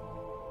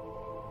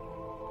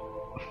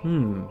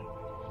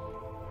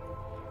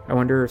 I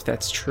wonder if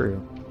that's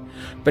true.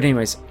 But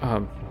anyways,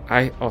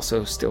 I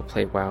also still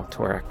play WoW,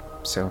 Torak,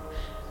 so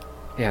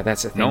yeah,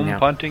 that's a thing Gnome now.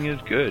 punting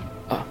is good.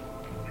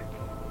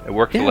 It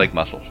works the leg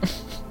muscles.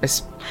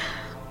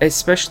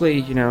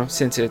 Especially,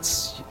 since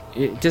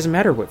it doesn't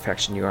matter what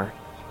faction you are.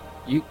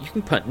 You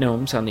can punt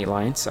gnomes on the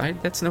Alliance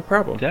side, that's no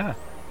problem. Yeah.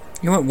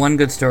 You know what one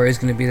good story is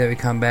going to be that we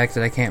come back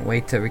that I can't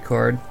wait to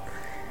record?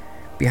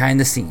 Behind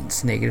the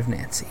scenes, Negative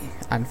Nancy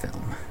on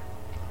film.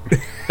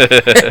 There he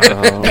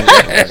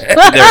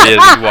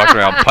is. He's walking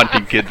around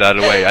punting kids out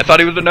of the way. I thought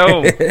he was a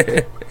gnome.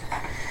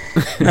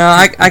 No,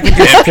 I can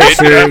just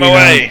picture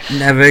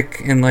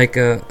Nevik in like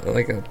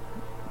a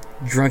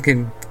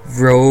drunken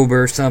robe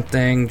or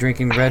something,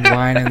 drinking red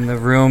wine in the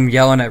room,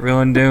 yelling at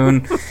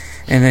Rillandune,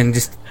 and then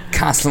just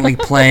constantly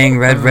playing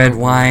red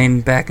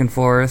wine back and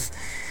forth.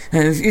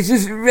 And it's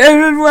just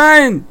red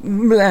wine.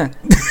 Blah.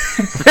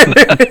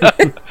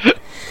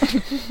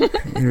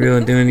 And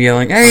really doing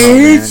yelling, I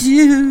hate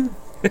you.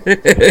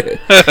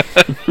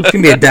 It's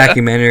gonna be a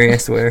documentary, I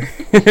swear.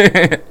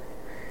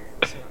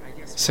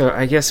 So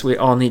I guess we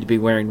all need to be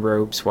wearing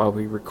robes while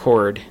we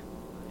record,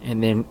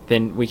 and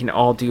then we can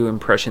all do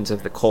impressions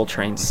of the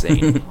Coltrane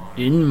saying,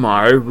 "In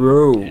my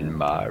robe." In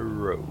my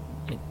robe.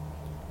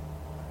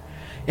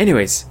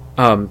 Anyways,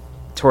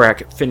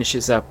 Torak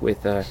finishes up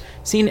with,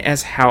 seeing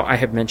as how I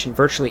have mentioned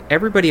virtually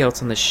everybody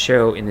else on the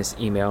show in this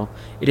email,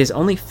 it is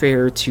only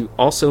fair to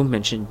also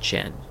mention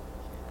Jen.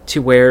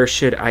 To where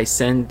should I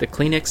send the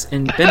Kleenex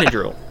and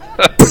Benadryl?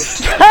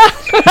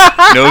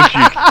 Knows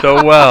you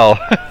so well.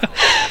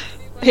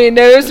 He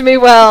knows me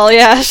well,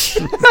 yes.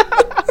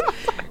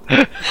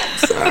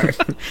 Sorry.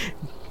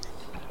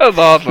 That's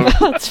awesome.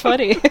 That's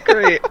funny.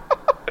 Great.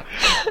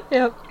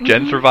 Yep.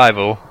 Gen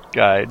Survival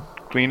Guide.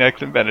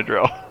 Kleenex and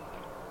Benadryl.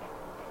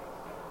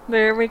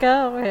 There we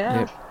go, yeah.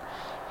 Yep.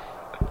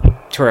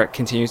 Torak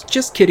continues,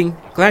 just kidding.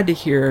 Glad to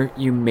hear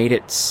you made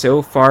it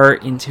so far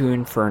into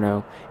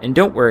Inferno. And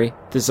don't worry,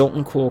 the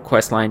Zoltan Cool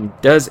questline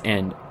does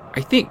end.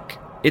 I think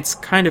it's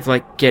kind of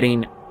like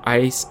getting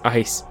Ice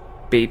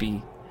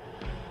Baby.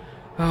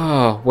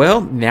 Oh,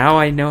 well, now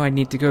I know I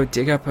need to go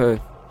dig up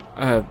a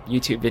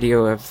YouTube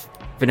video of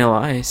Vanilla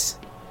Ice.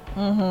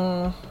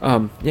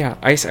 Mm-hmm. Yeah,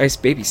 Ice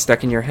Baby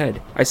stuck in your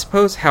head. I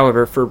suppose,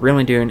 however, for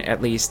Rillandune,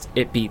 at least,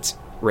 it beats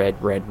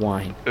red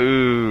wine.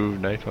 Ooh,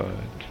 nice one.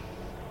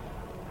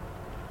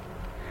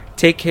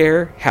 Take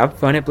care, have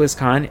fun at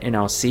BlizzCon, and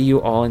I'll see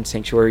you all in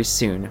Sanctuary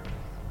soon.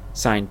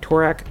 Signed,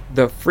 Torak,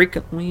 the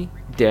frequently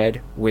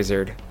dead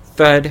wizard.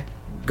 Thud,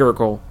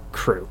 Gurgle,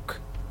 Krook.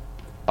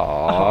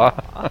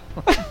 Aww.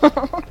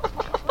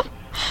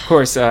 Of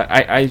course,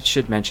 I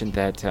should mention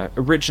that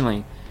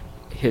originally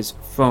his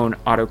phone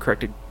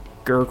auto-corrected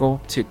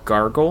Gurgle to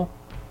Gargle.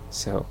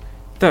 So,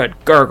 Thud,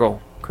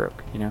 Gargle,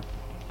 Krook, you know?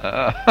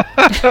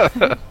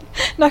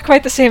 Not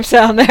quite the same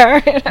sound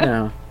there. You know?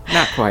 No,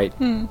 not quite.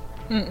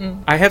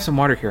 I have some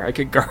water here. I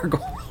could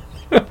gargle.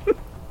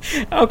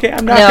 Okay,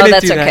 I'm not going to do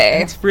that's that.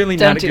 okay. It's really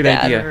Don't not a do good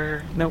that.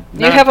 idea. No,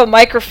 You have a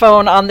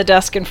microphone on the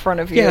desk in front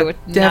of you. yeah, Not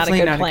a definitely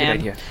good not plan. a good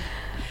idea.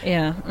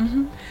 Yeah.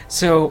 Mm-hmm.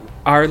 So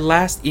our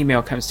last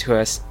email comes to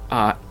us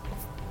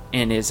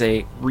and is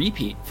a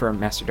repeat from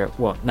Master Doe.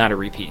 Well, not a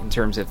repeat in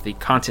terms of the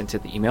content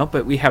of the email,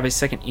 but we have a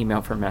second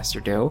email from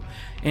Master Doe.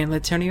 And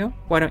Latonio,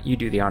 why don't you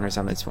do the honors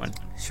on this one?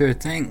 Sure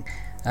thing.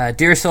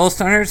 Dear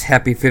Soulstoners,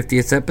 happy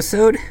 50th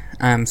episode.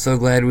 I'm so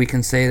glad we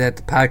can say that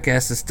the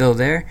podcast is still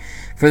there.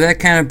 For that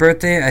kind of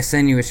birthday, I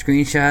send you a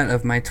screenshot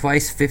of my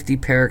twice 50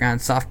 Paragon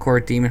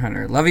Softcore Demon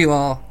Hunter. Love you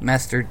all,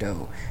 Master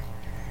Doe.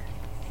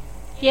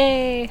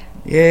 Yay.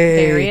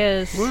 Yay. There he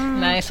is.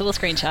 Nice little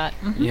screenshot.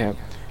 Mm-hmm. Yeah.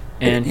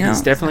 And You know,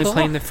 he's definitely cool.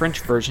 playing the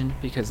French version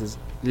because it's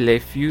Le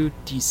Feu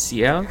du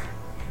Ciel. You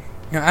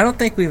know, I don't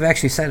think we've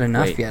actually said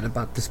enough Wait. yet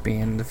about this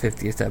being the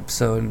 50th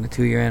episode and the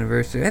 2-year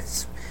anniversary.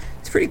 It's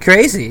pretty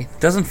crazy. It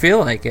doesn't feel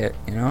like it,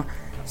 you know?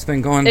 It's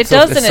been going It so,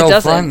 does it's and it so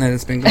doesn't. fun that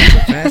it's been going so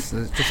fast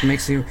that it just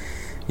makes you,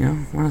 you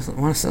know, want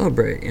to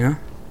celebrate, you know?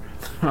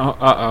 Oh,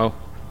 uh-oh.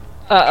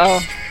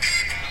 Uh-oh.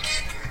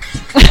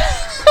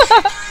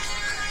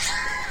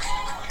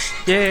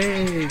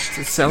 Yay! It's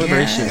a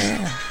celebration.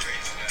 Yeah.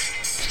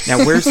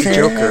 Now, where's the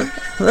Joker?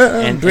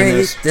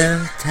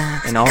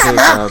 And all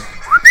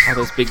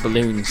those big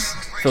balloons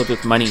filled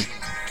with money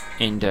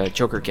and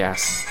Joker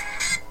gas.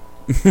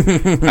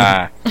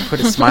 Put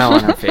a smile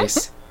on our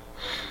face.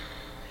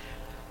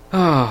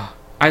 Oh,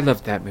 I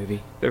loved that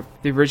movie. The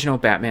original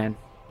Batman.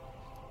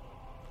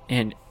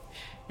 And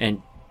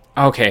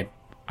okay,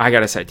 I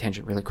got a side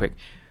tangent really quick.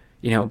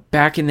 You know,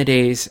 back in the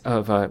days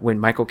of when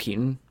Michael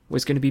Keaton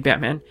was going to be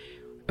Batman,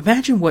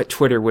 imagine what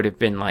Twitter would have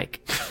been like.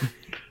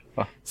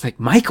 It's like,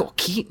 Michael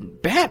Keaton,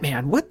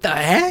 Batman, what the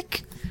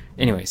heck?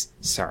 Anyways,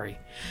 sorry.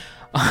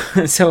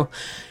 So,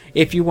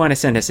 if you want to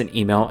send us an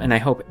email, and I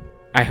hope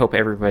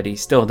everybody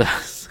still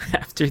does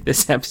after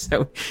this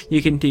episode,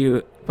 you can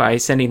do by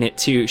sending it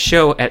to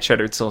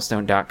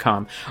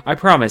show@shutteredsoulstone.com. I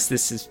promise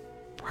this is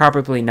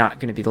probably not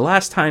going to be the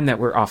last time that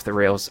we're off the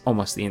rails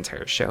almost the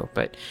entire show,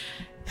 but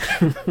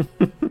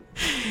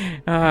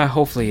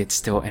hopefully it's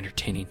still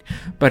entertaining.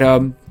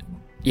 But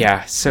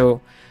yeah,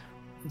 so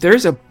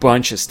there's a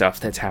bunch of stuff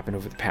that's happened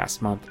over the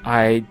past month.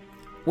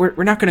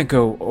 We're not going to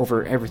go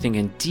over everything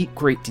in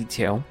great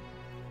detail,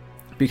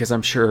 because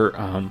I'm sure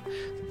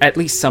at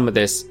least some of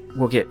this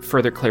will get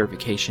further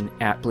clarification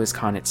at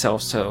BlizzCon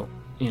itself. So,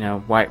 you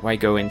know, why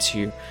go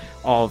into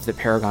all of the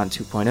Paragon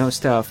 2.0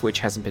 stuff, which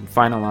hasn't been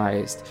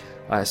finalized,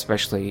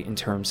 especially in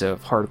terms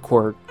of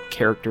hardcore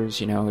characters.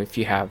 You know, if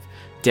you have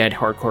dead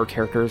hardcore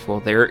characters,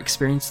 will their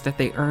experience that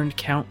they earned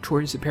count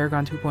towards the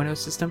Paragon 2.0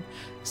 system?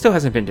 Still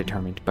hasn't been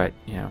determined, but,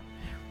 you know,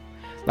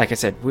 like I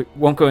said, we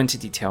won't go into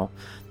detail.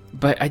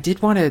 But I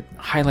did want to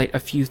highlight a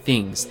few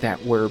things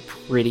that were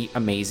pretty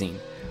amazing.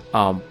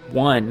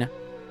 One,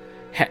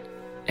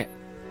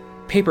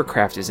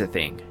 Papercraft is a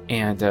thing,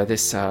 and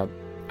this,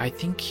 I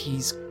think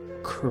he's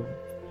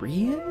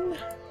Korean.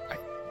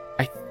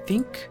 I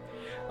think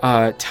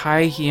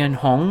Tai Hien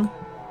Hong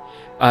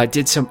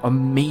did some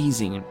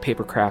amazing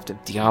papercraft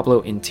of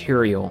Diablo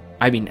Interior.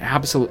 I mean,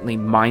 absolutely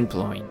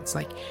mind-blowing. It's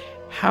like,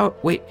 how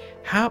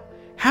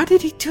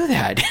did he do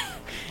that?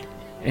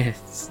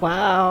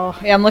 Wow.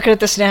 Yeah, I'm looking at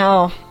this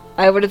now.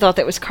 I would have thought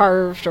that was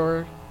carved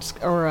or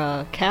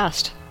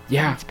cast.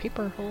 Yeah. It's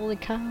paper. Holy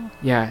cow.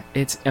 Yeah,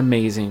 it's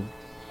amazing.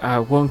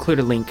 We'll include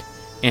a link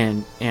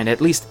and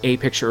at least a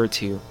picture or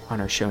two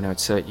on our show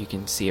notes so that you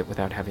can see it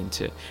without having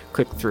to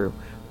click through.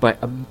 But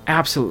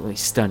absolutely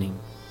stunning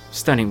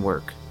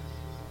work.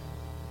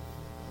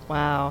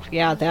 Wow.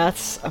 Yeah,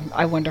 that's...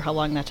 I wonder how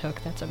long that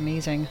took. That's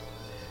amazing.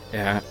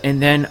 Yeah,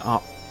 and then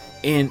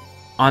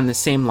on the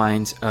same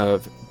lines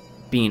of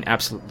being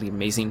absolutely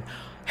amazing,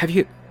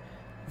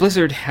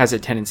 Blizzard has a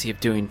tendency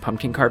of doing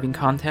pumpkin carving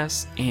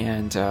contests,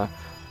 and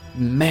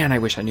man, I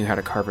wish I knew how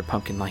to carve a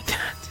pumpkin like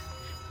that.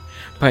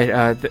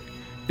 But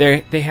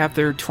they have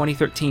their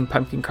 2013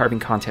 pumpkin carving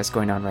contest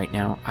going on right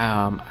now.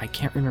 I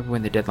can't remember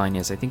when the deadline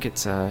is. I think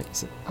it's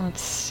let's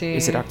see.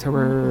 Is it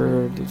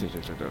October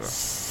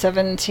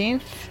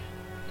 17th?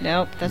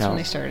 Nope, that's when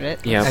they started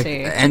it. Yeah, Let's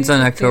see. It ends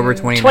on October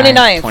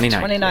 29th.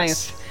 29th.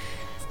 Yes.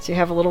 So you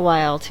have a little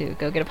while to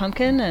go get a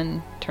pumpkin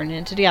and turn it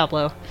into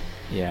Diablo.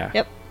 Yeah.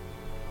 Yep.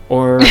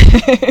 Or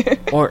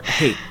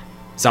hey,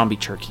 zombie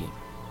turkey.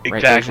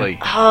 Exactly.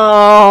 Right,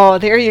 oh,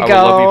 there you go.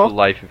 I would love you for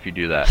life if you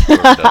do that.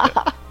 Whoever does it.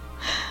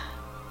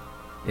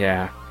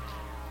 Yeah.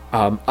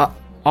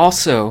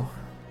 Also,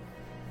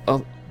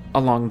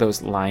 along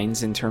those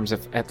lines, in terms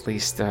of at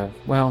least,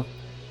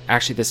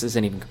 actually, this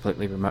isn't even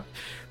completely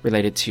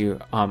related to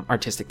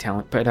artistic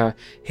talent. But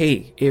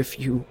hey, if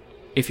you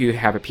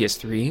have a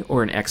PS3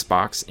 or an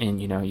Xbox,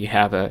 and you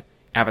have a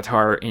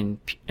avatar in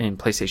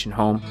PlayStation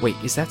Home. Wait,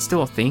 is that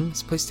still a thing?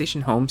 Is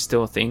PlayStation Home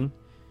still a thing?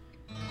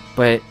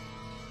 But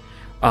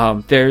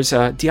there's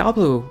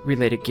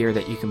Diablo-related gear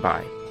that you can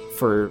buy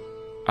for,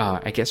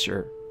 I guess,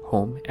 your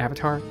home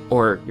avatar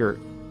or your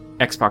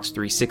Xbox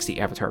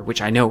 360 avatar,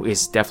 which I know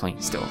is definitely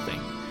still a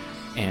thing.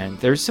 And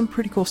there's some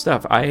pretty cool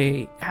stuff.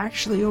 I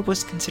actually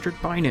almost considered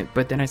buying it,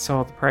 but then I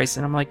saw the price,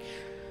 and I'm like,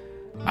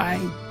 I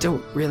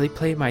don't really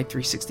play my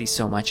 360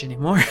 so much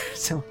anymore.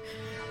 So,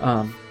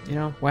 why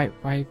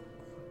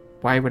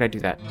would I do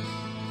that?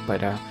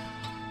 But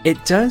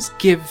it does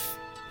give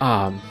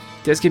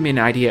me an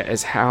idea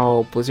as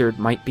how Blizzard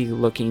might be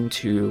looking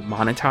to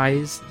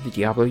monetize the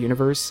Diablo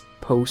universe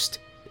post,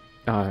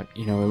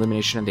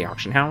 elimination of the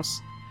auction house.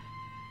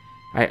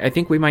 I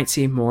think we might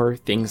see more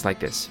things like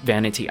this,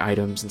 vanity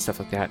items and stuff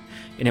like that,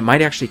 and it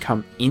might actually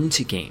come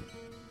into game.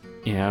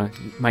 You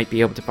might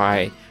be able to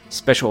buy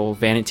special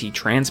vanity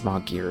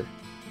transmog gear,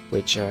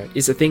 which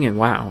is a thing in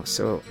WoW.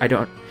 So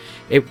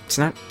it's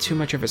not too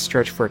much of a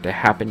stretch for it to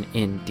happen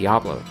in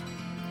Diablo.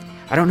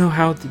 I don't know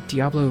how the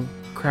Diablo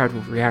crowd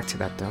will react to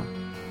that though.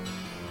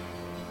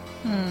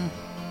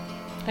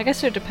 I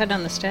guess it would depend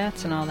on the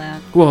stats and all that.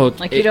 Well,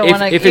 like you don't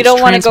want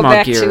to go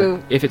back gear,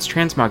 to. If it's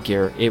transmog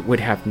gear, it would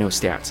have no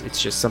stats.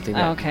 It's just something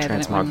that you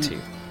transmog to.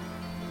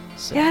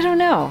 So. Yeah, I don't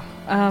know.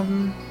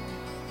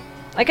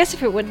 I guess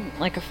if it wouldn't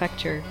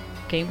affect your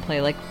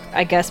gameplay,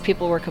 I guess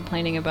people were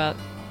complaining about,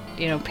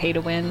 pay to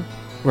win.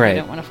 Right. I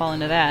don't want to fall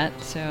into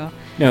that. So.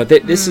 No,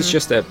 this is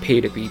just a pay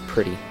to be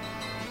pretty.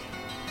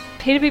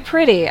 Pay to be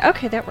pretty.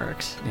 Okay, that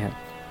works. Yeah.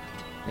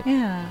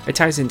 Yeah. It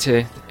ties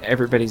into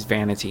everybody's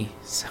vanity.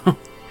 So.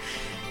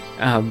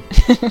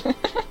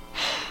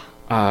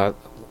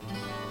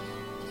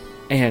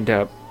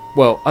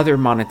 Other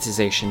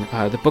monetization.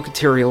 The book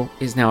material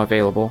is now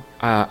available.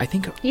 I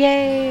think.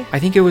 Yay! I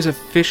think it was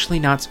officially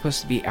not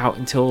supposed to be out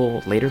until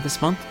later this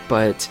month,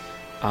 but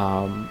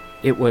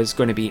it was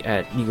going to be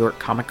at New York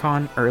Comic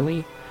Con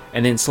early,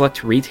 and then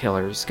select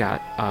retailers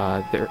got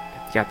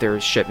their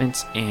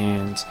shipments,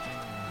 and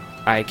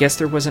I guess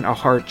there wasn't a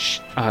hard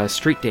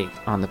street date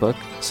on the book,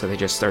 so they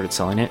just started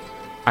selling it.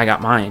 I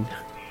got mine.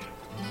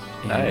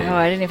 Nice. Oh,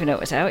 I didn't even know it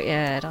was out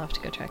yet. I'll have to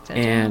go track that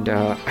down. And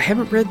I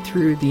haven't read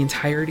through the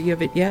entirety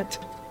of it yet,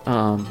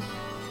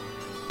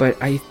 but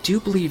I do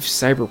believe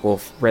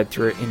Cyberwolf read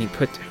through it, and he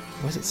put,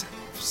 was it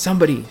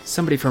somebody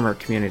from our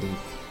community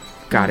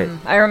got it.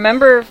 I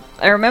remember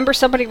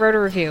somebody wrote a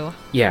review.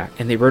 Yeah,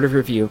 and they wrote a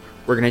review.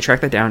 We're going to track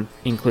that down,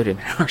 include it in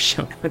our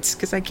show notes,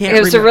 because I can't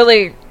It was a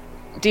really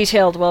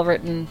detailed,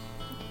 well-written,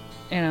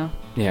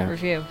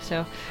 review.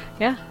 So,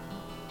 yeah.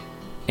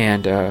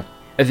 And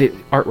the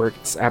artwork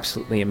is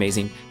absolutely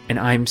amazing, and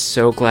I'm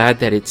so glad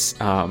that it's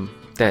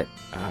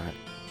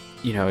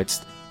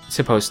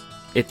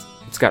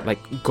it's got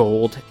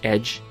gold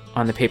edge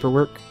on the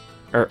paperwork,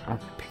 or on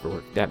the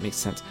paperwork. That makes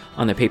sense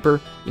on the paper,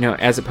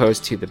 as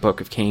opposed to the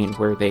Book of Cain,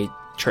 where they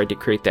tried to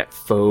create that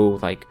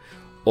faux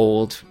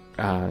old,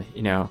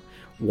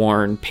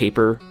 worn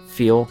paper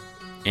feel,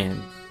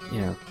 and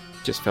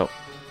just felt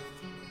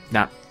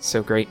not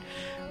so great.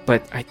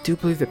 But I do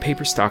believe the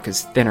paper stock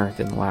is thinner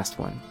than the last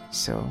one,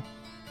 so.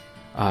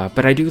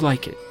 But I do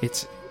like it.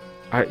 It's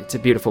a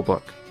beautiful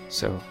book,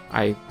 so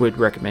I would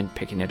recommend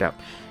picking it up.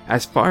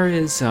 As far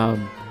as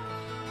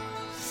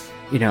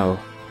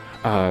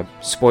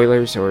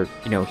spoilers or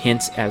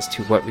hints as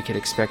to what we could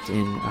expect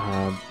in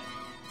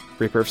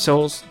Reaper of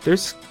Souls.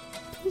 There's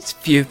a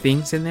few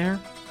things in there,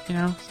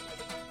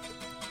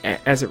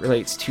 as it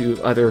relates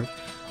to other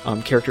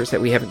characters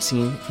that we haven't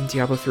seen in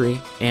Diablo 3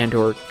 and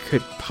or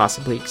could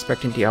possibly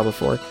expect in Diablo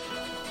 4.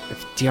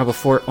 Diablo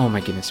 4, oh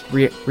my goodness,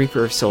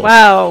 Reaper of Souls.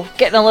 Wow,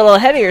 getting a little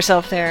ahead of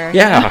yourself there.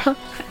 Yeah.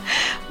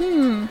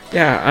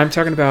 Yeah, I'm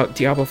talking about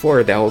Diablo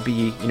 4 that will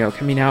be,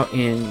 coming out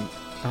in,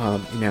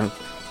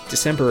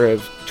 December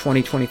of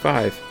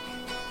 2025.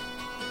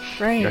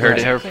 Right. You heard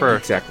it here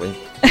first. Exactly.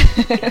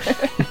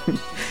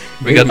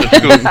 We got the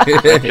scoop.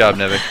 Good job,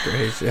 Nevik.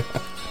 Great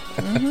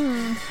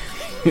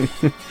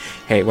job.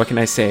 Hey, what can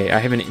I say? I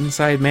have an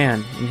inside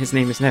man, and his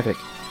name is Nevik.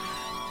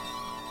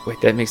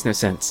 Wait, that makes no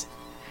sense.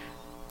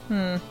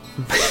 Well,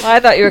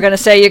 I thought you were going to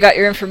say you got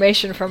your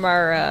information from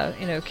our,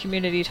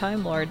 community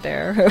Time Lord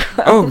there.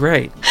 Oh,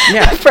 right.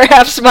 Yeah.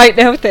 Perhaps might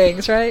know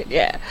things, right?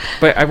 Yeah.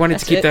 But I wanted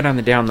to keep that on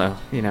the down low,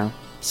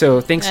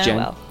 So thanks, Jen.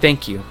 Well.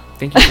 Thank you.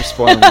 Thank you for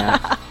spoiling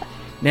that.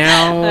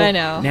 Now, I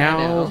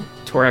know.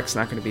 Torak's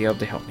not going to be able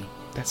to help me.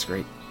 That's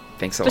great.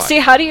 Thanks a lot. But see,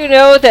 how do you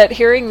know that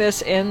hearing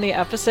this in the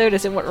episode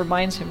isn't what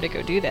reminds him to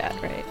go do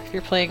that, right? If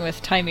you're playing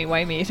with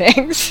timey-wimey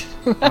things.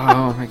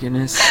 Oh, my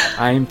goodness.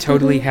 I am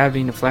totally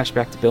having a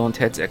flashback to Bill and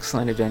Ted's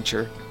Excellent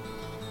Adventure.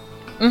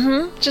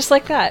 Mm-hmm. Just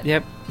like that.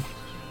 Yep.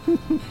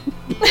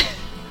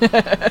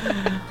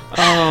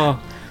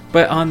 Oh,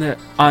 but on the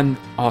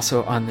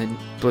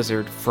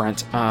Blizzard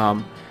front,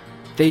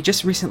 they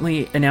just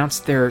recently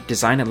announced their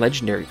Design a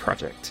Legendary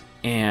project.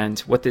 And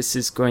what this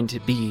is going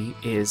to be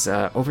is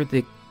over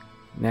the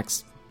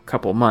next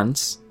couple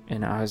months,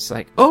 and I was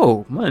like,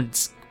 oh,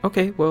 months,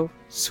 okay, well,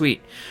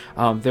 sweet.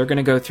 They're going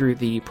to go through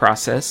the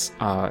process,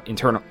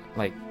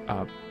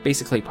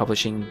 basically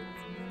publishing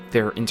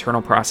their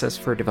internal process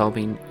for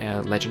developing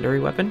a legendary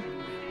weapon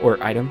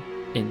or item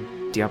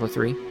in Diablo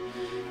 3,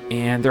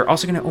 and they're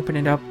also going to open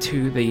it up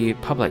to the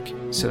public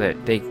so that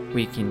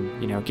we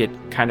can get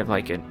kind of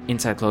like an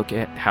inside look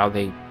at how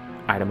they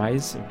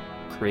itemize and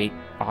create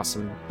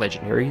awesome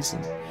legendaries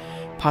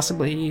and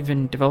possibly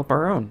even develop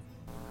our own.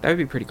 That would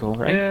be pretty cool,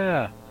 right?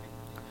 Yeah.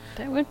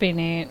 That would be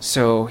neat.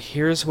 So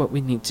here's what we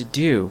need to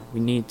do. We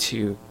need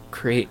to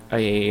create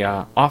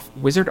a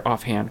wizard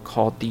offhand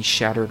called the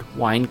Shattered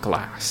Wine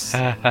Glass.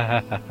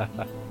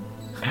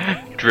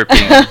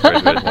 Dripping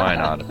red wine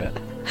out of it.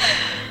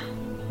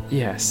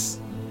 Yes.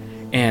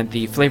 And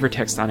the flavor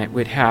text on it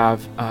would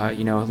have, a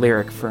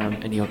lyric from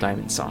a Neil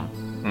Diamond song.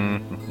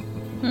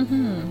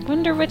 Mm-hmm.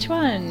 Wonder which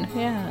one.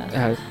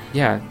 Yeah.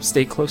 Yeah,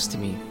 stay close to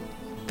me.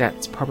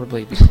 That's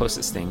probably the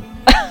closest thing.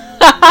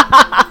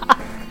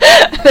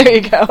 There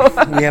you go.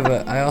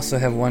 I also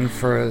have one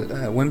for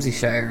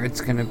Whimsyshire.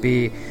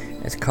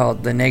 It's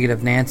called the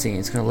Negative Nancy.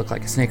 It's going to look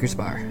like a Snickers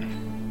bar.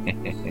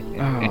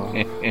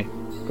 Oh.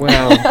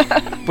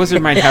 Well,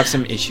 Blizzard might have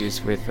some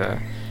issues with,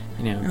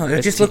 No,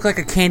 it just look like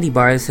a candy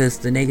bar that says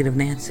the Negative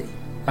Nancy.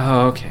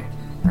 Oh, okay.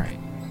 Right.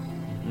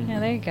 Yeah,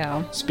 there you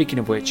go. Speaking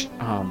of which,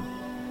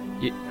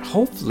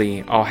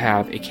 hopefully I'll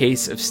have a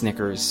case of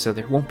Snickers so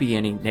there won't be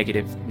any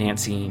Negative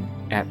Nancy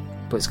at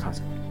BlizzCon.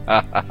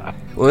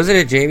 Well, is it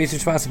a Jamie's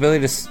responsibility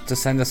to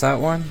send us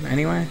out one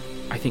anyway?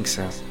 I think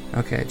so.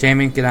 Okay,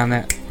 Jamie, get on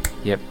that.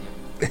 Yep.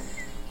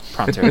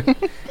 Pronto.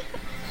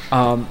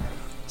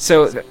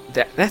 So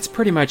that's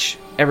pretty much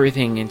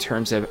everything in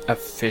terms of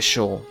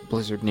official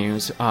Blizzard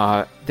news.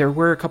 There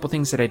were a couple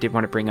things that I did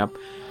want to bring up.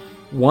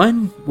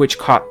 One which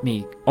caught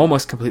me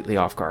almost completely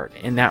off guard,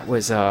 and that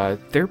was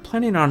they're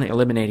planning on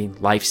eliminating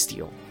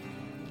lifesteal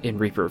in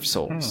Reaper of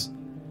Souls.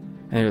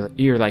 And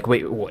you're like,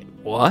 wait,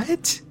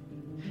 what?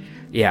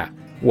 Yeah,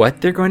 what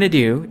they're going to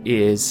do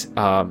is,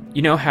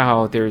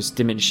 how there's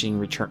diminishing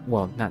return,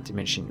 well, not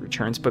diminishing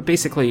returns, but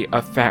basically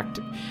effect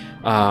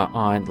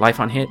on life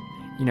on hit.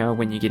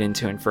 When you get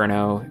into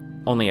Inferno,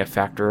 only a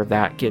factor of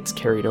that gets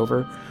carried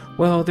over.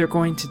 Well, they're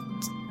going to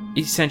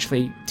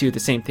essentially do the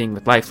same thing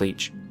with Life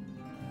Leech.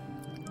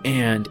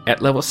 And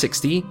at level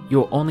 60,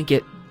 you'll only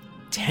get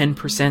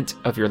 10%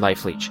 of your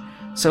Life Leech.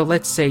 So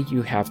let's say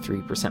you have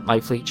 3%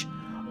 Life Leech.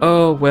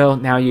 Oh, well,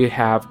 now you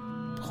have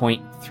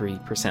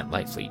 0.3%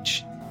 Life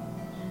Leech.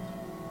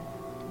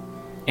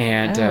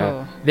 And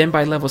then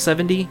by level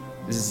 70,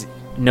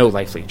 no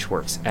Life Leech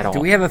works at all. Do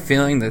we have a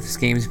feeling that this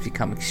game has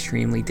become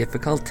extremely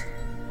difficult?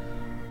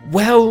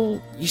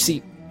 Well, you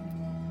see,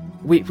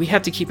 we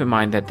have to keep in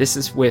mind that this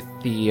is with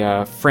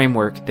the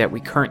framework that we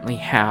currently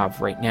have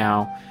right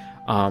now,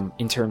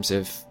 in terms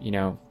of,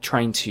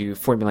 trying to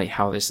formulate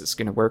how this is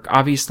going to work.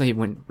 Obviously,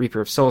 when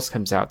Reaper of Souls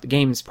comes out, the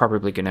game is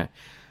probably going to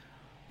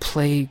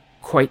play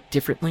quite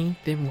differently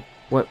than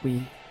what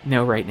we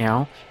know right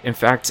now. In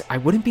fact, I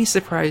wouldn't be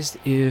surprised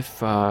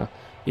if,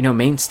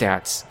 main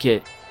stats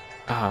get,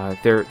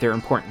 their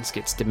importance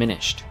gets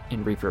diminished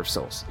in Reaper of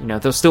Souls.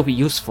 They'll still be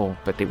useful,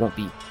 but they won't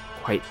be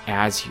quite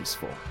as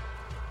useful.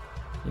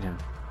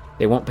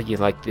 They won't be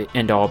like the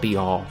end-all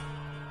be-all,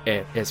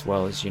 as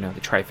well as, the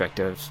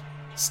trifecta of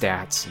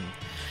stats. And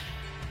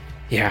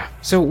yeah,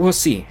 so we'll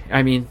see.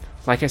 I mean,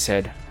 like I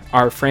said,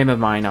 our frame of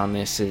mind on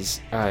this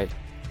is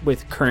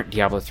with current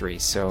Diablo 3.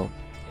 So,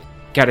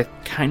 gotta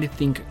kind of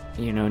think,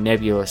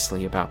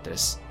 nebulously about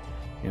this.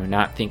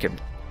 Not think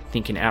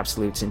in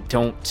absolutes, and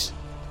don't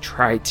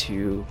try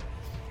to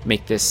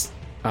make this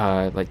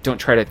don't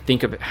try to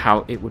think of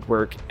how it would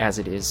work as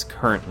it is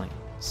currently.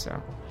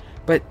 So,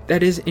 but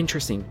that is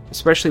interesting,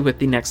 especially with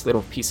the next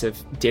little piece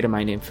of data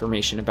mine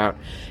information about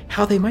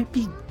how they might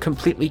be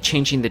completely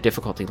changing the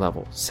difficulty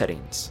level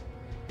settings.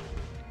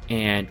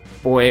 And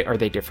boy, are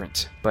they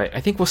different. But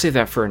I think we'll save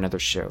that for another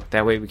show.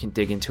 That way we can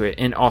dig into it.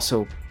 And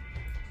also,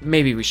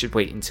 maybe we should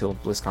wait until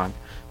BlizzCon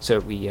so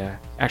we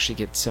actually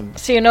get some...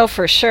 So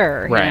for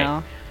sure,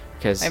 right.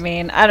 Because I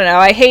mean, I don't know.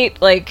 I hate,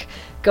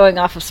 going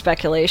off of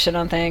speculation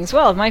on things.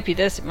 Well, it might be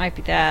this, it might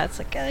be that. It's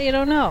like, you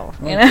don't know,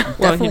 It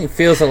definitely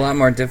feels a lot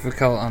more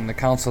difficult on the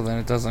console than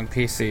it does on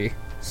PC.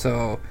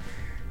 So,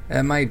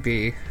 that might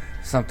be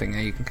something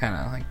that you can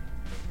kind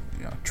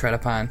of, tread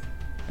upon.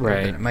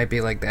 Right. It might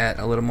be like that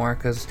a little more,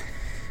 because,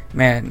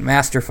 man,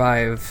 Master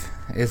 5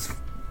 is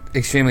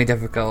extremely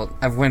difficult.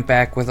 I've went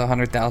back with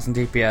 100,000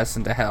 DPS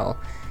into hell,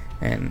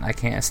 and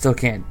I still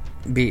can't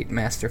beat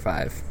Master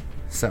 5.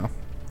 So,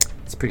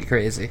 it's pretty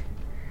crazy.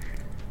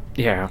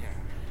 Yeah.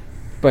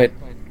 But,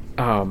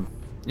 a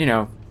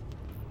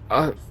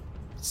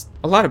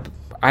lot of,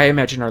 I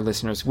imagine our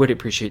listeners would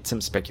appreciate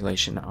some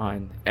speculation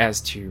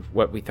as to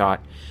what we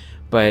thought.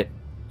 But,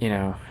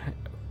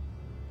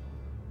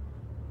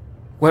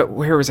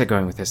 where was I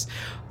going with this?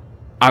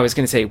 I was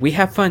going to say, we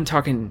have fun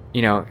talking,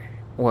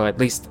 well, at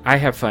least I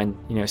have fun,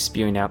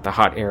 spewing out the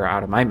hot air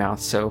out of my mouth.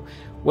 So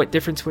what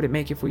difference would it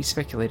make if we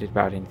speculated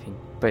about anything?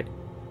 But,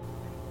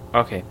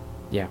 okay,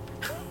 yeah.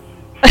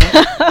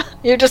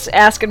 You're just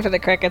asking for the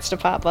crickets to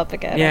pop up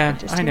again. Yeah,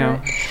 I know.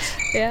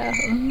 Yeah,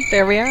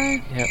 there we are.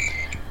 Yep.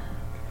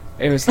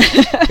 It was.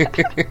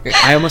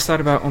 I almost thought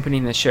about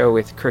opening the show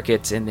with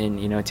crickets and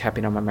then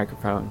tapping on my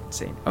microphone,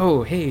 saying,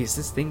 "Oh, hey, is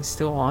this thing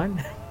still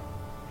on?"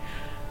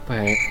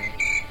 But,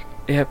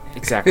 yep,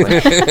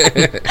 exactly.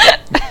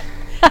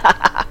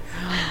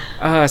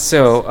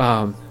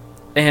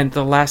 And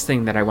the last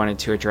thing that I wanted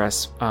to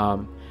address. A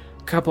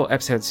couple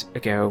episodes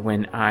ago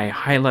when I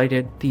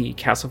highlighted the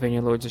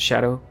Castlevania Lords of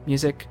Shadow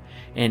music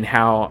and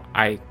how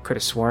I could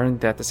have sworn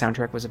that the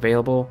soundtrack was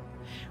available.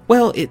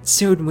 Well, it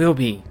soon will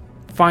be.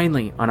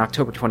 Finally, on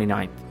October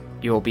 29th.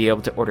 You'll be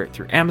able to order it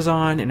through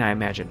Amazon and I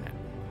imagine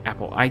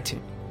Apple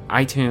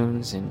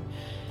iTunes and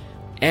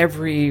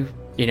every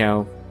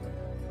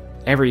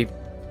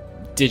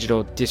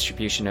digital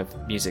distribution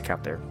of music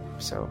out there.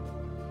 So,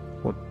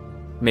 well,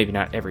 maybe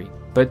not every,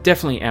 but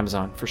definitely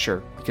Amazon for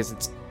sure,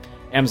 because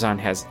Amazon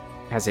has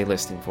a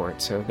listing for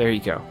it, so there you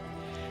go.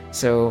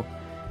 So,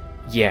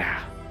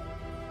 yeah.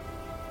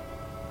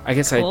 I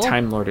guess cool. I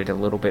time-lorded a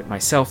little bit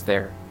myself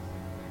there,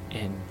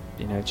 and,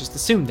 just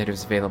assumed that it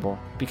was available,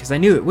 because I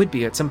knew it would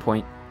be at some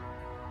point.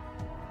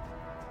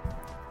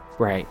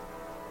 Right.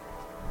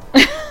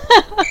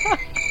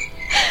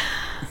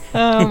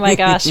 Oh my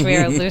gosh, we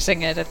are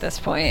losing it at this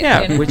point.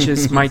 Yeah, which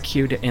is my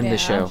cue to end the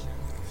show.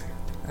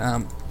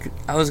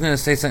 I was going to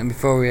say something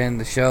before we end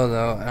the show,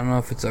 though. I don't know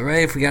if it's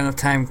alright. If we got enough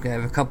time, we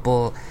have a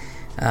couple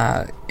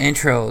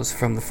intros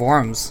from the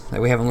forums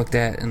that we haven't looked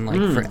at in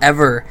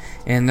forever,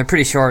 and they're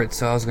pretty short,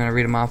 so I was going to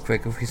read them off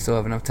quick if we still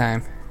have enough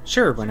time.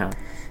 Sure, why not?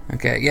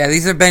 Okay, yeah,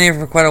 these have been here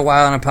for quite a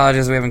while, and I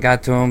apologize we haven't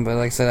got to them, but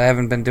like I said, I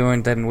haven't been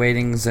doing dead and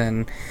waitings,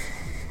 and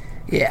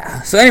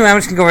yeah. So anyway, I'm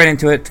just going to go right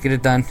into it to get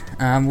it done.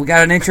 We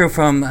got an intro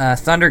from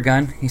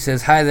Thundergun. He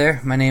says, "Hi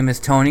there, my name is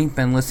Tony.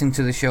 Been listening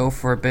to the show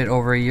for a bit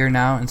over a year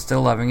now and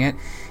still loving it.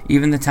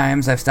 Even the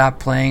times I've stopped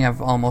playing,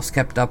 I've almost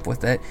kept up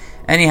with it.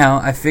 Anyhow,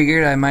 I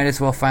figured I might as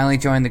well finally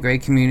join the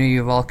great community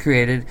you've all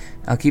created.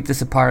 I'll keep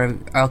this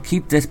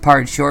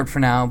part short for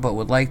now, but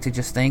would like to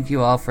just thank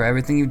you all for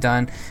everything you've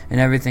done and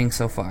everything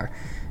so far.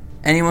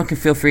 Anyone can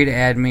feel free to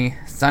add me.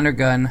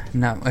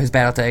 Thundergun, his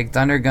battle tag,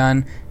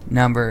 Thundergun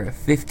number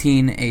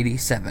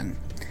 1587.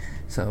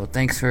 So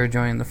thanks for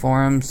joining the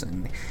forums,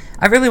 and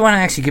I really want to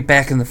actually get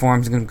back in the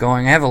forums and get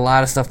going. I have a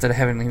lot of stuff that I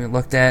haven't even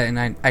looked at, and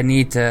I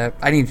need to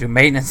do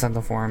maintenance on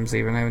the forums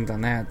even. I haven't done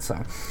that.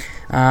 So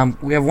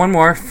we have one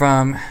more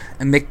from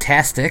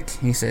McTastic.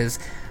 He says,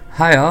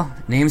 "Hi all,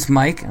 name's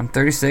Mike. I'm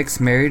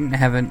 36, married, and I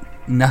have a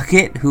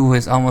nugget who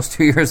is almost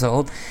 2 years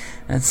old."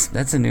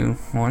 That's a new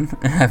one.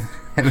 I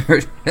haven't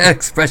heard that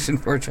expression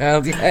for a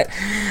child yet.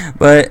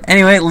 But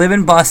anyway, live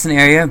in Boston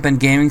area. Been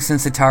gaming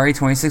since Atari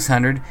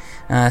 2600.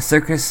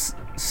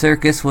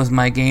 Circus was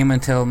my game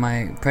until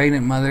my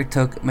pregnant mother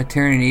took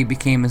maternity,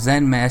 became a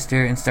Zen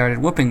master, and started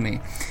whooping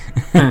me.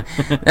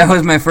 That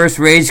was my first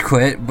rage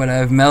quit, but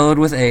I've mellowed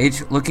with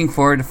age. Looking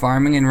forward to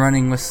farming and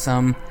running with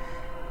something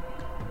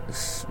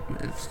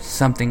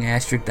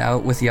asterisked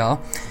out with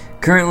y'all.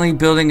 Currently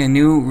building a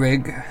new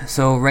rig,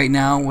 so right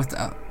now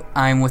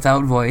I'm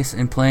without voice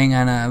and playing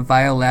on a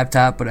Vio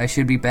laptop, but I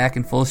should be back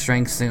in full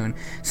strength soon.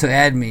 So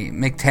add me,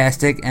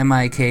 McTastic,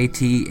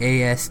 MIKTASTIC,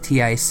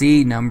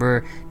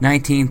 number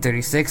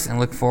 1936, and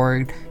look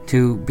forward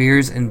to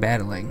beers and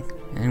battling."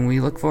 And we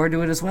look forward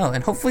to it as well.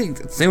 And hopefully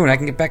soon I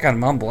can get back on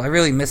Mumble. I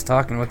really miss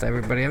talking with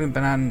everybody. I haven't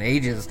been on in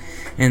ages.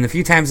 And the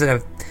few times that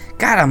I've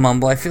got on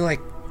Mumble, I feel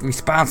like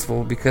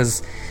responsible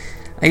because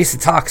I used to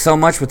talk so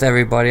much with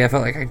everybody. I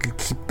felt like I could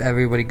keep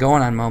everybody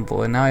going on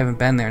Mumble. And now I haven't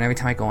been there. And every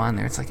time I go on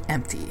there, it's like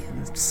empty.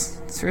 And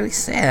it's really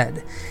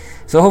sad.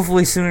 So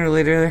hopefully sooner or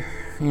later,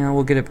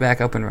 we'll get it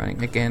back up and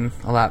running again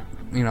a lot,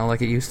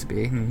 like it used to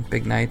be. And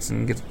big nights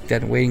and get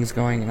dead waitings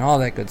going and all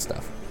that good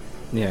stuff.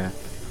 Yeah.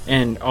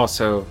 And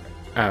also,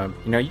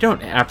 you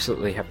don't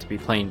absolutely have to be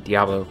playing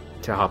Diablo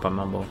to hop on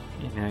Mumble.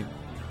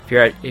 If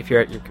you're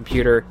at your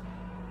computer,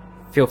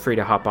 feel free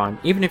to hop on.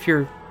 Even if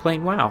you're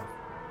playing WoW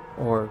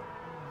or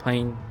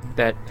playing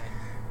that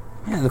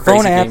the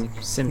crazy phone app, game,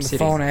 SimCity. The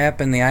phone app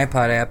and the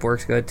iPod app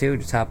works good too.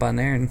 Just hop on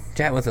there and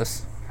chat with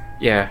us.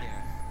 Yeah,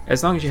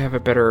 as long as you have a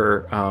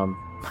better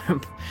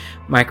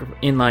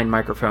inline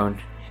microphone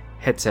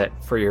headset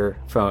for your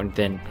phone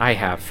than I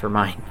have for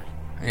mine.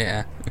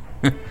 Yeah.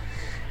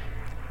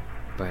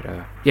 But,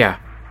 yeah.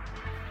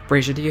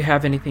 Brazier, do you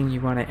have anything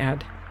you want to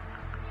add?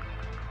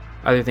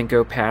 Other than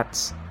go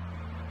Pats?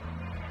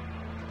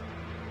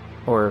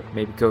 Or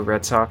maybe go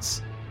Red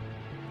Sox?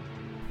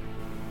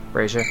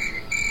 Brazier?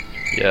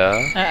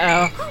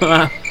 Yeah.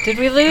 Uh-oh. Did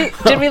we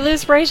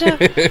lose Brazier?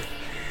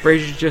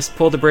 Brazier just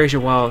pulled the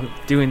Brazier while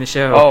doing the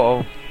show.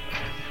 Oh.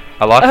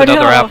 I lost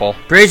another apple.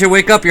 Brazier,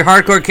 wake up, your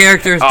hardcore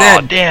character is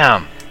dead. Oh,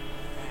 damn.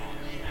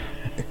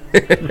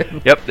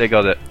 Yep, there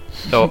goes it.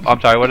 So,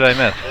 I'm sorry, what did I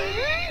miss?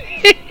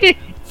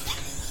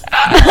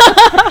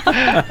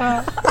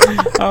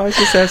 I was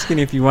just asking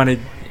if you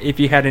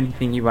had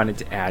anything you wanted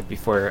to add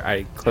before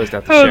I closed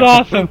out the show. That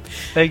was awesome.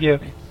 Thank you.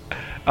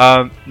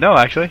 No,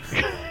 actually.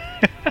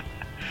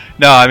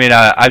 No, I mean,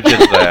 I've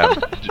just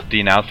the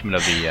announcement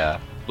of the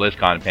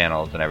BlizzCon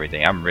panels and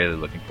everything. I'm really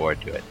looking forward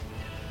to it.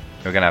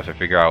 We're gonna have to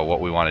figure out what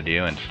we want to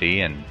do and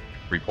see and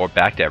report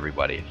back to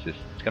everybody. It's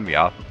gonna be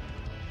awesome.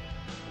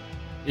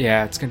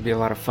 Yeah, it's gonna be a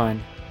lot of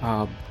fun.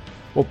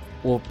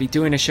 We'll be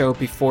doing a show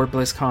before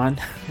BlizzCon,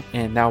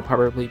 and that'll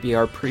probably be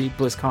our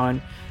pre-BlizzCon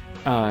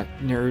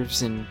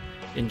nerves and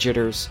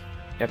jitters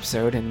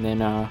episode, and then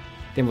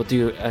we'll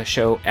do a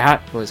show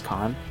at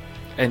BlizzCon,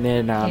 and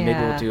then maybe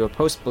we'll do a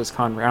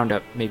post-BlizzCon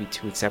roundup, maybe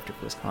 2 weeks after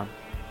BlizzCon.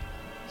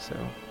 So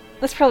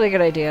that's probably a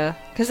good idea,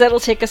 because that'll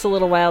take us a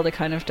little while to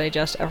kind of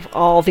digest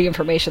all the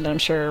information that I'm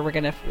sure we're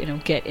gonna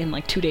get in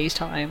like 2 days'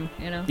 time.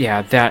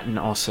 Yeah, that, and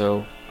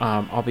also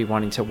I'll be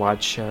wanting to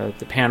watch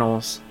the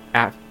panels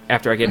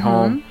after I get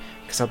home,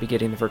 because I'll be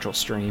getting the virtual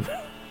stream.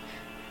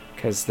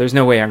 Because there's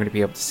no way I'm going to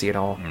be able to see it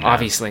all,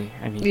 obviously.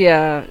 I mean,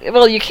 yeah,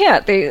 well, you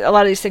can't. A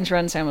lot of these things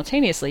run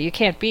simultaneously. You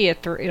can't be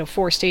at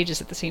 4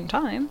 stages at the same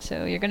time,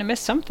 so you're going to miss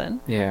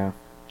something. Yeah.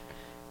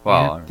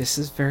 Well, yeah, this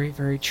is very,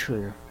 very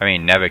true. I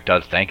mean, Nevik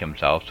does thank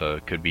himself, so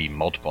it could be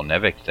multiple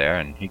Neviks there,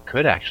 and he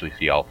could actually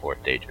see all 4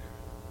 stages.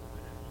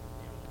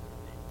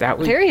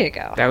 There you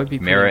go. That would be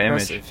pretty Mirror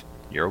impressive. image.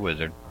 You're a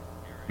wizard.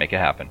 Make it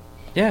happen.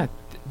 Yeah,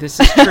 this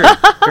is true.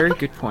 Very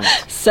good point.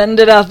 Send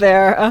it out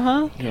there.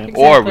 Yeah. Exactly.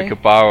 Or we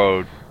could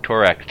borrow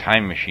Torak's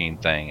time machine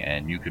thing,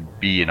 and you could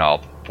be in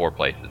all 4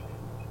 places.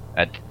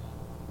 Right.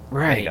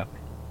 There you go.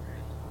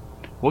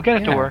 We'll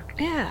get it to work.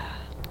 Yeah.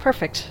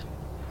 Perfect.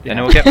 And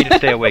it will get me to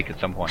stay awake at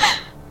some point.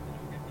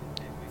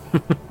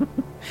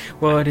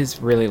 Well, it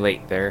is really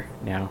late there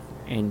now,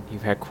 and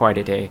you've had quite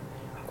a day,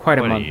 quite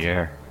a month. What a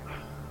year.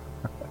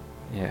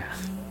 Yeah.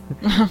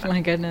 Oh my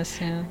goodness,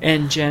 yeah.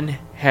 And Jen,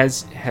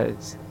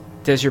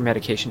 does your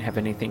medication have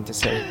anything to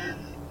say?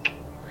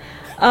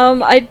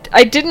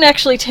 I didn't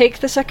actually take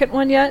the second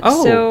one yet,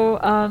 so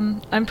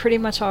I'm pretty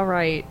much all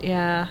right.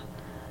 Yeah.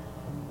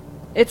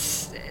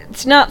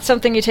 It's not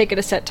something you take at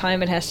a set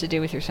time. It has to do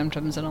with your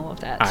symptoms and all of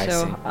that. I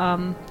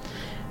see.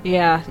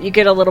 Yeah, you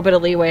get a little bit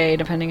of leeway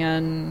depending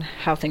on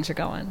how things are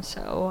going.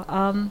 So,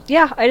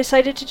 yeah, I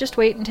decided to just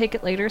wait and take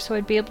it later so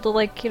I'd be able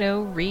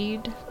to,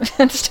 read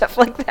and stuff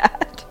like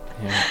that.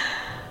 Yeah.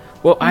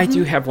 Well, I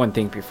do have one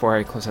thing before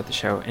I close out the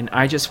show, and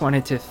I just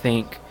wanted to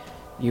thank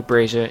you,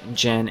 Brazier,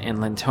 Jen, and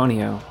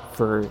Lantonio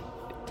for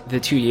the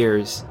 2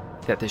 years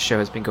that this show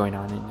has been going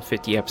on in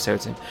 50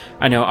 episodes. And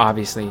I know,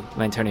 obviously,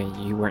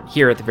 Lantonio, you weren't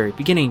here at the very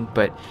beginning,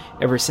 but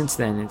ever since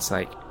then, it's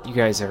like you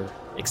guys are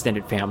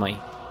extended family.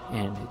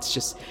 And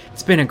it's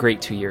been a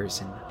great 2 years,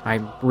 and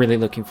I'm really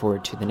looking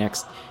forward to the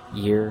next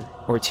year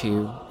or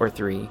 2 or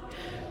 3,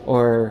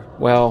 or,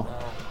 well,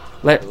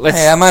 let's...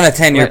 Hey, I'm on a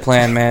 10-year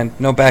plan, man.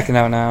 No backing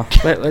out now.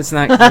 Let's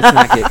not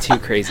get too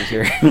crazy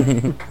here.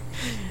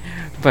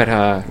 But,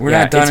 we're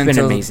not done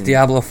until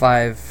Diablo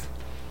 5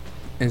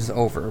 is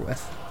over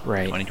with.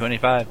 Right.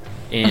 2025.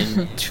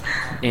 In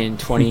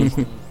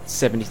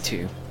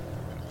 2072.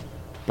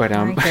 But,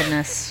 my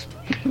goodness.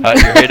 You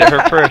hit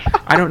her first.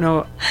 I don't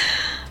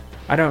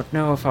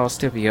know if I'll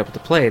still be able to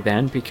play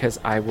then, because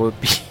I will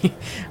be...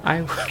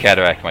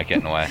 Cataract might get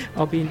in the way.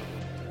 I'll be...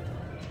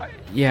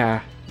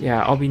 Yeah,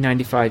 I'll be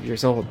 95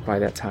 years old by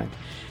that time.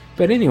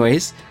 But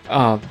anyways,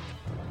 yeah,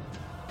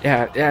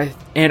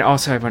 and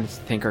also I wanted to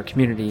thank our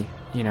community,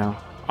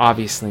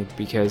 obviously,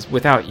 because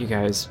without you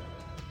guys,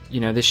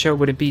 this show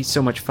wouldn't be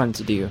so much fun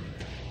to do.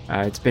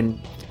 It's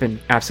been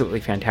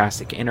absolutely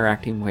fantastic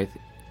interacting with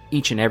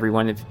each and every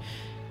one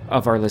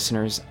of our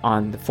listeners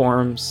on the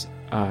forums,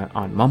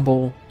 on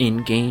Mumble,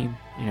 in game,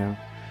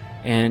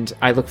 and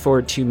I look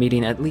forward to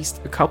meeting at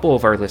least a couple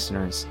of our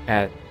listeners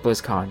at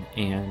BlizzCon,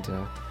 and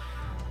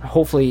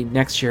hopefully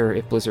next year,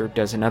 if Blizzard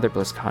does another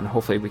BlizzCon,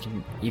 hopefully we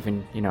can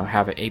even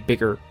have a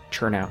bigger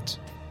turnout,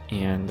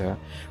 and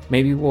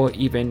maybe we'll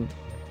even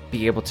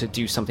be able to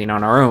do something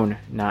on our own,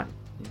 not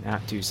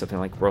do something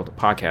like World of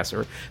Podcasts,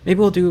 or maybe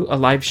we'll do a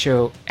live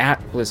show at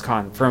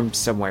BlizzCon from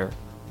somewhere.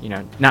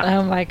 Not.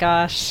 Oh my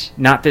gosh!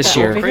 Not this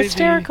year. That would be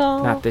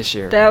hysterical. Not this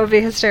year. That would be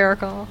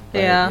hysterical.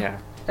 Yeah.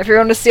 If you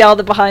want to see all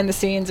the behind the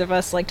scenes of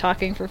us like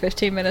talking for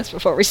 15 minutes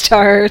before we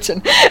start,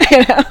 and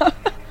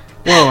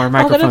well, our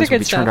microphones will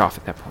be turned off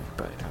at that point.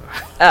 But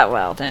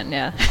well then,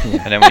 yeah.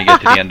 And then when you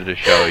get to the end of the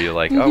show, you're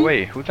like, oh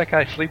wait, who's that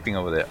guy sleeping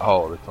over there?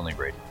 Oh, that's only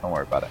Brady. Don't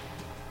worry about it.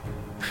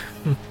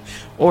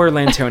 Or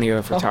Lantonio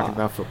if we're talking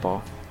about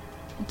football.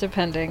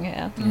 Depending,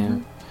 yeah.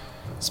 Yeah.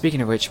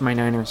 Speaking of which, my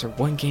Niners are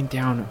one game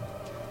down.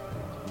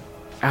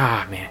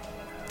 Ah man,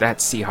 that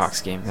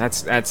Seahawks game.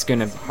 That's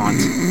gonna haunt.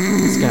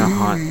 It's gonna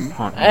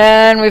haunt me.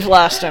 And we've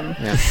lost him.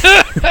 Yeah.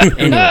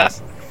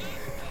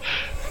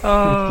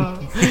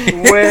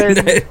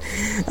 Anyways.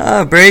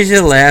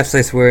 Brazia laughs.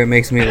 I swear it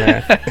makes me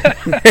laugh.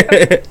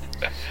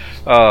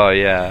 Oh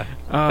yeah.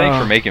 Thanks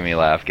for making me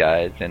laugh,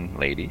 guys and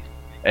ladies,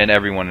 and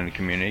everyone in the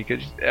community.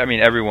 Because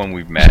everyone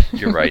we've met.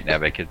 You're right,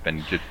 Nevik has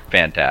been just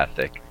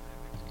fantastic.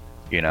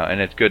 And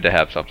it's good to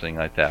have something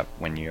like that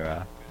when you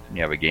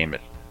have a game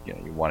that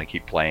you want to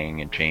keep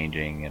playing and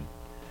changing, and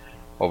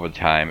over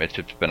time it's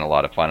just been a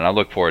lot of fun. And I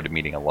look forward to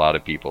meeting a lot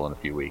of people in a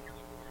few weeks.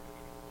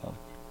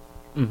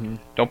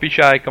 Don't be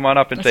shy. Come on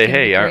up and say,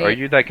 hey, are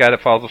you that guy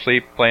that falls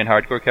asleep playing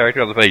hardcore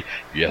character? I'll say,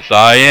 yes,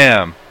 I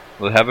am.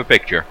 We'll have a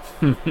picture.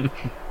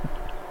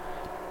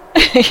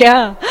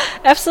 Yeah,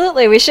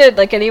 absolutely. We should.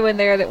 Like anyone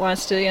there that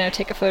wants to,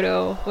 take a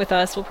photo with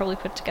us, we'll probably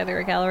put together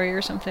a gallery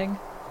or something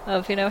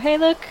of, hey,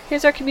 look,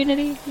 here's our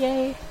community.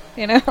 Yay.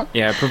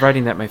 Yeah,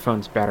 providing that my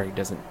phone's battery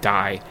doesn't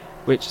die.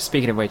 Which,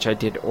 speaking of which, I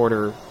did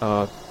order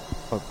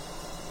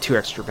 2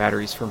 extra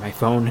batteries for my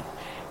phone,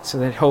 so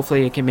that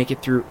hopefully it can make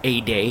it through a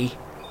day.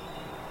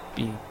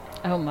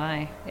 Oh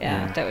my,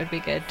 yeah, that would be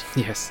good.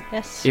 Yes,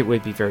 yes, it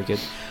would be very good.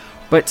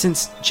 But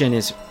since Jen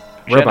is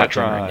Robot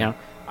Jen right now,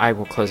 I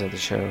will close out the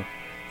show.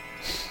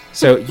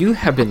 So you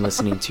have been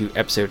listening to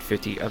episode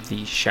 50 of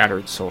the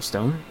Shattered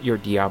Soulstone, your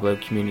Diablo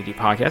community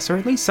podcast, or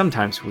at least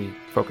sometimes we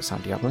focus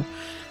on Diablo.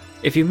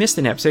 If you missed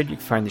an episode, you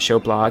can find the show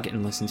blog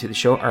and listen to the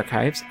show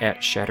archives at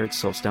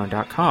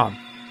shatteredsoulstone.com.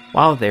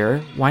 While there,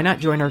 why not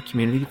join our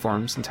community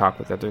forums and talk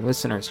with other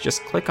listeners?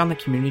 Just click on the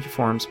community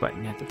forums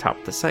button at the top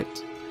of the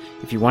site.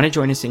 If you want to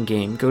join us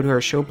in-game, go to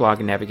our show blog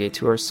and navigate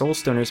to our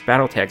Soulstoners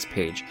Battle Tags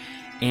page.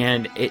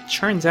 And it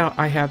turns out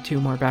I have 2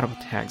 more Battle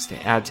Tags to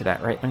add to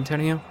that, right,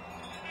 Antonio?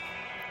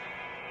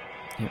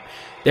 Yeah.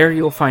 There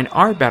you'll find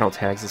our Battle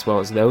Tags as well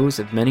as those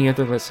of many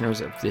other listeners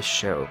of this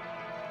show.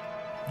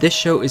 This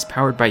show is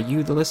powered by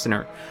you, the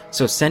listener,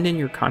 so send in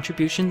your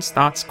contributions,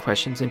 thoughts,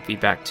 questions, and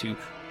feedback to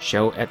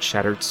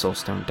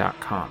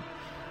show@shatteredsoulstone.com.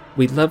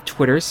 We love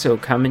Twitter, so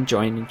come and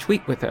join and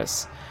tweet with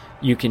us.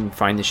 You can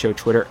find the show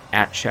Twitter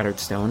at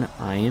ShatteredStone.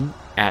 I am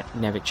at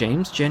Nevik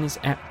James. Jen is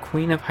at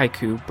Queen of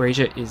Haiku.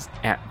 Brazia is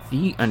at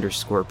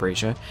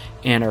 _Brazia.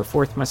 And our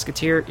 4th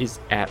Musketeer is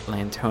at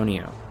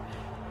Lantonio.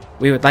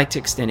 We would like to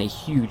extend a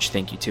huge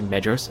thank you to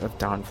Medros of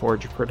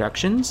Dawnforge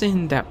Productions,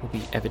 and that will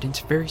be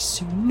evident very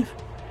soon.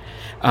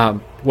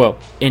 Well,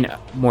 in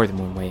more than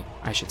one way,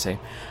 I should say.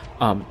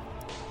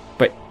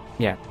 But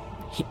yeah,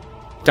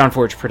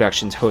 Dawnforge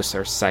Productions hosts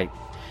our site.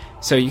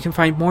 So you can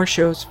find more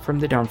shows from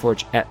the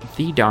Dawnforge at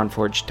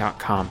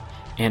thedawnforge.com.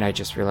 And I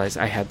just realized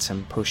I had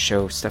some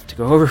post-show stuff to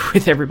go over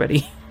with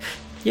everybody.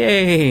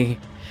 Yay!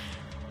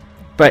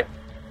 But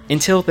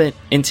until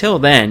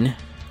then,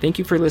 thank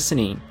you for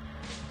listening.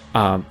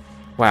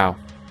 Wow.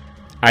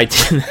 I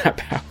did that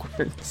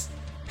backwards.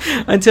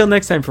 Until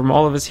next time, from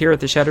all of us here at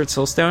the Shattered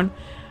Soulstone,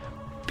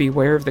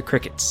 beware of the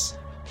crickets.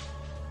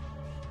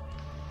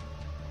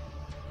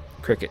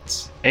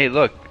 Crickets. Hey,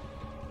 look.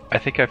 I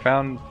think I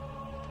found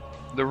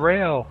the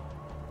rail.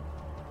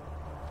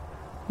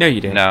 No, you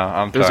didn't. No,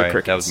 I'm Those sorry. Are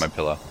crickets. That was my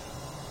pillow.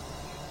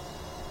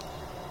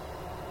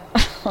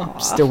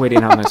 Still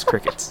waiting on those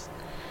crickets.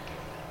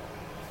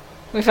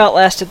 We've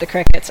outlasted the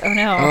crickets. Oh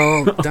no.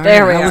 Oh, darn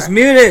there it. we I are. was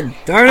muted.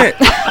 Darn it.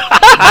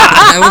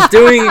 I was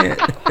doing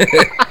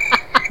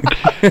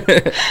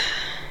it.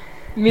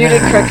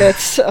 Muted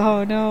crickets.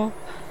 Oh no.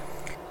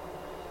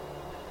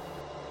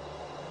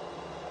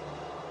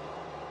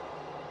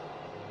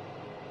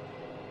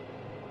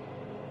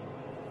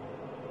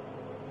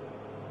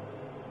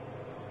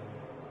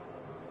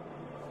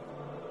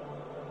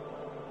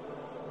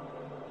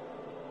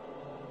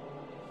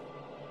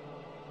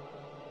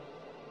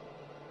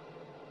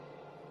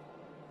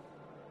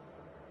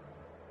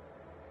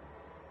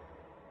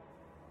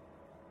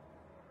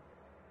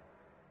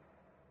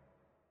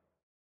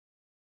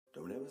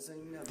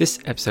 This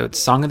episode's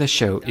Song of the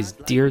Show is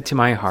dear to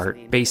my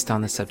heart based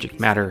on the subject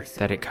matter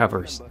that it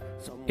covers.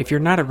 If you're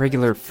not a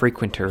regular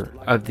frequenter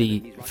of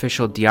the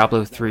official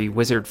Diablo 3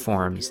 Wizard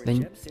forums,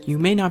 then you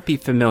may not be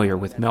familiar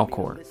with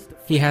Melkor.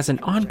 He has an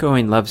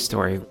ongoing love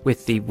story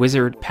with the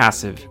Wizard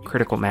passive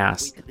Critical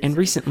Mass, and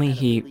recently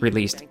he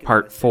released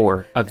Part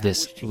 4 of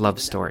this love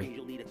story.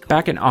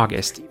 Back in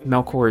August,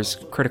 Melkor's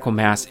Critical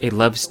Mass A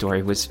Love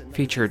Story was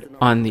featured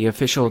on the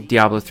official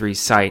Diablo 3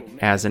 site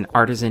as an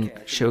artisan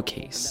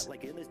showcase.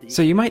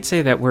 So you might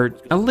say that we're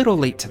a little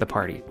late to the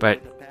party,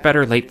 but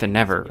better late than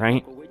never,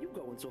 right?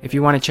 If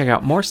you want to check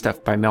out more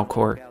stuff by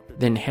Melkor,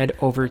 then head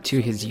over to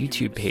his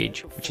YouTube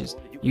page, which is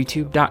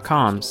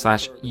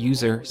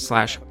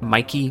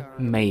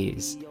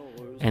youtube.com/user/MikeyMaze,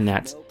 and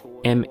that's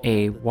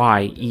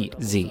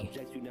Mayez.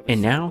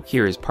 And now,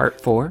 here is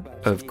part 4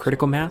 of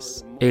Critical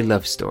Mass, A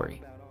Love Story.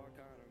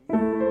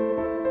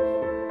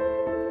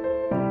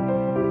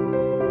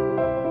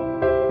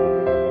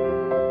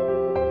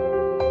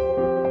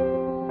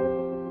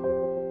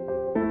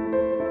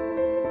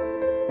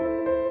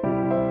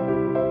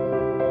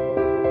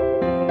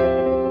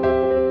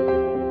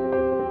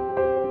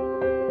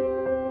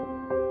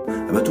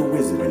 I met a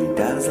wizard and he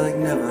dies like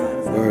never.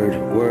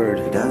 Word.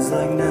 He dies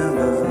like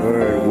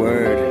never.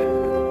 Word.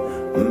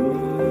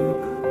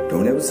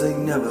 Don't ever say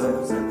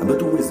never. I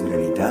met a wizard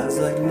and he dies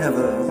like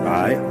never.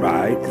 Right.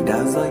 He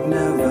dies like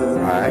never.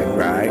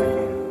 Right.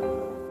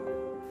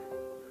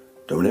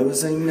 Don't ever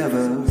say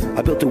never.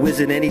 I built a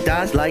wizard and he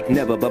dies like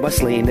never. But my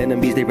slain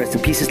enemies, they rest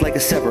in pieces like a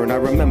sever. And I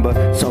remember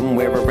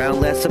somewhere around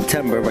last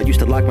September, I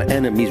used to lock my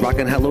enemies,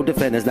 rocking Hello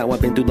Defenders. Now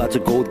I've been through lots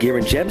of gold gear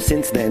and gems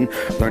since then.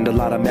 Learned a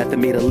lot of math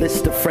and made a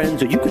list of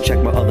friends. Or you could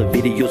check my other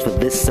videos for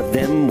lists of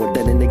them. Or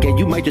then and again,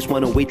 you might just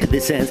want to wait till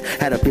this ends.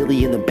 Had $1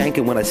 billion in the bank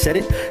and when I said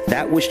it,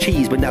 that was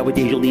cheese. But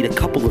nowadays you'll need a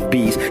couple of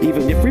B's.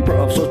 Even if Reaper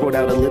of Souls brought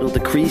out a little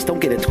decrease, don't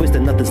get it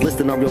twisted, nothing's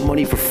listed on real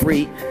money for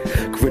free.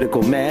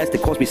 Critical Mass, they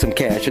cost me some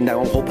cash. And now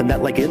I'm hoping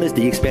that like endless,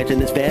 the expansion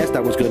is fast.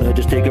 I was gonna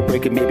just take a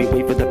break and maybe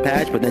wait for the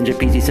patch, but then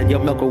JPZ said, yo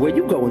Melkor, where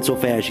you going so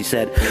fast? She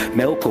said,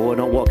 Melkor,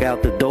 don't walk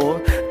out the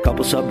door.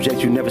 Couple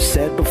subjects you never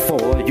said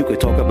before. You could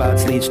talk about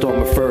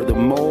Sleetstorm or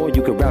furthermore.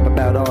 You could rap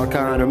about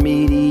Archon or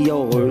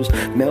Meteors.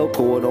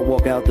 Melkor, don't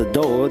walk out the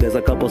door. There's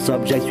a couple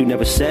subjects you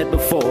never said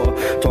before.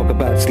 Talk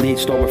about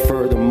Sleetstorm or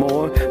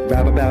furthermore.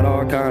 Rap about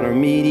Archon or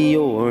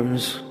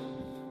Meteors.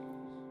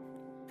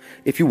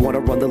 If you want to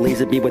run the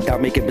laser beam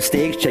without making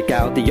mistakes, check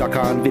out the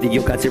Archon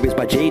video got series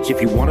by Jage.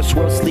 If you want to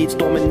swirl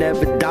Sleetstorm and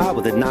never die,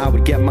 well then I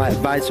would get my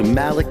advice from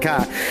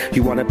Malachi.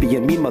 You want to be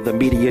a mean mother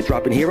media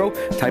dropping hero?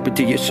 Type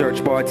into your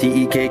search bar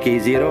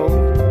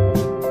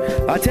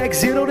TEKK0. I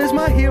text Zero, there's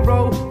my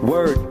hero.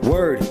 Word.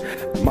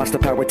 Master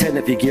Power 10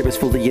 if your gear is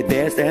fully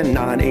advanced, and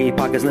 9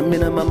 pockets the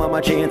minimum on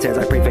my chance as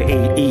I pray for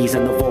 8 E's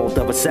in the vault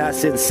of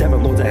assassins,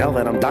 7 lords of hell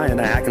that I'm dying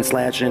to hack and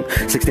slashing,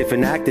 6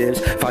 different actives,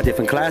 5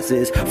 different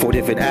classes, 4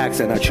 different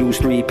acts, and I choose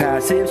 3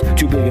 passives.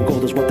 2 billion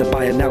gold is what the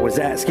buyer now is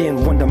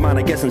asking. Wonder mine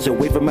I guessing, so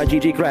wait for my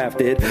GG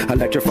crafted.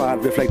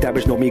 Electrified, reflect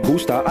damage, no me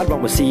gusta. I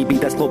run with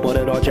CB, that's low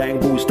blooded or Jang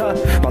booster.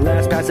 My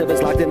last passive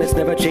is locked in, it's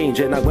never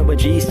changing. I went with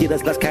GC,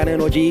 that's less cannon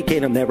or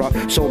GK, and there are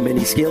so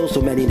many skills, so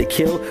many to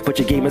kill, but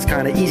your game is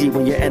kinda easy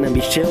when your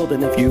enemies chilled.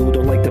 And if you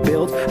don't like the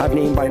build I've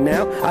named by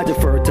now, I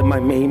defer to my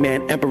main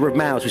man Emperor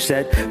Mouse, who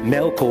said,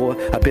 Melkor,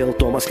 I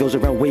built all my skills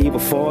around Wave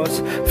of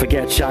Force.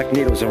 Forget Shock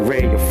Needles and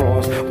Ray of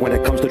Frost. When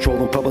it comes to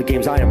trolling public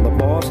games, I am the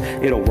boss.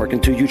 It'll work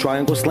until you try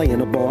and go slaying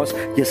the boss.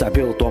 Yes, I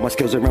built all my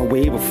skills around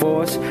Wave of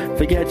Force.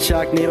 Forget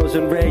Shock Needles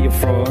and Ray of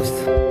Frost.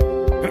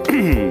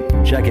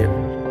 Check it.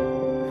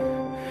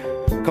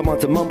 Come on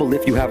to Mumble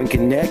if you haven't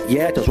connect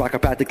yet. Just Rocker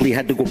practically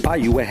had to go buy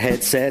you a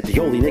headset.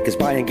 The only Nick is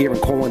buying gear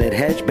and calling it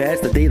hedge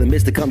bets. The day the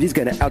Mister comes, he's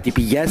gonna out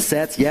DPS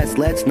sets. Yes,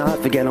 let's not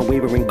forget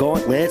unwavering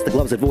gauntlets. The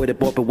gloves avoided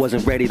bought but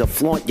wasn't ready to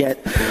flaunt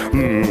yet.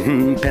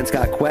 Pence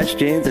got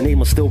questions and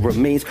Amos still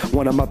remains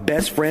one of my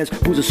best friends.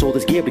 Boozer sold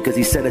his gear because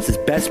he said it's his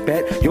best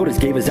bet. Yoda's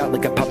gave his out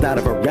like it popped out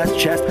of a rest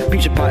chest.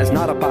 Peach Pie is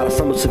not a pot, as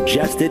some have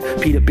suggested.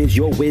 Peter Biz,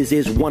 your whiz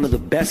is one of the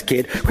best,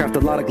 kid. Craft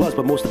a lot of gloves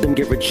but most of them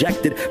get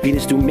rejected.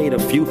 Venus Stu made a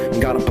few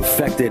and got them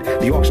perfected.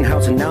 The auction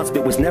house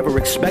announcement was never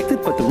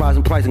expected, but the rise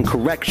in price and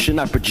correction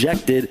I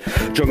projected.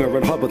 Junger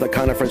and Hub are the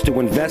kind of friends to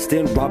invest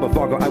in. Robert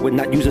Vargo, I would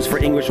not use this for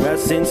English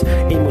lessons.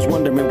 Aim was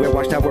wondering where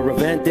Watchtower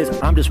event is.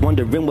 I'm just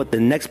wondering what the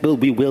next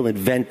build we will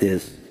invent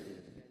is.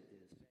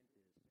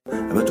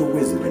 I met a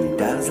wizard and he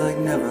dies like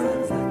never.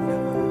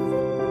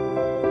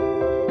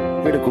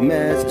 Critical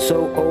Mass is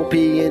so OP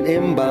and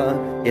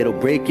Imba, it'll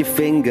break your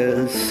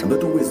fingers. I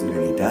met a wizard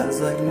and he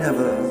dies like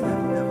never.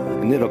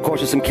 And it'll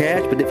cost you some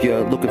cash, but if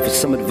you're looking for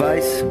some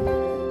advice,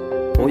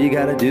 all you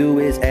gotta do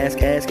is ask.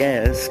 I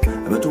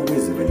met a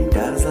wizard and he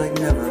dies like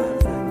never.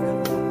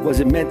 Was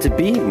it meant to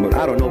be? Well,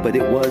 I don't know, but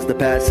it was the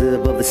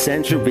passive of the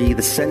century. I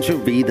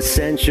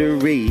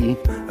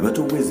met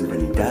a wizard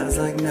and he dies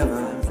like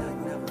never.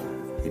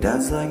 He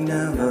dies like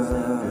never.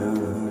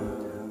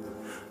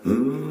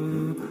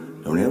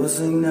 Don't ever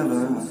say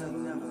never.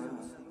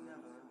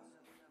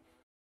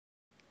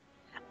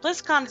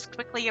 BlizzCon is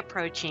quickly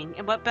approaching,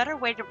 and what better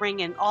way to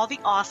bring in all the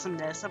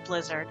awesomeness of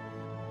Blizzard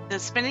than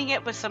spending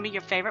it with some of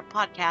your favorite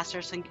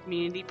podcasters and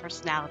community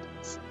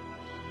personalities.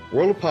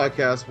 World of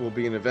Podcasts will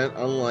be an event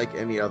unlike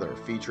any other,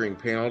 featuring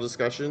panel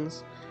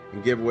discussions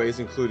and giveaways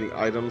including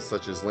items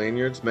such as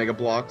lanyards, Mega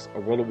Blocks, a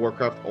World of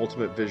Warcraft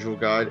Ultimate Visual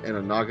Guide, and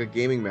a Naga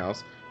Gaming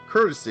Mouse,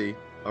 courtesy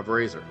of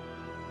Razer.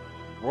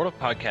 World of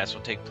Podcasts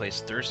will take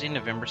place Thursday,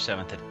 November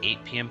 7th at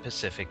 8 p.m.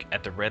 Pacific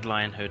at the Red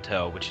Lion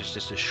Hotel, which is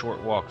just a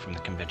short walk from the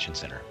convention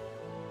center.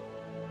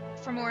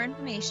 For more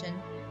information,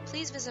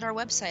 please visit our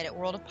website at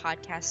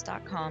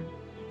worldofpodcasts.com.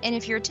 And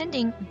if you're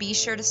attending, be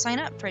sure to sign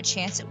up for a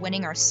chance at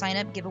winning our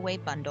sign-up giveaway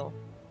bundle.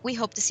 We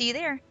hope to see you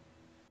there.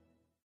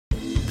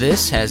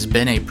 This has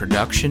been a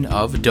production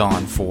of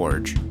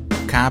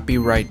Dawnforge.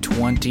 Copyright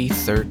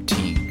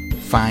 2013.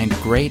 Find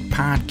great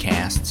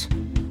podcasts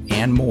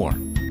and more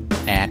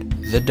at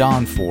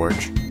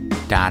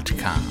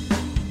thedawnforge.com.